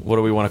watch it. What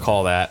do we want to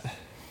call that?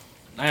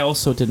 I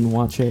also didn't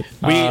watch it.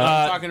 We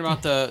talking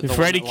about the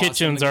Freddie one that lost in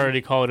Kitchens the game?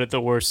 already called it the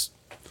worst,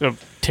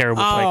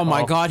 terrible play Oh my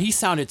call. God, he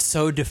sounded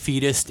so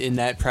defeatist in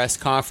that press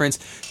conference.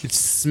 It's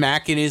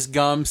smacking his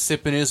gum,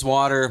 sipping his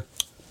water.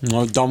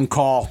 No, dumb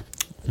call.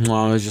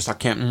 No, it's just I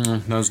can't.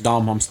 That was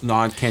dumb.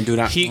 I can't do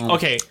that.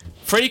 Okay.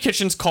 Freddie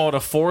Kitchens called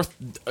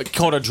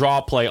a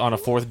draw play on a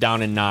 4th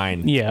down and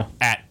 9. Yeah,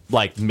 At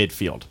like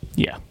midfield.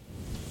 yeah,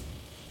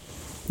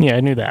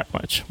 I knew that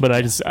much, but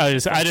I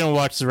didn't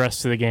watch the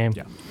rest of the game.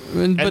 Yeah.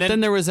 But then- then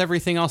there was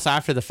everything else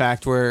after the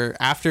fact, where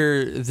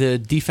after the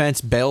defense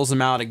bails him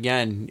out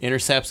again,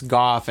 intercepts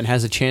Goff, and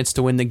has a chance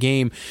to win the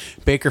game,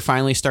 Baker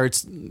finally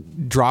starts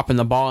dropping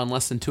the ball in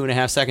less than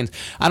 2.5 seconds.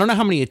 I don't know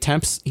how many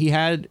attempts he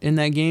had in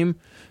that game.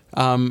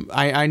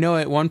 I know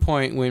at one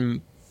point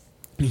when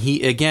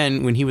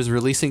he was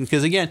releasing,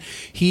 because again,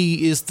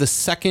 he is the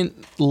second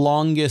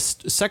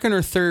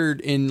or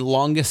third in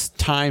longest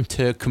time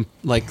to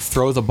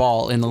throw the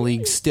ball in the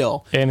league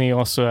still. And he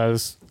also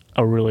has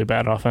a really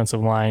bad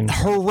offensive line.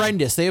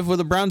 Horrendous. The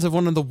Browns have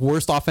one of the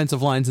worst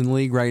offensive lines in the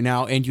league right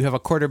now, and you have a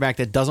quarterback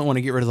that doesn't want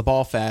to get rid of the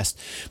ball fast.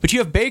 But you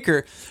have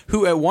Baker,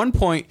 who at one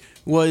point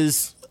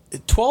was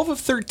 12 of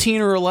 13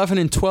 or 11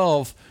 and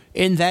 12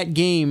 in that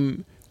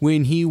game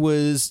when he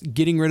was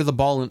getting rid of the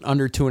ball in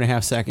under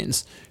 2.5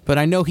 seconds. But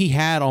I know he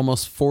had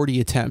almost 40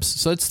 attempts.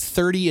 So it's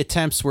 30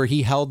 attempts where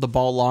he held the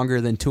ball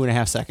longer than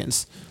 2.5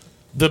 seconds.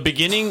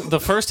 The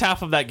first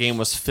half of that game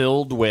was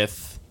filled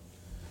with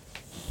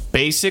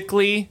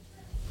basically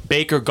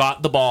Baker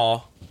got the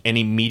ball and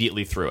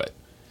immediately threw it.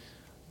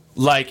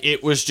 Like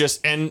it was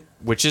just, and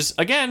which is,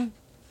 again,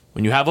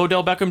 when you have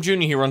Odell Beckham Jr.,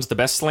 he runs the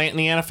best slant in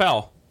the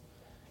NFL.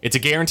 It's a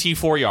guarantee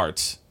 4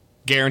 yards.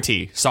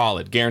 Guarantee.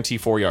 Solid. Guarantee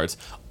 4 yards.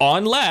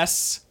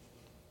 Unless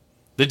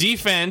the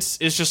defense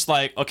is just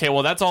like, okay,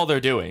 well, that's all they're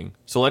doing.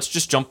 So let's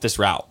just jump this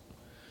route.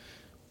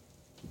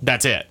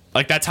 That's it.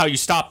 Like, that's how you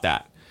stop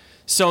that.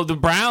 So the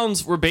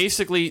Browns were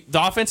basically,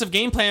 the offensive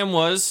game plan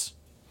was,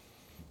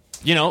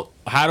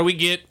 how do we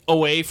get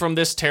away from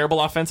this terrible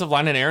offensive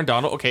line and Aaron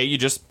Donald? Okay, you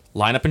just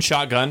line up in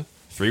shotgun,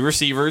 3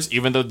 receivers,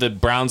 even though the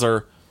Browns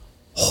are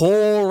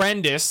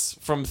horrendous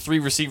from 3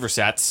 receiver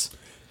sets.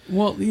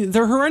 Well,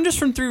 they're horrendous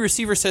from 3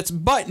 receiver sets,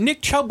 but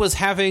Nick Chubb was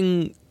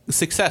having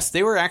success.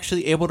 They were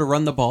actually able to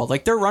run the ball.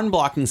 Like, their run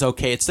blocking's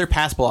okay. It's their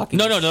pass blocking.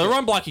 No, the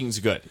run blocking's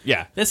good.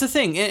 Yeah. That's the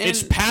thing. And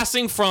It's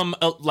passing from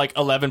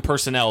 11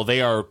 personnel.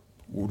 They are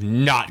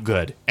not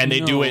good, and they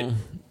do it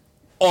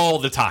all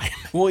the time.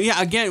 well,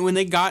 yeah, again, when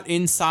they got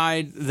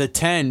inside the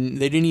 10,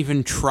 they didn't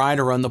even try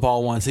to run the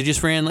ball once. They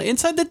just ran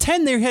inside the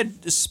 10. They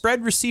had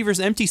spread receivers,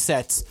 empty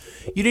sets.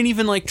 You didn't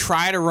even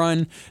try to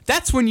run.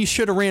 That's when you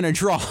should have ran a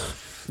draw.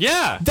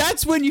 Yeah.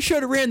 That's when you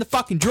should have ran the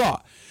fucking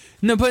draw.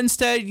 No, but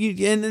instead,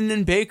 and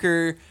then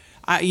Baker,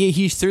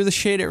 he threw the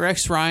shade at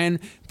Rex Ryan,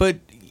 but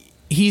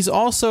he's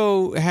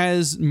also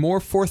has more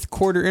fourth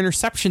quarter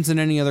interceptions than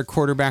any other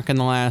quarterback in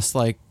the last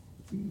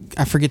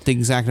I forget the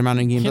exact amount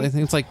of games, but I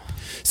think it's like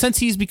since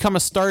he's become a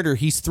starter,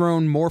 he's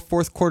thrown more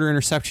fourth quarter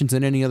interceptions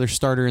than any other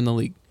starter in the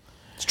league.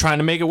 He's trying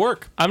to make it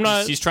work.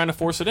 He's trying to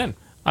force it in.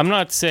 I'm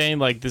not saying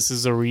like this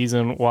is a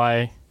reason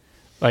why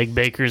like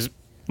Baker's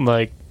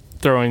like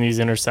throwing these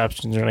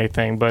interceptions or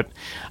anything, but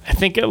I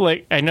think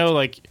I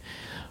know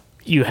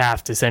you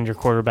have to send your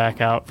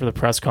quarterback out for the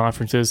press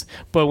conferences,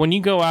 but when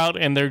you go out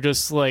and they're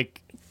just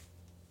like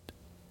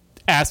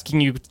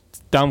asking you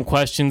dumb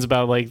questions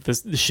about like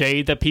the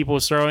shade that people are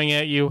throwing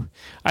at you,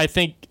 I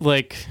think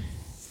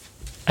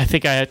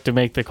I had to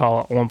make the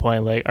call at one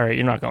point, like, all right,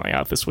 you're not going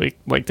out this week,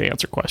 like, to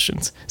answer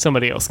questions.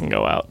 Somebody else can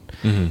go out.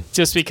 Mm-hmm.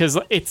 Just because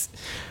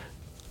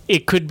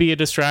it could be a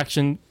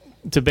distraction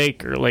to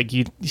Baker. Like,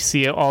 you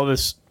see all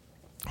this,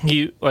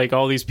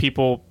 all these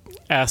people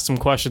ask some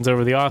questions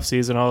over the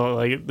offseason. Oh,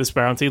 like, this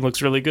Brown team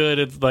looks really good.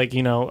 It's like,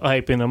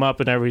 hyping them up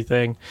and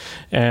everything.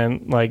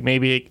 And, like,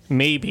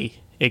 maybe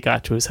it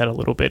got to his head a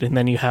little bit, and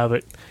then you have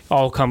it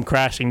all come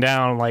crashing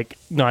down, like,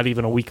 not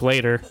even a week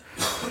later,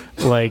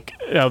 like,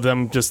 of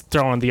them just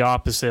throwing the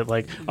opposite,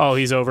 like, oh,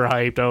 he's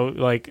overhyped,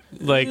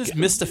 Just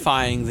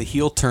mystifying the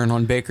heel turn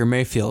on Baker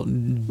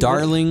Mayfield.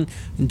 Darling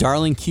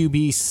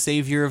QB,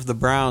 savior of the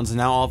Browns, and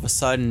now all of a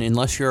sudden,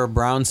 unless you're a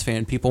Browns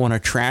fan, people want to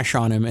trash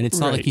on him, and it's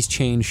not like he's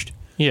changed.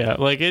 Yeah,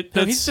 like,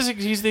 he's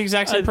the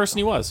exact same person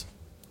he was.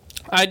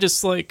 I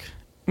just,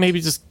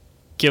 maybe just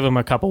give him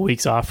a couple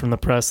weeks off from the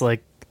press,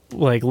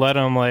 let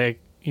him,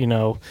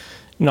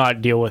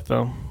 not deal with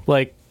them.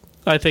 Like,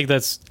 I think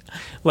that's,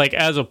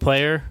 as a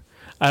player,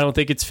 I don't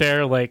think it's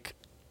fair, like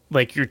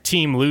your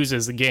team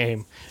loses the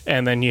game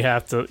and then you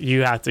have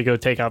to go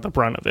take out the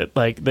brunt of it.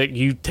 Like, that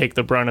you take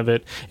the brunt of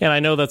it. And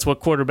I know that's what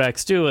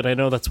quarterbacks do, and I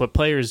know that's what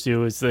players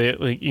do, is they,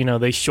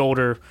 they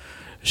shoulder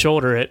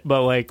it,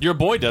 but your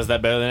boy does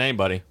that better than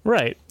anybody.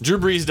 Right. Drew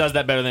Brees does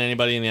that better than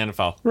anybody in the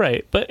NFL.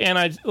 Right.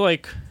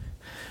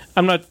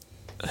 I'm not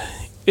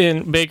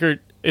in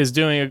Baker is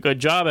doing a good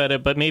job at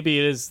it, but maybe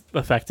it is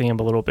affecting him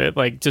a little bit.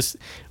 Like, just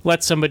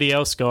let somebody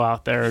else go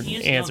out there and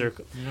answer.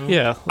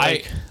 Yeah,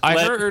 I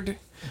heard.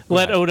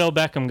 Let Odell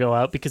Beckham go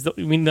out, because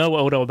we know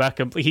Odell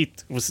Beckham. He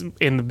was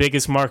in the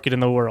biggest market in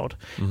the world.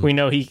 Mm-hmm. We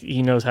know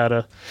he knows how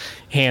to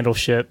handle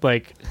shit.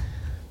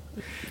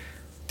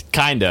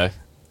 Kinda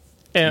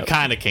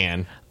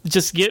can.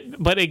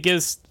 But it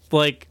gives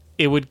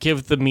it would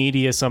give the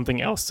media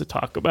something else to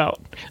talk about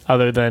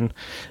other than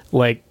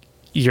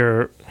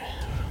your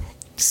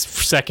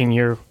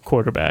second-year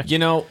quarterback.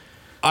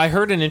 I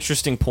heard an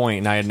interesting point,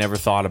 and I had never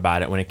thought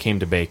about it when it came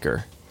to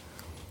Baker.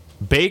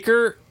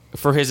 Baker,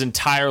 for his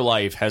entire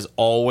life, has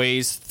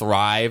always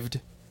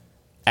thrived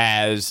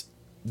as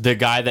the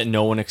guy that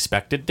no one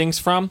expected things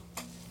from,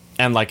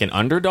 and like an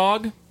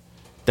underdog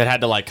that had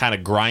to kind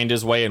of grind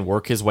his way and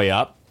work his way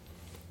up.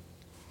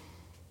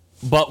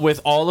 But with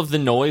all of the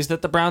noise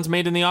that the Browns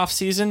made in the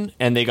offseason,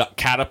 and they got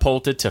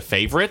catapulted to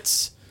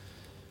favorites,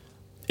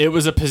 it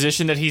was a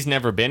position that he's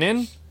never been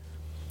in.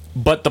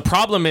 But the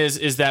problem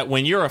is that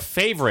when you're a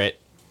favorite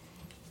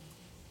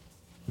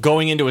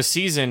going into a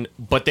season,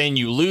 but then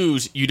you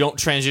lose, you don't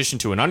transition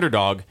to an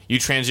underdog. You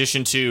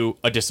transition to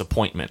a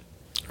disappointment.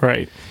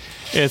 Right.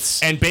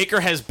 And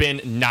Baker has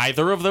been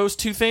neither of those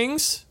two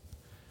things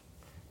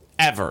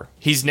ever.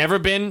 He's never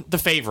been the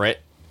favorite,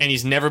 and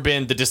he's never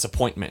been the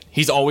disappointment.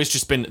 He's always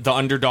just been the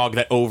underdog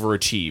that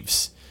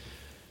overachieves.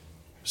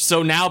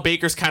 So now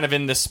Baker's kind of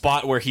in this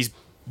spot where he's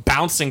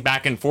bouncing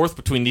back and forth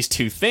between these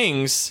two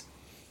things,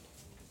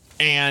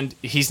 and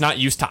he's not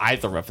used to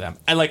either of them.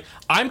 And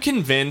I'm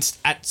convinced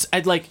at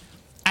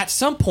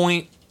some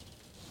point,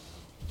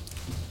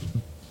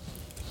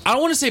 I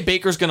don't want to say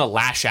Baker's going to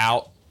lash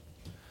out.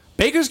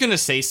 Baker's going to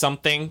say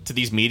something to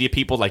these media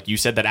people, like you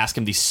said, that ask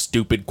him these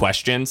stupid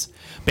questions.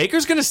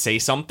 Baker's going to say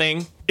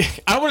something.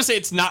 I don't want to say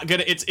it's not going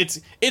to,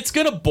 it's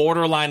going to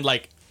borderline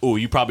oh,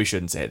 you probably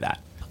shouldn't say that.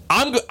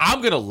 I'm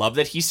going to love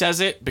that he says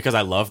it, because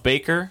I love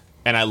Baker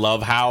and I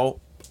love how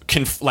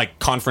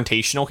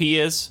confrontational he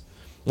is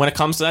when it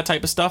comes to that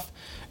type of stuff.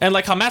 And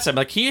how Matt said,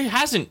 he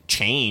hasn't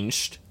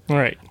changed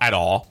at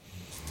all.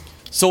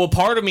 So a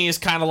part of me is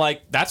kind of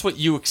that's what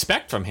you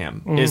expect from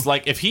him. Is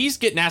if he's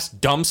getting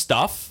asked dumb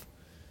stuff,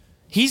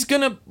 he's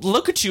gonna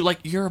look at you like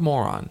you're a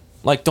moron.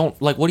 What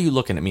are you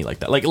looking at me like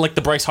that? Like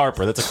the Bryce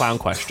Harper, that's a clown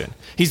question.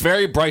 He's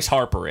very Bryce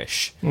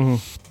Harper-ish.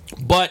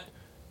 Mm-hmm. But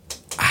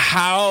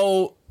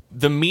how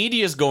the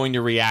media is going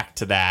to react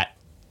to that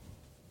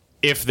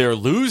if they're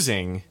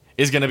losing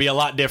is going to be a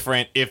lot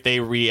different if they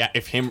react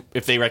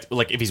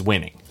if he's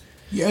winning.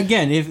 Yeah,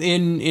 again, if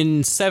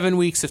in 7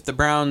 weeks, if the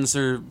Browns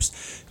are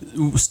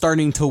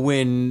starting to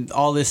win,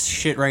 all this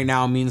shit right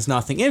now means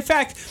nothing. In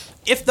fact,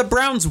 if the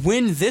Browns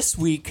win this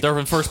week, they're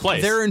in first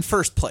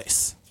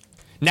place.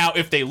 Now,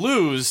 if they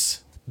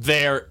lose,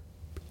 they're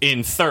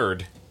in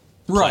third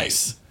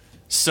place.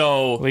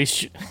 So at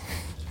least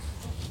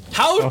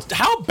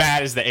how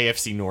bad is the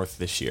AFC North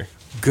this year?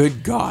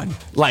 Good God.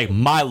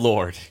 My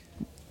Lord.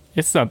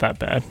 It's not that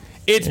bad.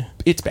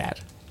 It's bad.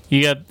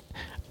 You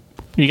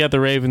got the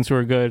Ravens, who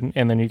are good,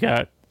 and then you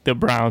got the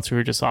Browns, who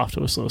are just off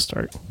to a slow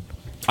start.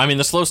 I mean,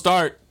 the slow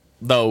start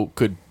though,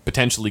 could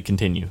potentially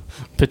continue.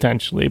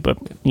 Potentially, but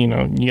you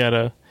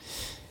gotta.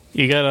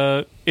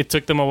 It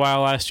took them a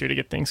while last year to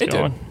get things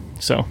going.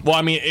 So, well,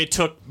 I mean, it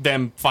took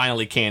them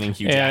finally canning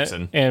Hugh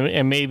Jackson,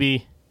 and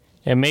maybe,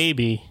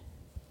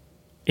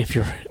 if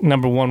your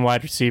number one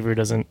wide receiver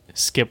doesn't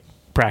skip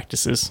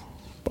practices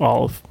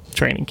all of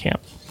training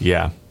camp.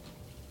 Yeah,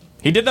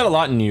 he did that a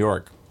lot in New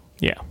York.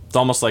 Yeah, it's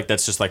almost like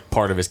that's just like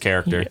part of his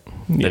character.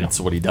 Yeah. That it's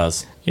what he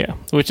does. Yeah,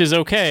 which is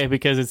okay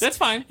because that's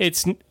fine.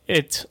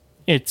 It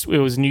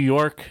was New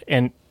York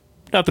and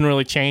nothing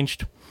really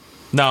changed.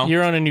 No,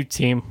 you're on a new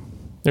team.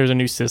 There's a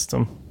new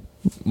system.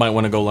 Might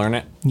want to go learn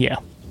it. Yeah.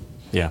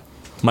 Yeah.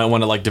 Might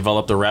want to like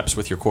develop the reps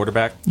with your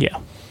quarterback. Yeah.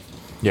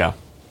 Yeah.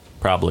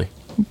 Probably.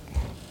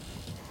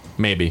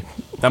 Maybe.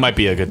 That might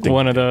be a good thing.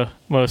 One of the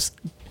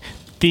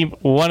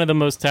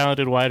most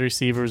talented wide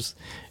receivers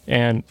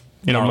and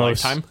in our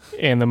lifetime,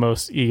 and the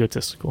most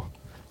egotistical.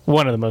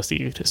 One of the most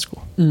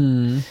egotistical.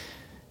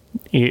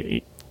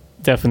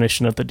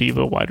 Definition of the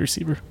diva wide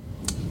receiver.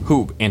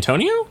 Who?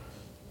 Antonio?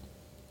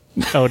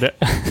 Oh,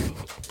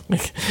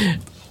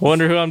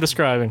 wonder who I'm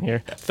describing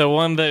here. The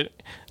one that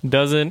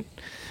doesn't.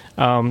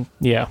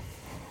 Yeah.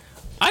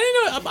 I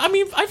didn't know. I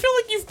mean, I feel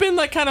like you've been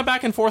like kind of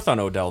back and forth on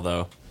Odell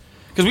though,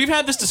 because we've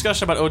had this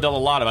discussion about Odell a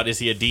lot. About is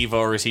he a diva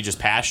or is he just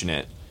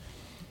passionate?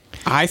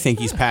 I think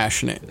he's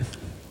passionate.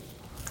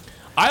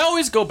 I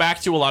always go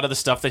back to a lot of the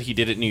stuff that he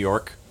did at New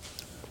York,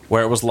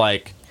 where it was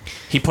like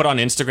he put on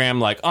Instagram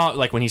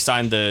like when he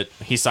signed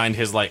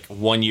his like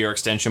 1 year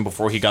extension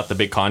before he got the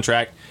big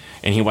contract,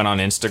 and he went on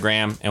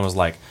Instagram and was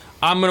like,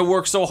 I'm gonna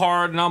work so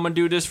hard and I'm gonna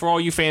do this for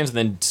all you fans, and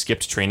then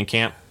skipped training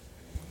camp.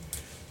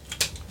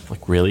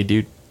 Like, really,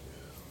 dude?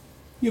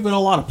 Yeah, but a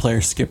lot of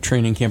players skip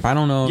training camp. I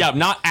don't know. Yeah,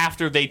 not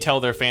after they tell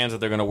their fans that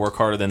they're gonna work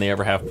harder than they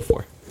ever have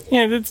before.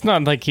 Yeah, it's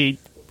not like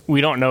we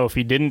don't know if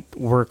he didn't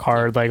work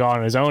hard like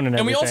on his own and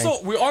everything.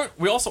 And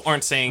we also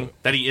aren't saying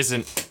that he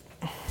isn't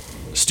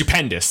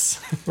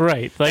stupendous.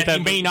 Right. Like that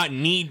he may not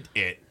need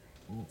it.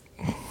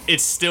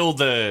 It's still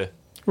the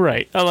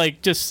right.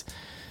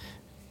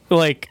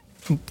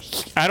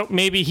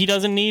 Maybe he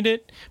doesn't need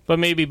it, but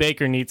maybe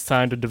Baker needs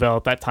time to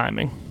develop that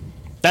timing.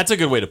 That's a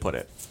good way to put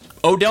it.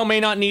 Odell may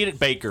not need it.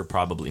 Baker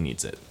probably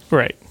needs it.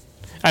 Right.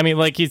 I mean,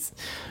 like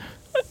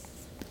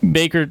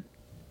Baker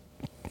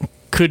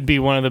could be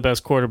one of the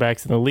best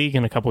quarterbacks in the league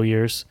in a couple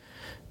years,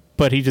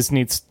 but he just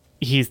needs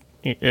he's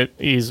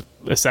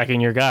a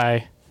second year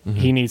guy. Mm-hmm.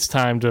 He needs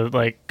time to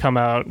like come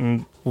out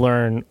and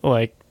learn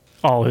like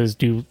all his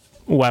new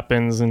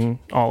weapons and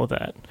all of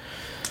that.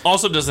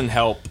 Also doesn't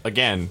help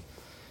again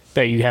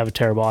that you have a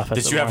terrible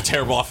offensive line. Have a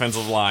terrible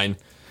offensive line,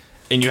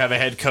 and you have a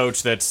head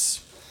coach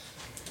that's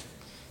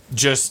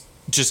just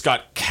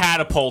got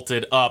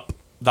catapulted up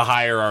the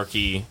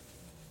hierarchy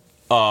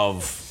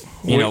of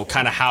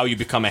kind of how you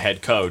become a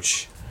head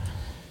coach.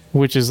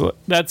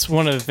 That's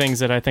one of the things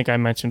that I think I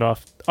mentioned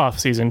off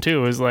season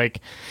too, is like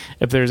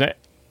if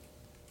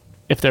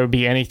there would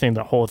be anything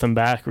to hold them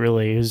back,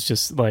 really, is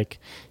just like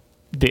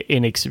the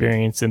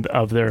inexperience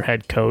of their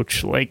head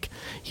coach. Like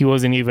he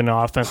wasn't even an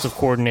offensive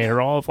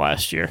coordinator all of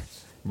last year.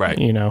 Right.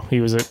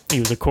 He was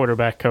a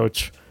quarterback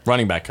coach.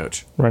 Running back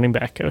coach.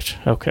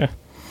 Okay.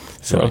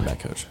 So running back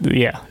coach.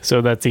 Yeah.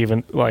 So that's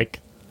even like,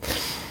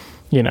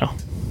 Yeah.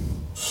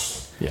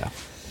 Yeah.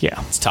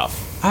 It's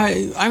tough.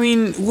 I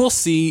mean, we'll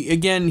see.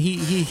 Again,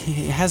 he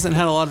hasn't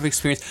had a lot of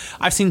experience.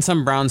 I've seen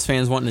some Browns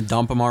fans wanting to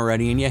dump him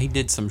already, and yeah, he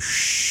did some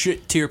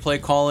shit tier play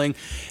calling.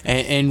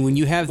 And when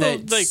you have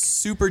that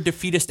super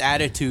defeatist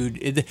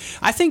attitude,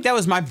 I think that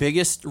was my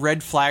biggest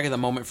red flag of the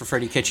moment for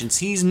Freddie Kitchens.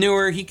 He's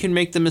newer. He can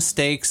make the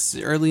mistakes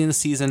early in the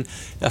season.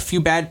 A few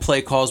bad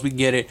play calls, we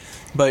get it.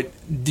 But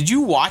did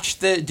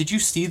you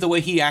see the way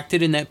he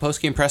acted in that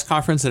post-game press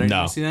conference? Did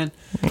I see that?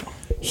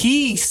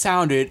 He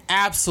sounded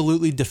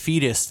absolutely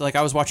defeatist. Like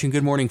I was watching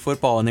Good Morning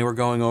Football and they were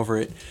going over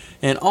it,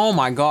 and oh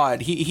my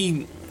god,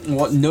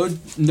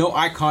 no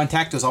eye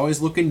contact, was always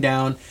looking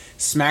down,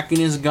 smacking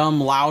his gum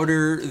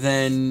louder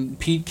than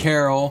Pete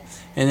Carroll,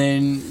 and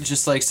then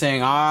just like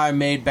saying, I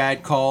made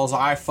bad calls,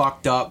 I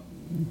fucked up.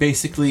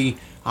 Basically,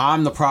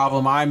 I'm the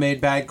problem. I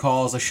made bad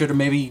calls. I should have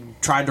maybe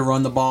tried to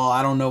run the ball.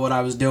 I don't know what I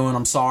was doing.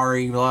 I'm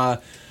sorry. Blah.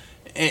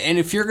 And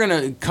if you're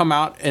gonna come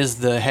out as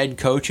the head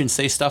coach and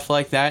say stuff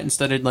like that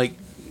instead of like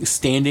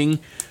standing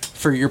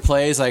for your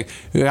plays, like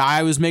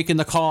I was making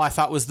the call I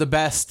thought was the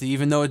best,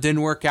 even though it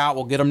didn't work out,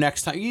 we'll get them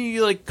next time.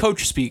 You like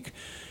coach speak.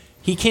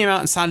 He came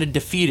out and sounded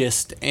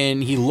defeatist,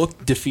 and he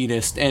looked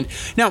defeatist. And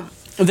now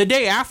the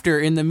day after,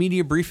 in the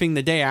media briefing,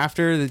 there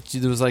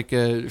was like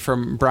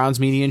from Browns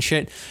media and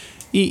shit.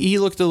 He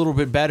looked a little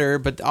bit better,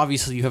 but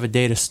obviously you have a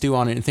day to stew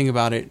on it and think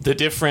about it.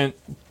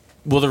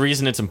 The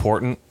reason it's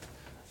important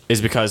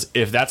is because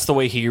if that's the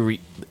way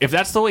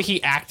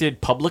he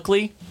acted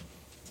publicly,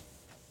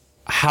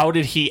 how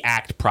did he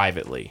act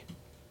privately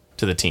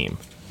to the team?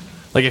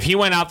 Like if he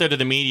went out there to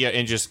the media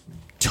and just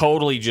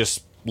totally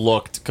just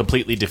looked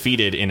completely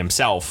defeated in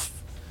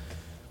himself,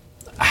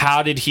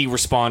 how did he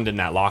respond in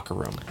that locker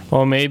room?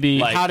 Well, maybe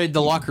how did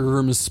the locker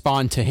room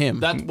respond to him?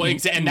 That's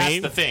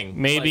the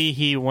thing. Maybe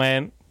he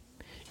went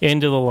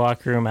into the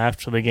locker room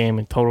after the game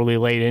and totally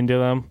laid into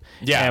them.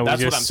 Yeah, and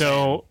that's what I'm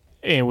saying.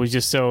 It was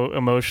just so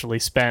emotionally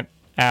spent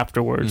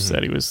afterwards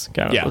that he was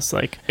kind of just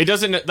like... It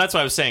doesn't... That's what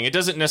I was saying. It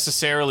doesn't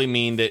necessarily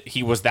mean that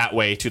he was that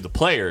way to the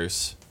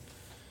players,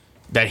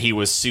 that he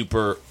was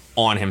super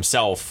on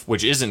himself,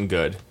 which isn't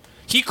good.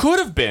 He could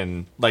have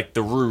been like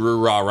the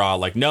rah-rah,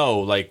 like, no,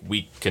 like,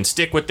 we can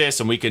stick with this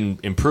and we can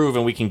improve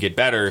and we can get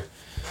better.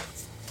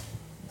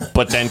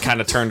 But then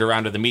kind of turned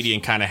around to the media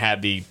and kind of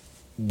had the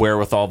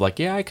wherewithal of like,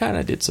 yeah, I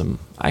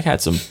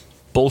had some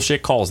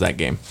bullshit calls that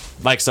game.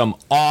 Like some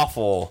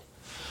awful...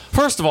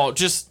 First of all,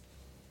 just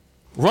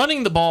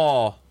running the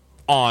ball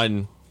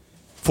on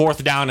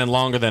 4th down and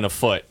longer than a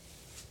foot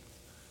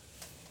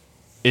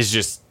is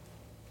just,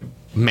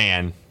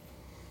 man,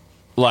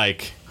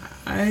 like...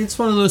 It's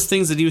one of those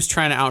things that he was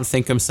trying to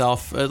outthink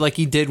himself, like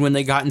he did when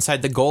they got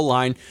inside the goal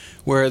line,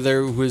 where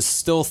there was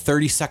still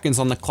 30 seconds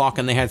on the clock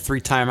and they had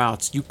 3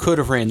 timeouts. You could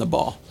have ran the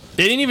ball.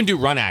 They didn't even do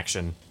run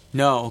action.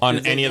 No.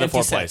 On any of the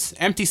 4 plays.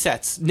 Empty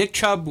sets. Nick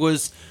Chubb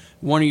was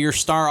one of your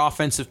star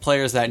offensive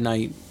players that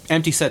night.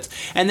 Empty sets.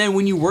 And then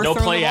when you were no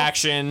throwing play the ball,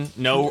 action,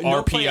 no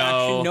RPO. Play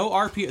action, no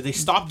RPO. They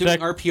stopped doing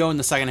RPO in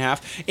the second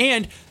half.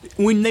 And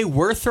when they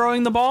were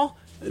throwing the ball,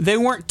 they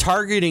weren't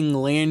targeting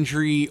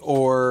Landry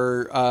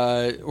or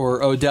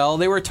Odell.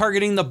 They were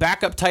targeting the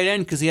backup tight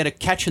end because he had a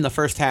catch in the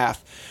first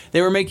half.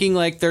 They were making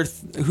like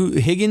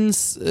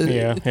Higgins.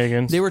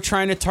 Higgins. They were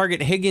trying to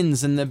target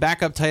Higgins and the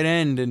backup tight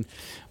end. And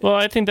well,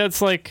 I think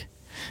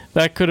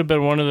that could have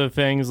been one of the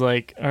things.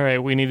 Like, all right,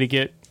 we need to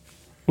get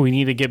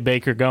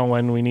Baker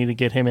going. We need to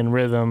get him in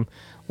rhythm.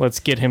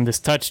 Let's get him this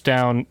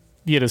touchdown.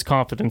 Get his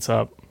confidence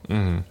up.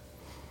 Mm-hmm.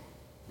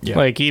 Yeah.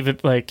 Like even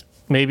like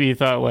maybe he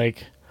thought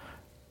like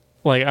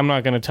I'm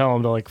not going to tell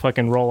him to like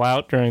fucking roll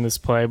out during this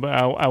play, but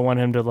I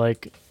want him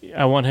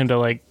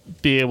to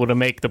be able to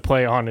make the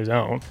play on his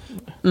own.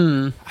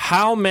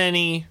 How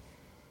many,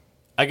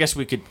 I guess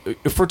we could,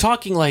 if we're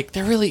talking like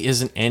there really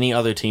isn't any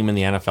other team in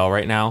the NFL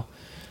right now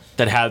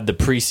that had the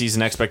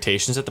preseason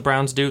expectations that the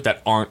Browns do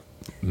that aren't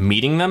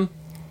meeting them.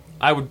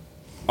 I would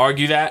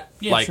argue that,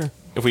 sure.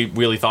 If we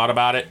really thought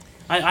about it.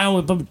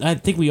 I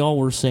think we all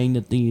were saying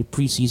that the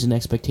preseason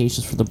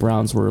expectations for the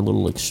Browns were a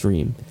little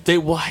extreme.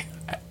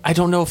 I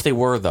don't know if they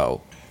were,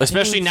 though.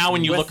 Especially now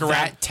when you look around.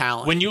 That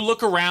talent. When you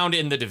look around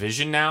in the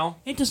division now.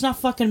 It does not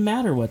fucking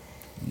matter what...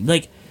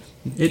 Like...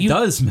 It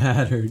does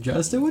matter,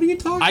 Justin. What are you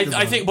talking about?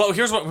 I think... Well,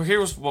 here's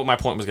what my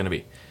point was going to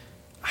be.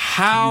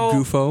 How...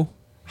 You goofo.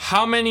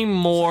 How many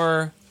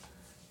more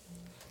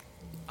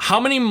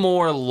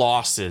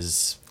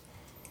losses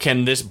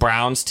can this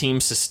Browns team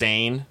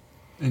sustain?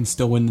 And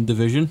still win the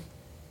division?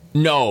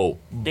 No.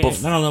 I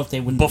don't know if they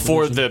win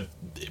before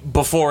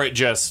it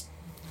just...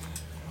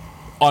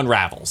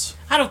 unravels.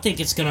 I don't think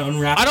it's going to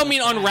unravel. I don't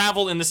mean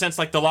unravel in the sense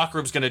like the locker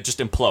room's going to just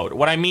implode.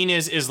 What I mean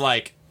is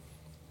like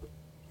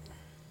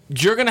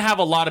you're going to have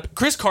a lot of...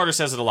 Chris Carter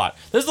says it a lot.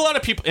 There's a lot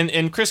of people...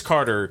 And Chris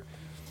Carter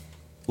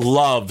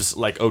loves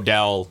like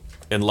Odell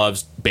and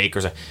loves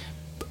Baker.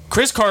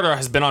 Chris Carter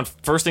has been on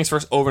First Things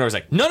First over and over. He's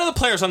like, none of the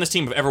players on this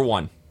team have ever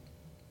won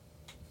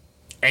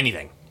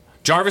anything.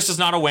 Jarvis is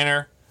not a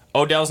winner.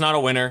 Odell's not a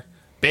winner.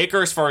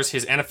 Baker, as far as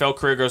his NFL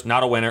career goes,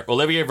 not a winner.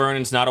 Olivier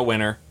Vernon's not a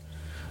winner.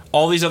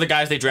 All these other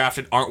guys they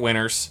drafted aren't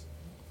winners.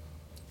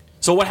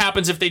 So what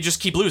happens if they just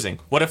keep losing?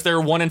 What if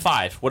they're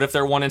 1-5? What if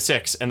they're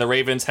 1-6 and the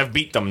Ravens have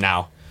beat them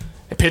now?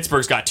 And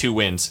Pittsburgh's got 2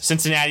 wins.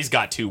 Cincinnati's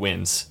got 2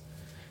 wins.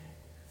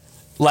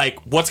 Like,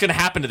 what's going to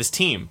happen to this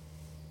team?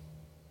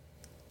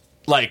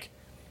 Like,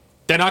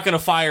 they're not going to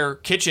fire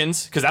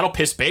Kitchens because that'll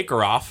piss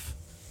Baker off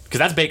because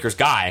that's Baker's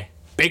guy.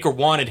 Baker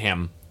wanted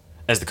him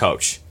as the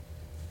coach.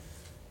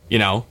 You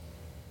know?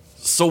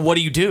 So what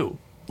do?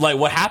 Like,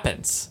 what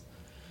happens?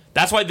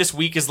 That's why this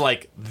week is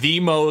like the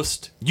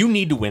most... You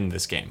need to win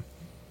this game.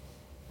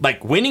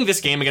 Like, winning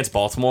this game against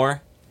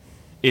Baltimore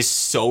is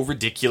so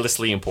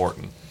ridiculously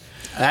important.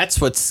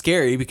 That's what's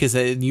scary because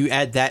you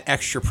add that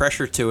extra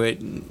pressure to it.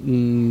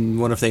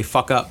 What if they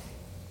fuck up?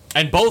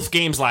 And both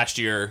games last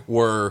year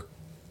were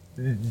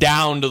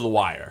down to the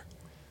wire.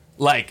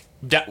 Like,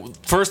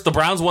 first, the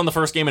Browns won the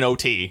first game in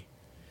OT.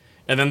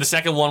 And then the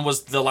second one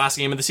was the last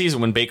game of the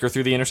season when Baker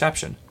threw the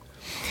interception.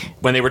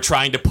 When they were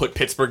trying to put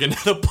Pittsburgh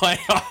into the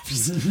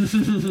playoffs.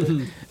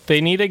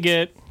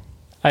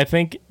 I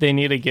think they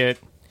need to get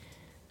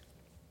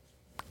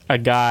a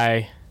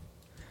guy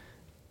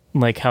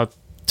like how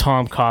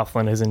Tom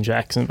Coughlin is in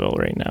Jacksonville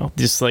right now.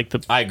 Just like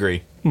I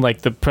agree.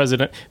 Like the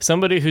president,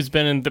 somebody who's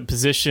been in the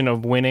position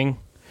of winning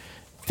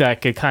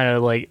that could kind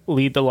of like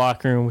lead the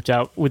locker room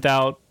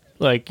without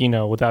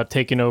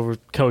taking over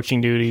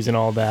coaching duties and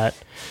all that.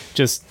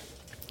 Just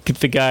get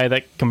the guy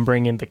that can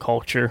bring in the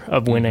culture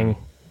of winning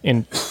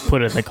and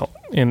put it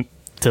into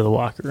the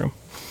locker room.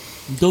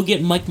 Go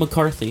get Mike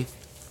McCarthy.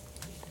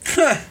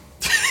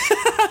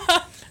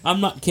 I'm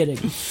not kidding.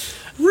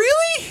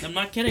 Really? I'm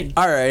not kidding.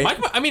 All right.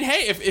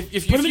 Hey,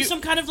 if put him in some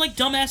kind of like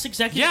dumbass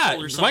executive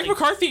role or something. Mike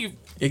McCarthy,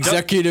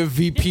 Executive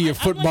VP of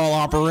Football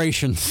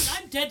Operations.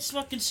 I'm dead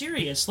fucking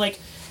serious. Like,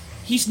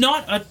 he's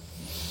not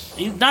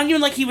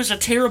even like he was a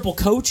terrible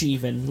coach.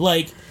 Even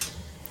like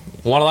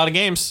Won a lot of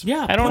games.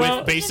 Yeah, I don't with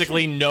know.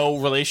 basically no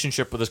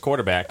relationship with his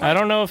quarterback. I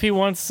don't know if he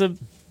wants to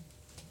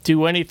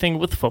do anything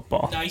with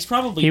football. No, he's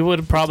probably. He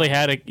would probably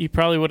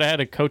would have had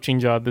a coaching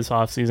job this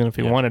offseason if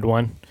he wanted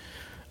one.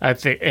 I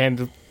think,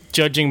 and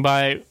judging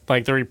by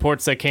like the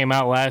reports that came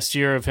out last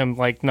year of him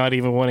like not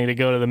even wanting to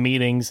go to the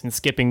meetings and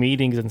skipping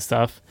meetings and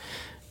stuff.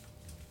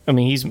 I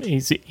mean,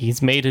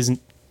 he's made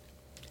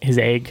his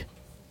egg.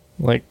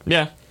 Like,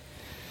 Yeah.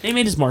 They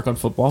made his mark on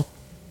football.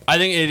 I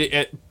think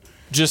it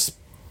just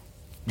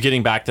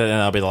getting back to that, and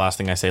that'll be the last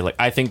thing I say. Like,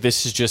 I think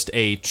this is just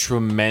a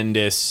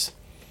tremendous.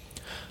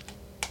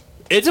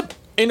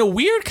 In a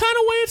weird kind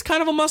of way, it's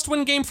kind of a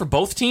must-win game for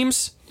both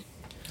teams.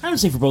 I would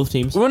say for both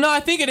teams. Well, no, I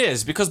think it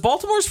is because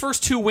Baltimore's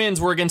first 2 wins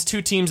were against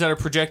 2 teams that are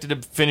projected to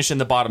finish in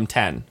the bottom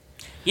 10.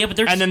 Yeah, but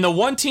there's. And then the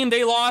one team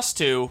they lost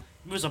to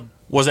it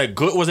was a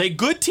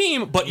good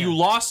team, but you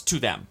lost to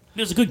them.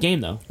 It was a good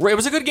game though. It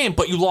was a good game,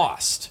 but you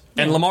lost.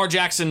 And Yeah. Lamar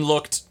Jackson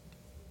looked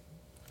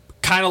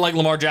kind of like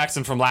Lamar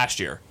Jackson from last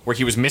year, where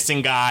he was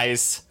missing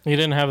guys. he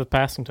didn't have a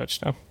passing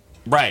touchdown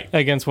Right.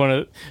 against one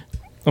of.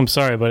 I'm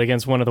sorry, but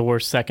against one of the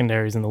worst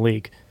secondaries in the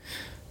league.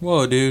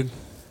 Whoa, dude.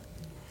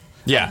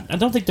 Yeah. I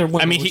don't think they're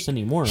one I mean, worse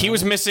anymore. he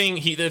was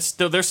missing.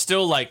 They're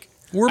still like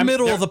We're I mean,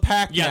 middle they're- of the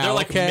pack Yeah, now, they're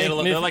like okay?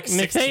 middle. They're like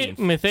 16.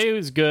 Mathieu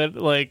is good.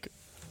 Like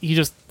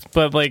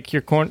but like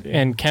your corn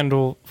and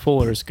Kendall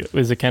Fuller is good.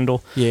 Is it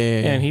Kendall? Yeah.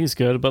 and he's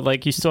good. But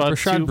like you still have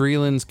Rashad two.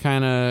 Breeland's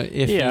kind of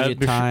iffy at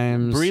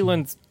times.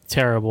 Breeland's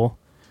terrible.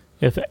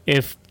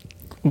 If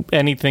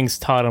anything's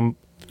taught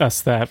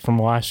us that from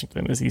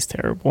Washington is he's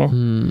terrible.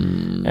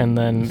 And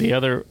then the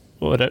other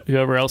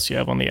whoever else you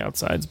have on the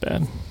outside's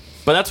bad.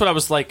 But that's what I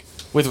was like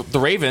with the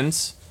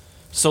Ravens.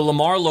 So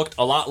Lamar looked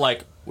a lot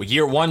like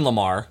year 1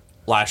 Lamar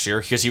last year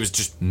because he was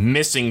just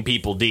missing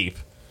people deep.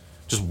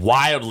 Just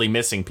wildly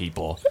missing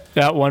people.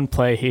 That one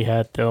play he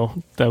had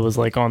though, that was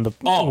like on the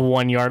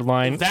 1 yard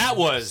line, That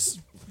was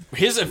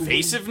his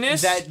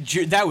evasiveness.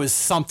 That was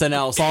something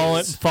else.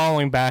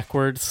 falling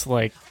backwards.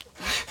 Like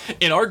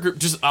In our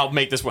group, I'll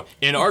make this one.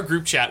 In our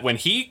group chat, when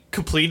he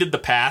completed the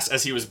pass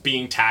as he was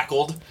being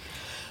tackled,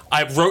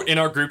 I wrote in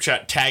our group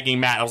chat tagging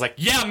Matt. I was like,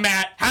 "Yeah,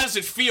 Matt, how does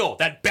it feel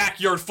that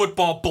backyard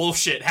football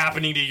bullshit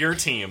happening to your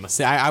team?"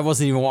 See, I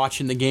wasn't even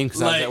watching the game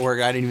because I was Like- at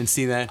work. I didn't even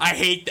see that. I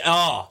hate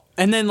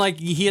And then like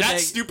he had that that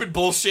stupid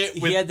bullshit.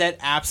 he had that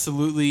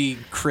absolutely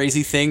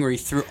crazy thing where he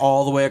threw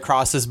all the way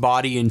across his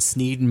body and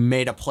Snead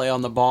made a play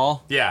on the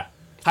ball. Yeah,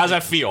 how does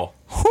that feel?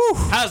 Whew.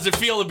 How does it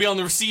feel to be on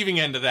the receiving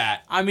end of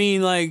that? I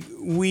mean, like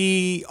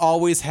we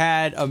always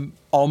had a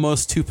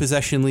almost 2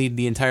 possession lead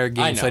the entire I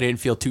game, so know. I didn't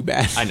feel too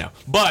bad. I know,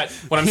 but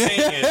what I'm saying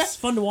is, It's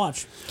fun to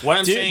watch. what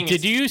I'm saying did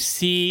is, you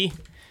see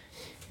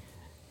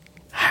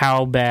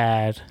how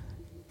bad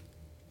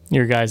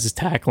your guys'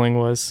 tackling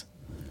was?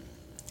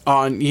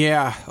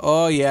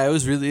 It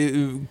was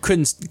really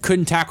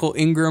couldn't tackle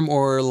Ingram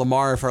or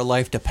Lamar if our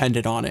life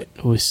depended on it.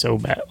 It was so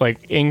bad. Like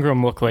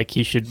Ingram looked like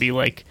he should be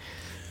like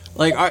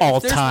Like our, All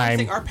if there's one time,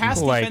 thing, our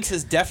pass like- defense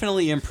has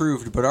definitely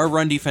improved, but our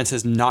run defense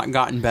has not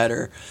gotten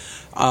better.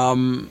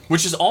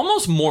 which is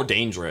almost more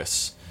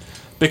dangerous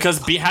because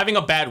having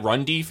a bad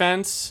run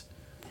defense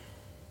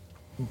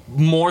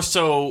more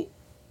so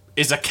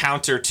is a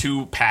counter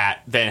to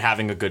Pat than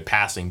having a good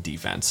passing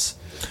defense.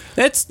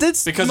 That's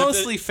Because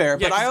mostly fair,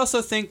 yeah, but I 'cause-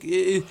 also think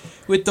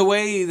with the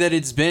way that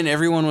it's been,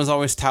 everyone was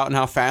always touting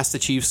how fast the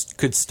Chiefs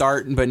could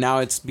start, but now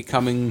it's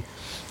becoming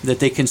that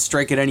they can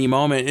strike at any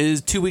moment. It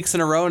is 2 weeks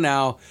in a row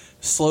now.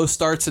 Slow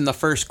starts in the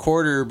first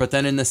quarter, but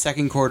then in the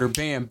second quarter,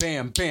 bam,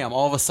 bam, bam.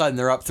 All of a sudden,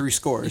 they're up 3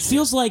 scores.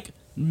 Feels like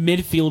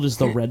midfield is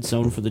the red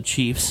zone for the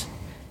Chiefs,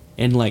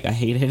 and like I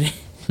hate it.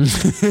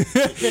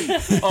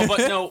 Oh, but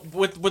no,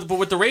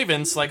 with the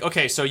Ravens, like,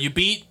 okay, so you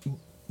beat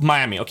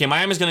Miami. Okay,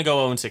 Miami's going to go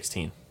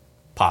 0-16,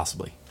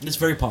 possibly. It's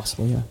very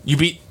possible, yeah. You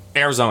beat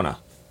Arizona.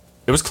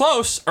 It was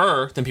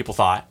closer than people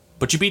thought,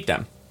 but you beat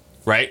them,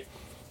 right?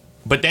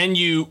 But then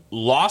you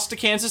lost to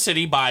Kansas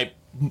City by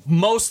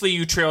mostly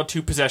you trailed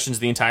 2 possessions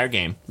the entire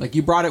game Like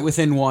you brought it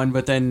within 1,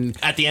 but then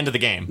at the end of the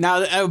game.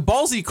 now a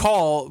ballsy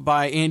call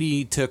by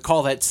Andy to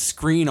call that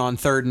screen on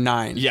 3rd and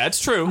 9. Yeah, it's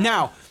true.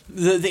 Now,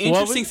 the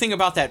interesting thing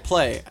about that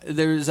play,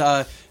 there's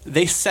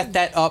they set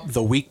that up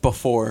the week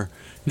before.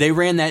 They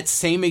ran that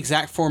same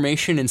exact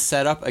formation and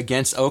setup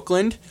against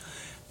Oakland,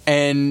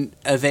 and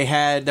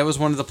that was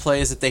one of the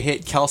plays that they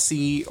hit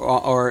Kelsey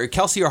or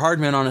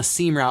Hardman on a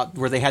seam route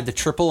where they had the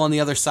triple on the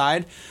other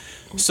side.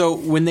 So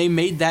when they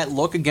made that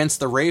look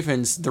against the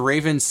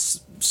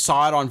Ravens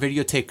saw it on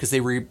videotape because they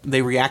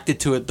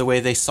reacted to it the way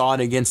they saw it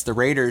against the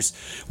Raiders,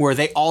 where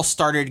they all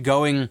started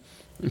going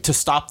to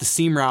stop the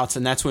seam routes,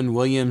 and that's when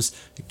Williams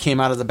came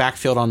out of the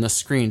backfield on the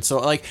screen. So,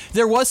 like,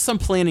 there was some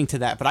planning to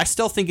that, but I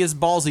still think it's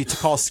ballsy to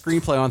call a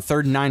screenplay on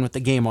 3rd and 9 with the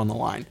game on the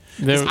line.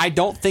 'Cause I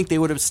don't think they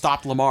would have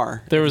stopped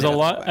Lamar. There was a That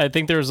lot. way. I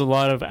think there was a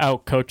lot of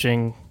out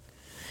coaching.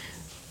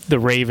 The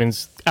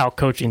Ravens out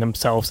coaching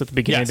themselves at the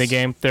beginning of the Yes.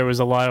 game. There was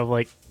a lot of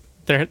like.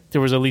 There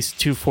was at least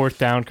 2 4th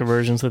down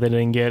conversions that they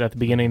didn't get at the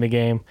beginning of the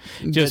game,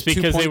 just The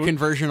because they 2-point were.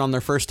 conversion on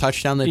their first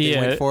touchdown that they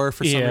went for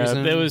some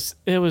reason.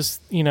 It was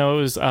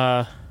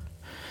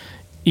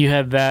you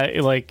had that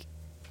like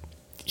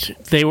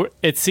they were.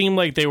 It seemed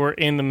like they were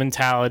in the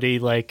mentality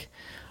like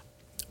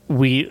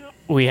we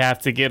have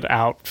to get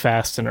out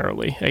fast and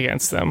early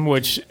against them,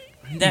 which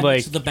That like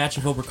makes the batch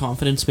of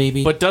overconfidence,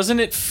 maybe. But doesn't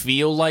it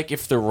feel like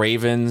if the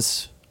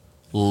Ravens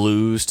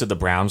lose to the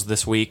Browns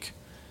this week,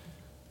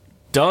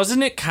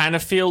 doesn't it kind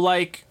of feel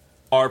like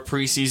our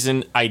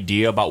preseason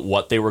idea about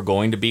what they were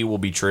going to be will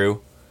be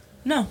true?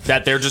 no.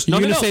 That they're just You're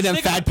no, gonna no, say them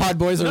think Fad about- Pod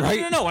boys are no,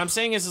 right? No. What I'm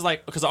saying is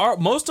like because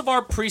most of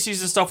our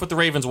preseason stuff with the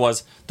Ravens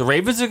was the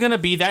Ravens are going to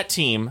be that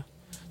team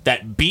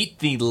that beat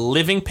the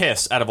living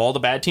piss out of all the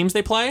bad teams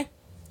they play,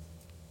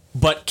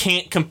 but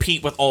can't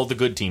compete with all the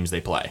good teams they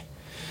play.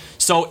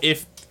 So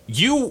if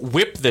you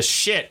whip the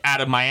shit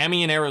out of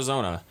Miami and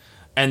Arizona,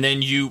 and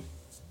then you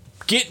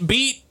get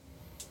beat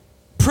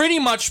pretty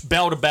much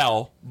bell to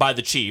bell by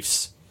the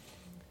Chiefs,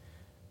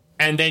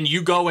 and then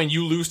you go and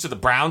you lose to the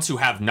Browns, who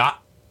have not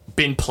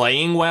been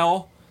playing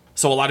well,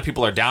 so a lot of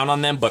people are down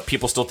on them, but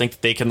people still think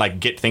that they can like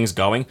get things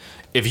going.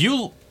 If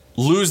you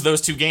lose those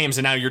 2 games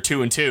and now you're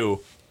 2-2,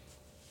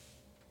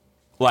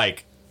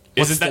 like,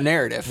 What's the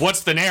narrative?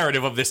 What's the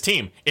narrative of this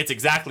team? It's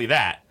exactly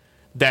that.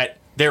 That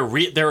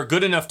they're a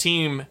good enough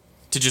team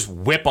to just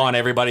whip on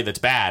everybody that's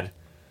bad,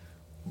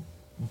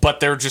 but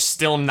they're just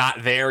still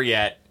not there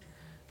yet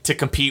to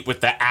compete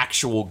with the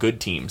actual good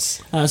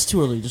teams. It's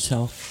too early to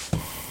tell.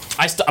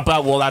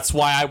 That's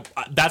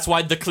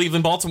why the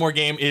Cleveland-Baltimore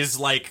game is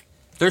like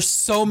There's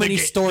so many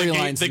the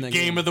storylines the in the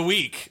game of the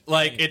week.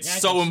 Like it's Yeah, I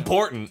so think so.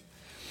 important.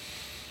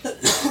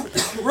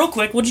 Real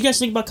quick, what did you guys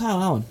think about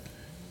Kyle Allen?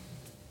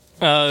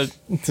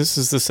 this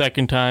is the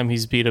second time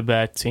he's beat a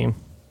bad team.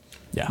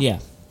 Yeah.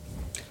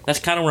 That's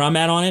kind of where I'm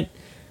at on it.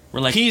 We're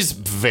like, He's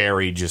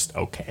very just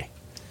okay.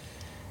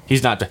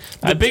 He's not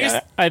the biggest.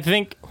 I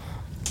think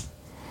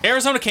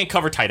Arizona can't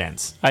cover tight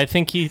ends. I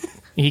think he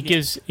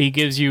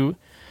gives you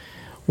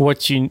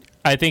what you.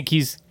 I think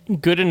he's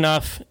good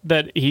enough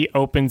that he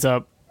opens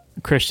up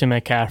Christian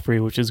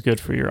McCaffrey, which is good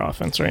for your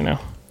offense right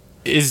now.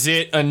 Is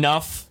it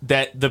enough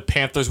that the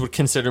Panthers would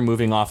consider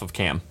moving off of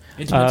Cam?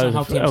 it depends on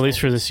how Cam's At least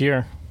going. for this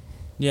year.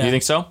 Yeah. You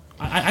think so?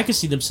 I could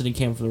see them sitting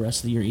Cam for the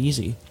rest of the year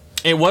easy.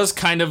 It was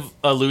kind of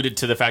alluded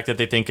to the fact that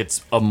they think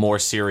it's a more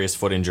serious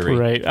foot injury.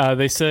 Right.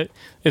 They said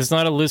it's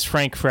not a Liz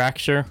Frank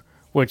fracture,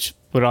 which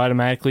would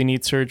automatically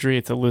need surgery.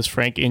 It's a Liz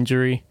Frank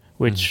injury,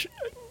 which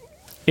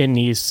it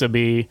needs to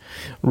be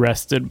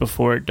rested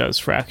before it does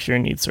fracture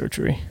and needs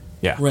surgery.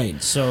 Yeah.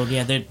 Right. So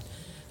yeah,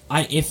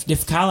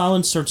 if Kyle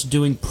Allen starts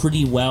doing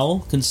pretty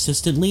well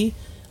consistently,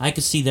 I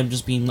could see them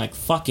just being like,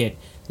 "Fuck it,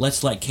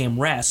 let's let Cam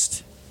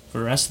rest for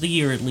the rest of the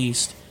year at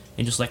least,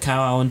 and just let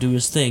Kyle Allen do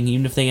his thing,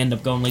 even if they end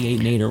up going like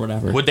 8-8 or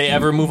whatever." Would they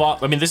ever move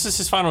off? I mean, this is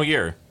his final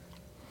year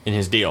in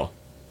his deal,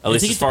 at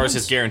least think as it far as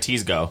depends. his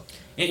guarantees go.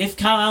 If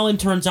Kyle Allen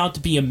turns out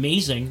to be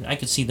amazing, I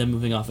could see them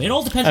moving off. It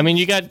all depends. I mean,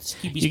 you got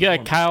He's you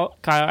got performing.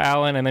 Kyle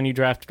Allen, and then you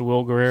drafted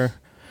Will Greer.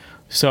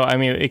 So I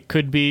mean, it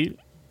could be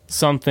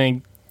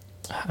something.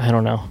 I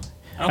don't know.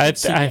 I don't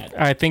see that.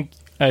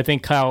 I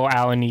think Kyle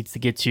Allen needs to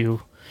get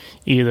you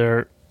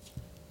either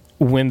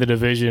win the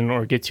division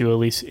or get you at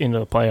least into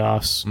the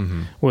playoffs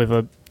with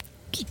a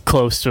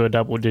close to a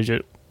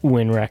double-digit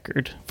win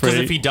record. Because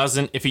if he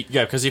doesn't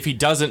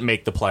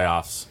make the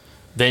playoffs,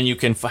 then you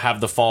can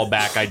have the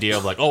fallback idea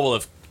of like, oh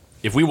well,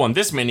 if we won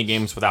this many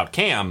games without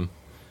Cam,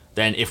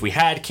 then if we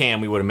had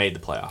Cam, we would have made the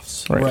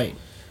playoffs. right,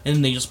 and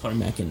then they just put him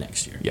back in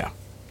next year. Yeah,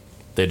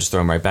 they just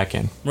throw him right back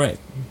in. Right,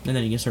 and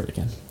then he gets hurt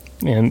again.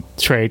 and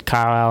trade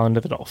Kyle Allen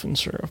to the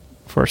Dolphins for a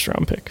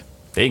first-round pick.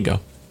 There you go.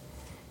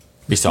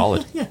 Be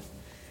solid. Yeah.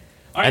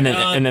 And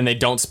then they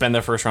don't spend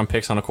their first round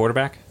picks on a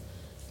quarterback.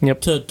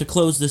 Yep. To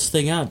close this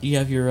thing out, do you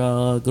have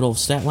your good old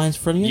stat lines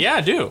in front of you? Yeah,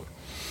 I do.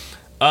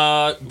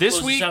 This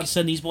Close week, out and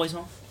send these boys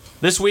home.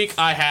 this week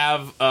I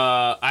have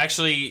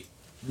actually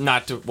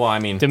not to. Well, I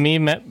mean,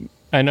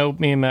 I know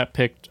me and Matt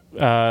picked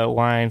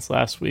Lions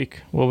last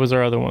week. What was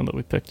our other one that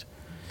we picked?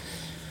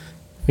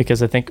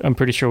 Because I'm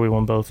pretty sure we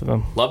won both of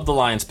them. love the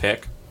Lions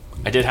pick.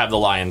 I did have the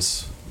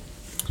Lions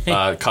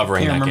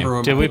covering Can't that remember game.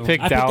 what Did we my-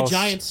 pick I Dallas? picked the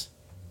Giants.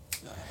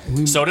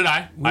 So did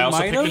I. I also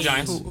picked the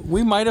Giants.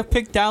 We might have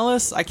picked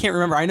Dallas. I can't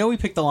remember. I know we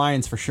picked the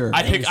Lions for sure.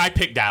 I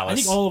picked Dallas. I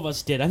think all of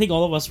us did. I think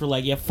all of us were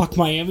like, "Yeah, fuck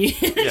Miami."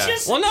 Yeah.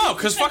 Just- Well, no,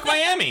 because fuck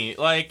Miami.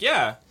 Like,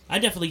 yeah. I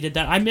definitely did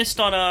that. I missed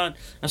on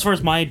as far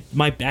as my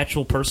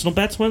actual personal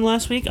bets went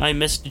last week. I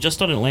missed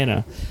just on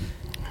Atlanta.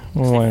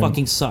 One.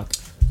 Fucking suck.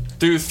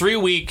 Through 3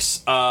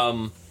 weeks,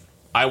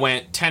 I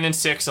went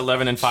 10-6,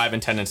 11-5,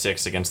 and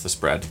 10-6 against the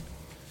spread.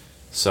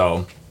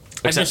 So,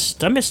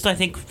 I missed. I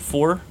think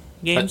 4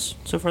 games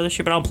so far this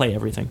year, but I'll play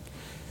everything.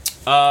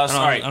 all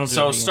I right. don't do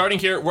So anything starting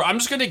here, I'm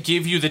just going to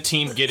give you the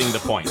team getting the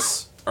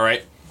points. All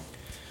right.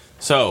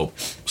 So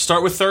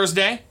start with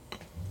Thursday.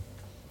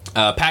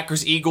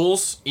 Packers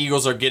Eagles.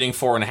 Eagles are getting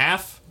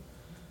 4.5.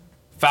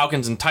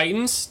 Falcons and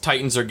Titans.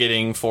 Titans are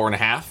getting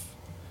 4.5.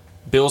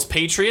 Bills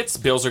Patriots.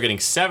 Bills are getting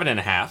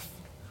 7.5.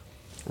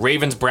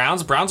 Ravens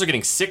Browns. Browns are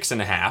getting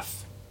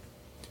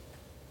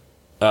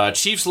 6.5.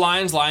 Chiefs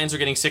Lions. Lions are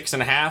getting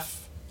 6.5.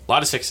 A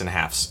lot of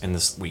 6.5s in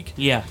this week.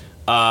 Yeah.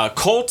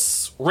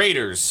 Colts,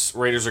 Raiders.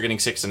 Raiders are getting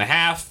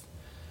 6.5.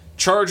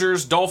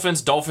 Chargers,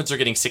 Dolphins. Dolphins are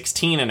getting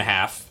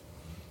 16.5.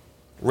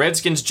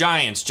 Redskins,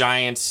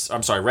 Giants.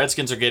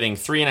 Redskins are getting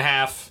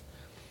 3.5.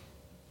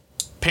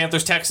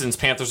 Panthers, Texans.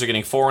 Panthers are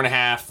getting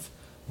 4.5.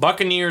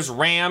 Buccaneers,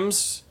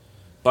 Rams.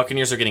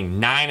 Buccaneers are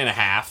getting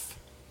 9.5.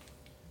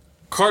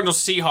 Cardinals,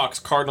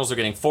 Seahawks. Cardinals are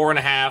getting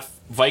 4.5.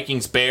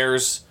 Vikings,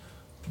 Bears.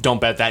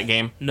 Don't bet that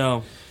game.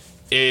 No.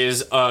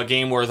 Is a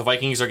game where the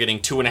Vikings are getting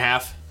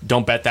 2.5.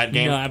 Don't bet that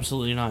game. No,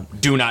 absolutely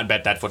not. Do not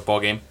bet that football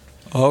game.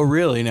 Oh,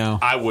 really now?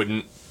 I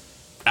wouldn't.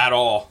 At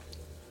all.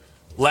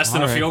 Less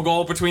than All a right. field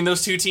goal between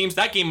those two teams.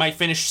 That game might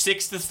finish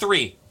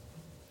 6-3.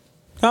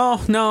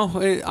 Oh,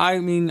 no.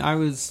 I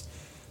was...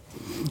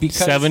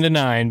 Because,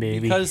 7-9, baby.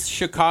 Because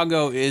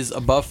Chicago is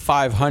above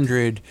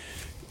 500,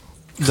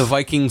 the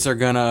Vikings are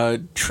going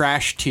to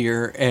trash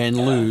tier and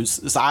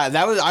lose. So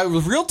I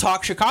was real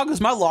talk. Chicago's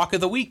my lock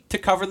of the week to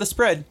cover the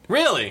spread.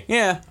 Really?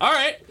 Yeah. All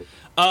right.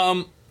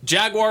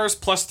 Jaguars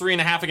plus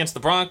 3.5 against the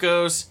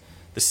Broncos.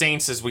 The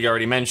Saints, as we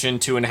already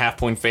mentioned,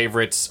 2.5-point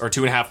favorites or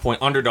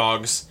 2.5-point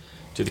underdogs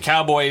to the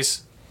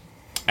Cowboys.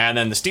 And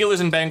then the Steelers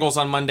and Bengals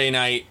on Monday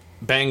night.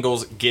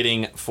 Bengals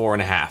getting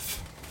 4.5.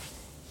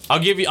 I'll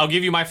give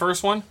you my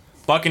first one.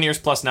 Buccaneers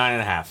plus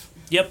 9.5.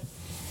 Yep.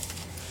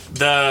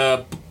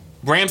 The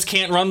Rams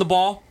can't run the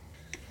ball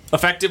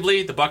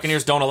effectively. The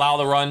Buccaneers don't allow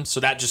the run, so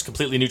that just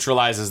completely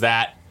neutralizes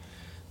that.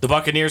 The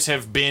Buccaneers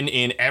have been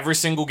in every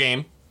single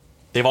game.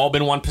 They've all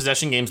been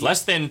one-possession games,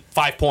 less than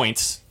 5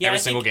 points every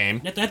single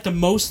game. At the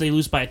most, they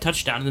lose by a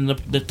touchdown, and then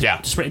the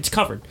spread, it's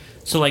covered.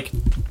 So, I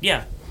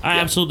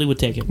absolutely would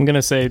take it. I'm going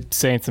to say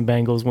Saints and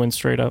Bengals win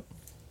straight up.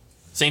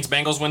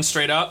 Saints-Bengals win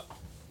straight up.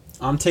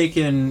 I'm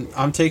taking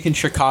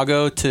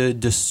Chicago to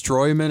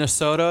destroy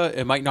Minnesota.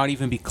 It might not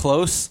even be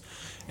close.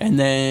 And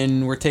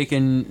then we're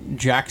taking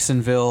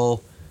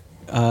Jacksonville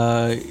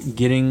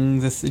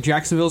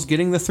Jacksonville's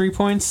getting the 3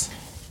 points.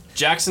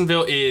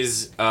 Jacksonville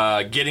is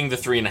getting the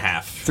 3.5.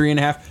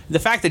 3.5. The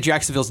fact that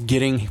Jacksonville's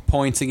getting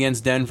points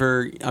against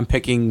Denver, I'm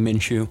picking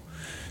Minshew.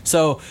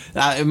 So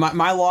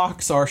my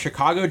locks are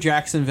Chicago,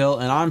 Jacksonville,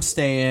 and I'm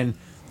staying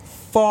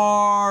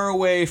far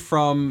away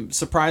from,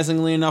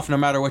 surprisingly enough, no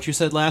matter what you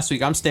said last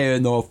week, I'm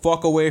staying the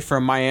fuck away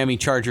from Miami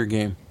Charger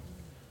game.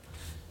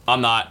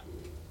 I'm not.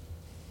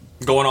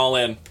 Going all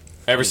in.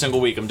 Every single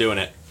week I'm doing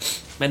it.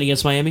 Bet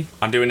against Miami?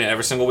 I'm doing it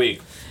every single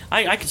week.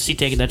 I can see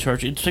taking that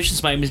Charger, especially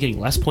since Miami's getting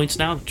less points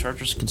now. The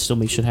Chargers can still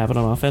make shit happen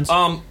on offense.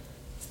 Bills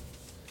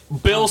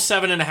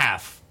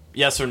 7.5.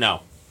 Yes or no?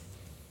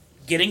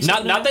 Getting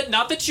not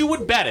that you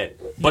would bet it,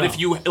 but No. if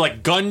you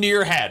gun to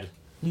your head,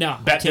 no,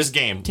 bet this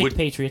game. Take the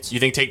Patriots. You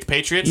think take the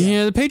Patriots?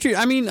 Yeah, the Patriots.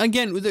 I mean,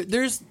 again,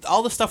 there's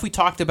all the stuff we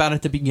talked about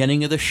at the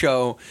beginning of the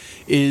show.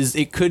 Is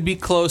it could be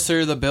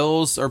closer. The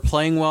Bills are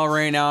playing well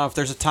right now. If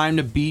there's a time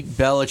to beat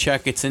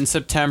Belichick, it's in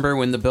September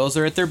when the Bills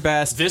are at their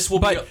best.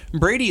 But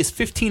Brady is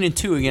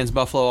 15-2 against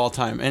Buffalo all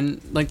time, and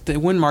the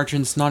win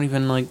margin's not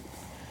even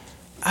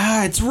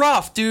it's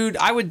rough, dude.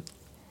 I would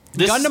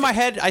gun to my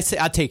head. I say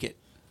I'd take it.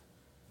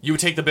 You would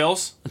take the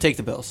Bills? I'll take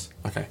the Bills.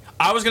 Okay.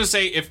 I was going to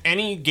say, if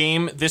any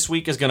game this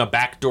week is going to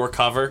backdoor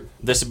cover,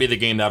 this would be the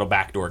game that'll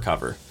backdoor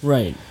cover.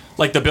 Right.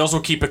 The Bills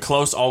will keep it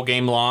close all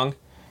game long,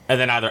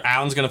 and then either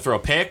Allen's going to throw a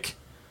pick,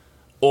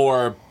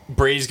 or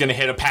Brady's going to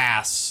hit a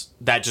pass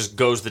that just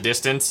goes the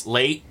distance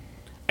late,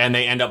 and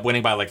they end up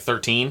winning by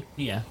 13.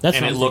 Yeah. That's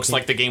and what it I'm looks thinking.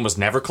 like the game was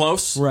never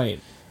close. Right.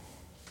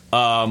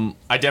 I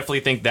definitely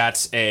think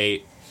that's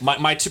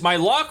my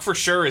lock for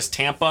sure is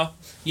Tampa.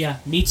 Yeah,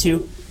 me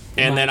too.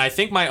 And then I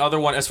think my other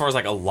one, as far as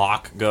a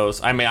lock goes,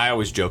 I mean, I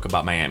always joke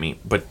about Miami,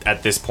 but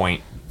at this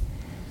point,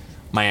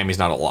 Miami's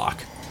not a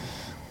lock.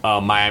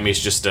 Miami's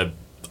just a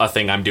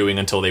thing I'm doing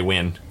until they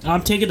win.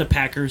 I'm taking the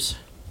Packers.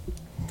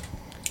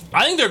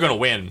 I think they're going to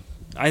win.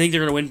 I think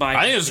they're going to win by.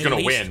 I think they're just going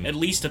to win. At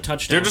least a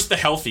touchdown. They're just the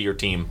healthier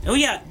team. Oh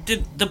yeah,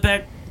 the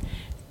back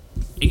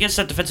against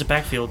that defensive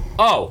backfield.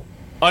 Oh,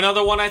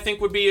 another one I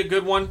think would be a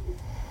good one.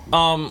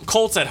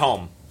 Colts at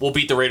home will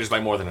beat the Raiders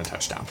by more than a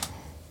touchdown.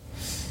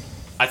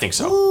 I think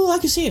so. Oh, I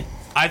can see it.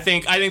 I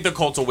think the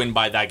Colts will win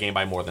by that game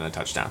by more than a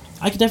touchdown.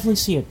 I can definitely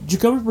see it.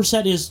 Jacoby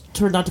Brissett is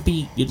turned out to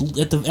be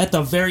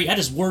at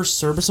his worst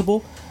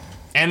serviceable.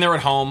 And they're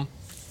at home.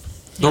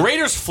 The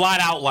Raiders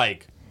flat out have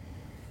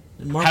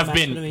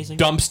been amazing.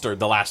 dumpstered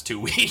the last 2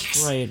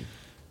 weeks. Right.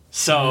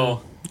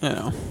 So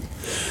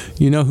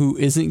You know who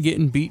isn't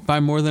getting beat by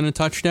more than a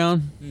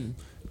touchdown?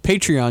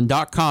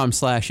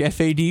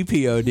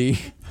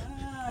 Patreon.com/FADPOD.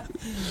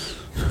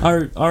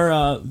 Our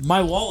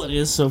my wallet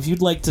is, so if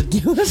you'd like to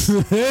do it,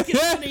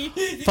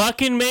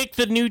 Fucking make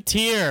the new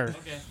tier.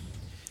 okay.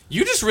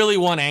 you just really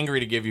want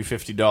Angry to give you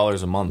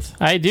 $50 a month.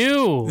 I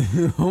do.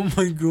 Oh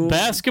my god.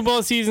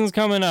 Basketball season's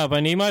coming up. I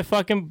need my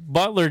fucking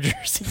Butler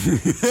jersey.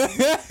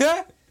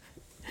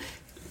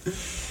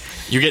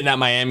 You getting that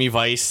Miami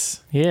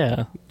Vice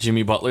Yeah.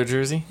 Jimmy Butler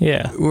jersey?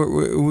 Yeah.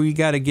 We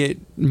got to get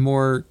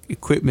more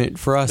equipment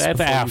for us. That's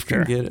before after.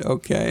 we can get it.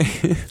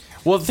 Okay.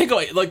 Well, think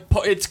of it,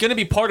 it's going to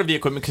be part of the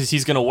equipment because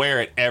he's going to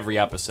wear it every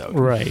episode.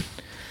 Right.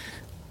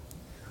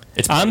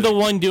 It's part I'm of the it.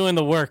 one doing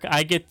the work.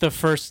 I get the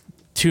first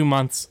 2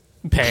 months'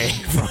 pay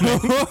from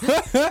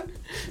it.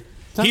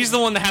 He's the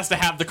one that has to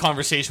have the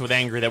conversation with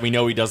Angry that we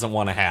know he doesn't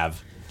want to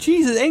have.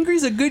 Jesus,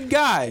 Angry's a good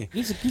guy.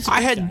 He's a good I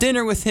had guy.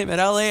 dinner with him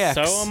at LAX.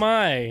 So am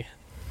I.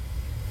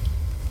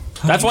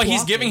 That's why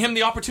he's giving him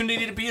the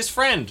opportunity to be his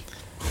friend.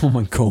 Oh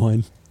my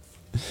god.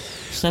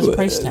 So that's a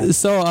price tag.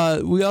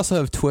 So we also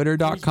have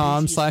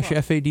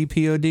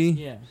twitter.com/FADPOD.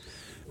 Yeah.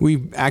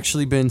 We've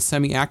actually been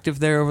semi-active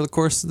there over the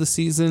course of the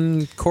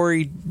season.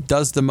 Corey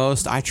does the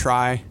most. I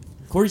try.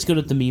 Corey's good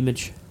at the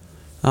memeage.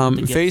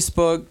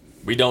 Facebook.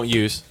 We don't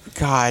use.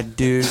 God,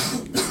 dude.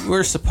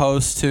 We're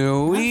supposed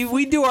to.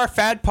 We do our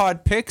Fad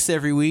Pod picks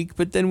every week,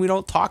 but then we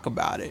don't talk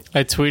about it.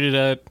 I tweeted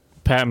at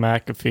Pat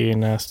McAfee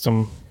and asked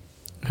him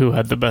who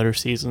had the better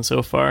season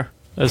so far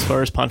as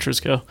punchers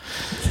go.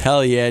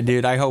 Hell yeah,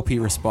 dude. I hope he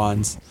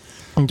responds.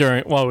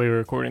 While we were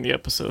recording the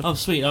episode. Oh,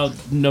 sweet. Oh,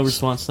 no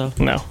response, though?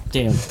 No.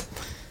 Damn.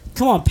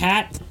 Come on,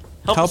 Pat.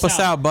 Help us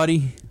out,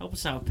 buddy. Help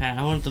us out, Pat.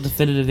 I want the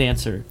definitive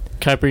answer.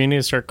 Kuiper, you need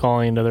to start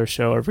calling into their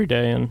show every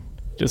day and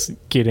just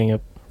getting a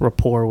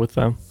rapport with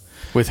them.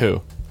 With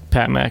who?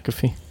 Pat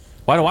McAfee.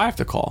 Why do I have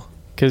to call?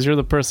 Because you're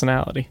the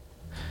personality.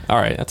 All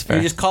right, that's fair.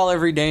 You just call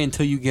every day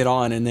until you get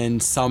on and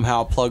then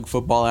somehow plug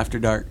Football After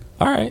Dark.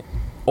 All right.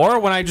 Or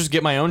when I just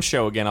get my own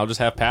show again, I'll just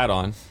have Pat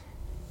on.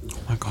 Oh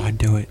my God,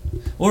 do it.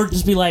 Or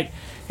just be like,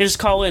 just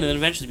call in and then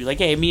eventually be like,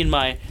 hey, me and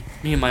my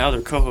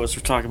other co-hosts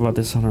were talking about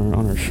this on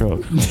our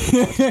show.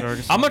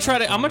 I'm gonna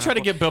try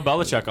to get Bill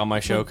Belichick on my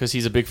show because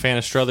he's a big fan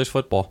of Struthers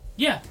football.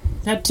 Yeah.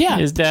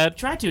 His dad.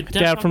 Try to.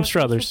 Dad from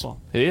Struthers.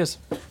 Football. He is.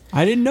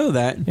 I didn't know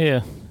that.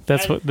 Yeah.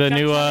 That's what the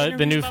new about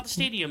the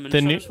stadium and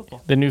Struthers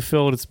football. the new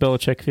field. It's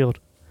Belichick Field.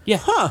 Yeah.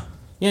 Huh.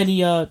 Yeah, and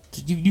he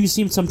you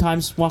see him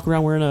sometimes walk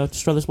around wearing a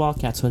Struthers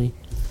Wildcats hoodie.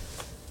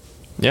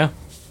 Yeah.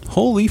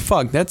 Holy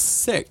fuck, that's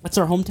sick. That's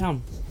our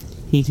hometown.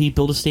 He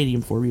built a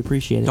stadium for. We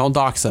appreciate it. Don't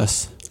dox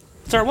us.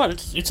 It's our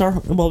what? It's our.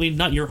 Well, I mean,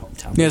 not your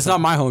hometown. Yeah, it's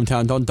not my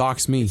hometown. Don't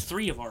dox me. It's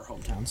 3 of our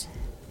hometowns.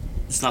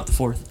 It's not the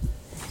 4th.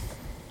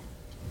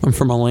 I'm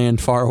from a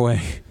land far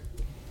away.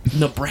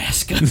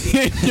 Nebraska.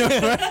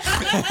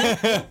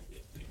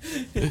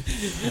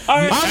 All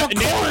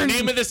right.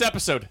 Name of this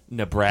episode: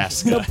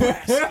 Nebraska.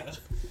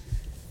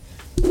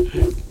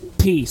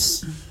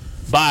 Peace.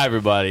 Bye,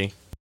 everybody.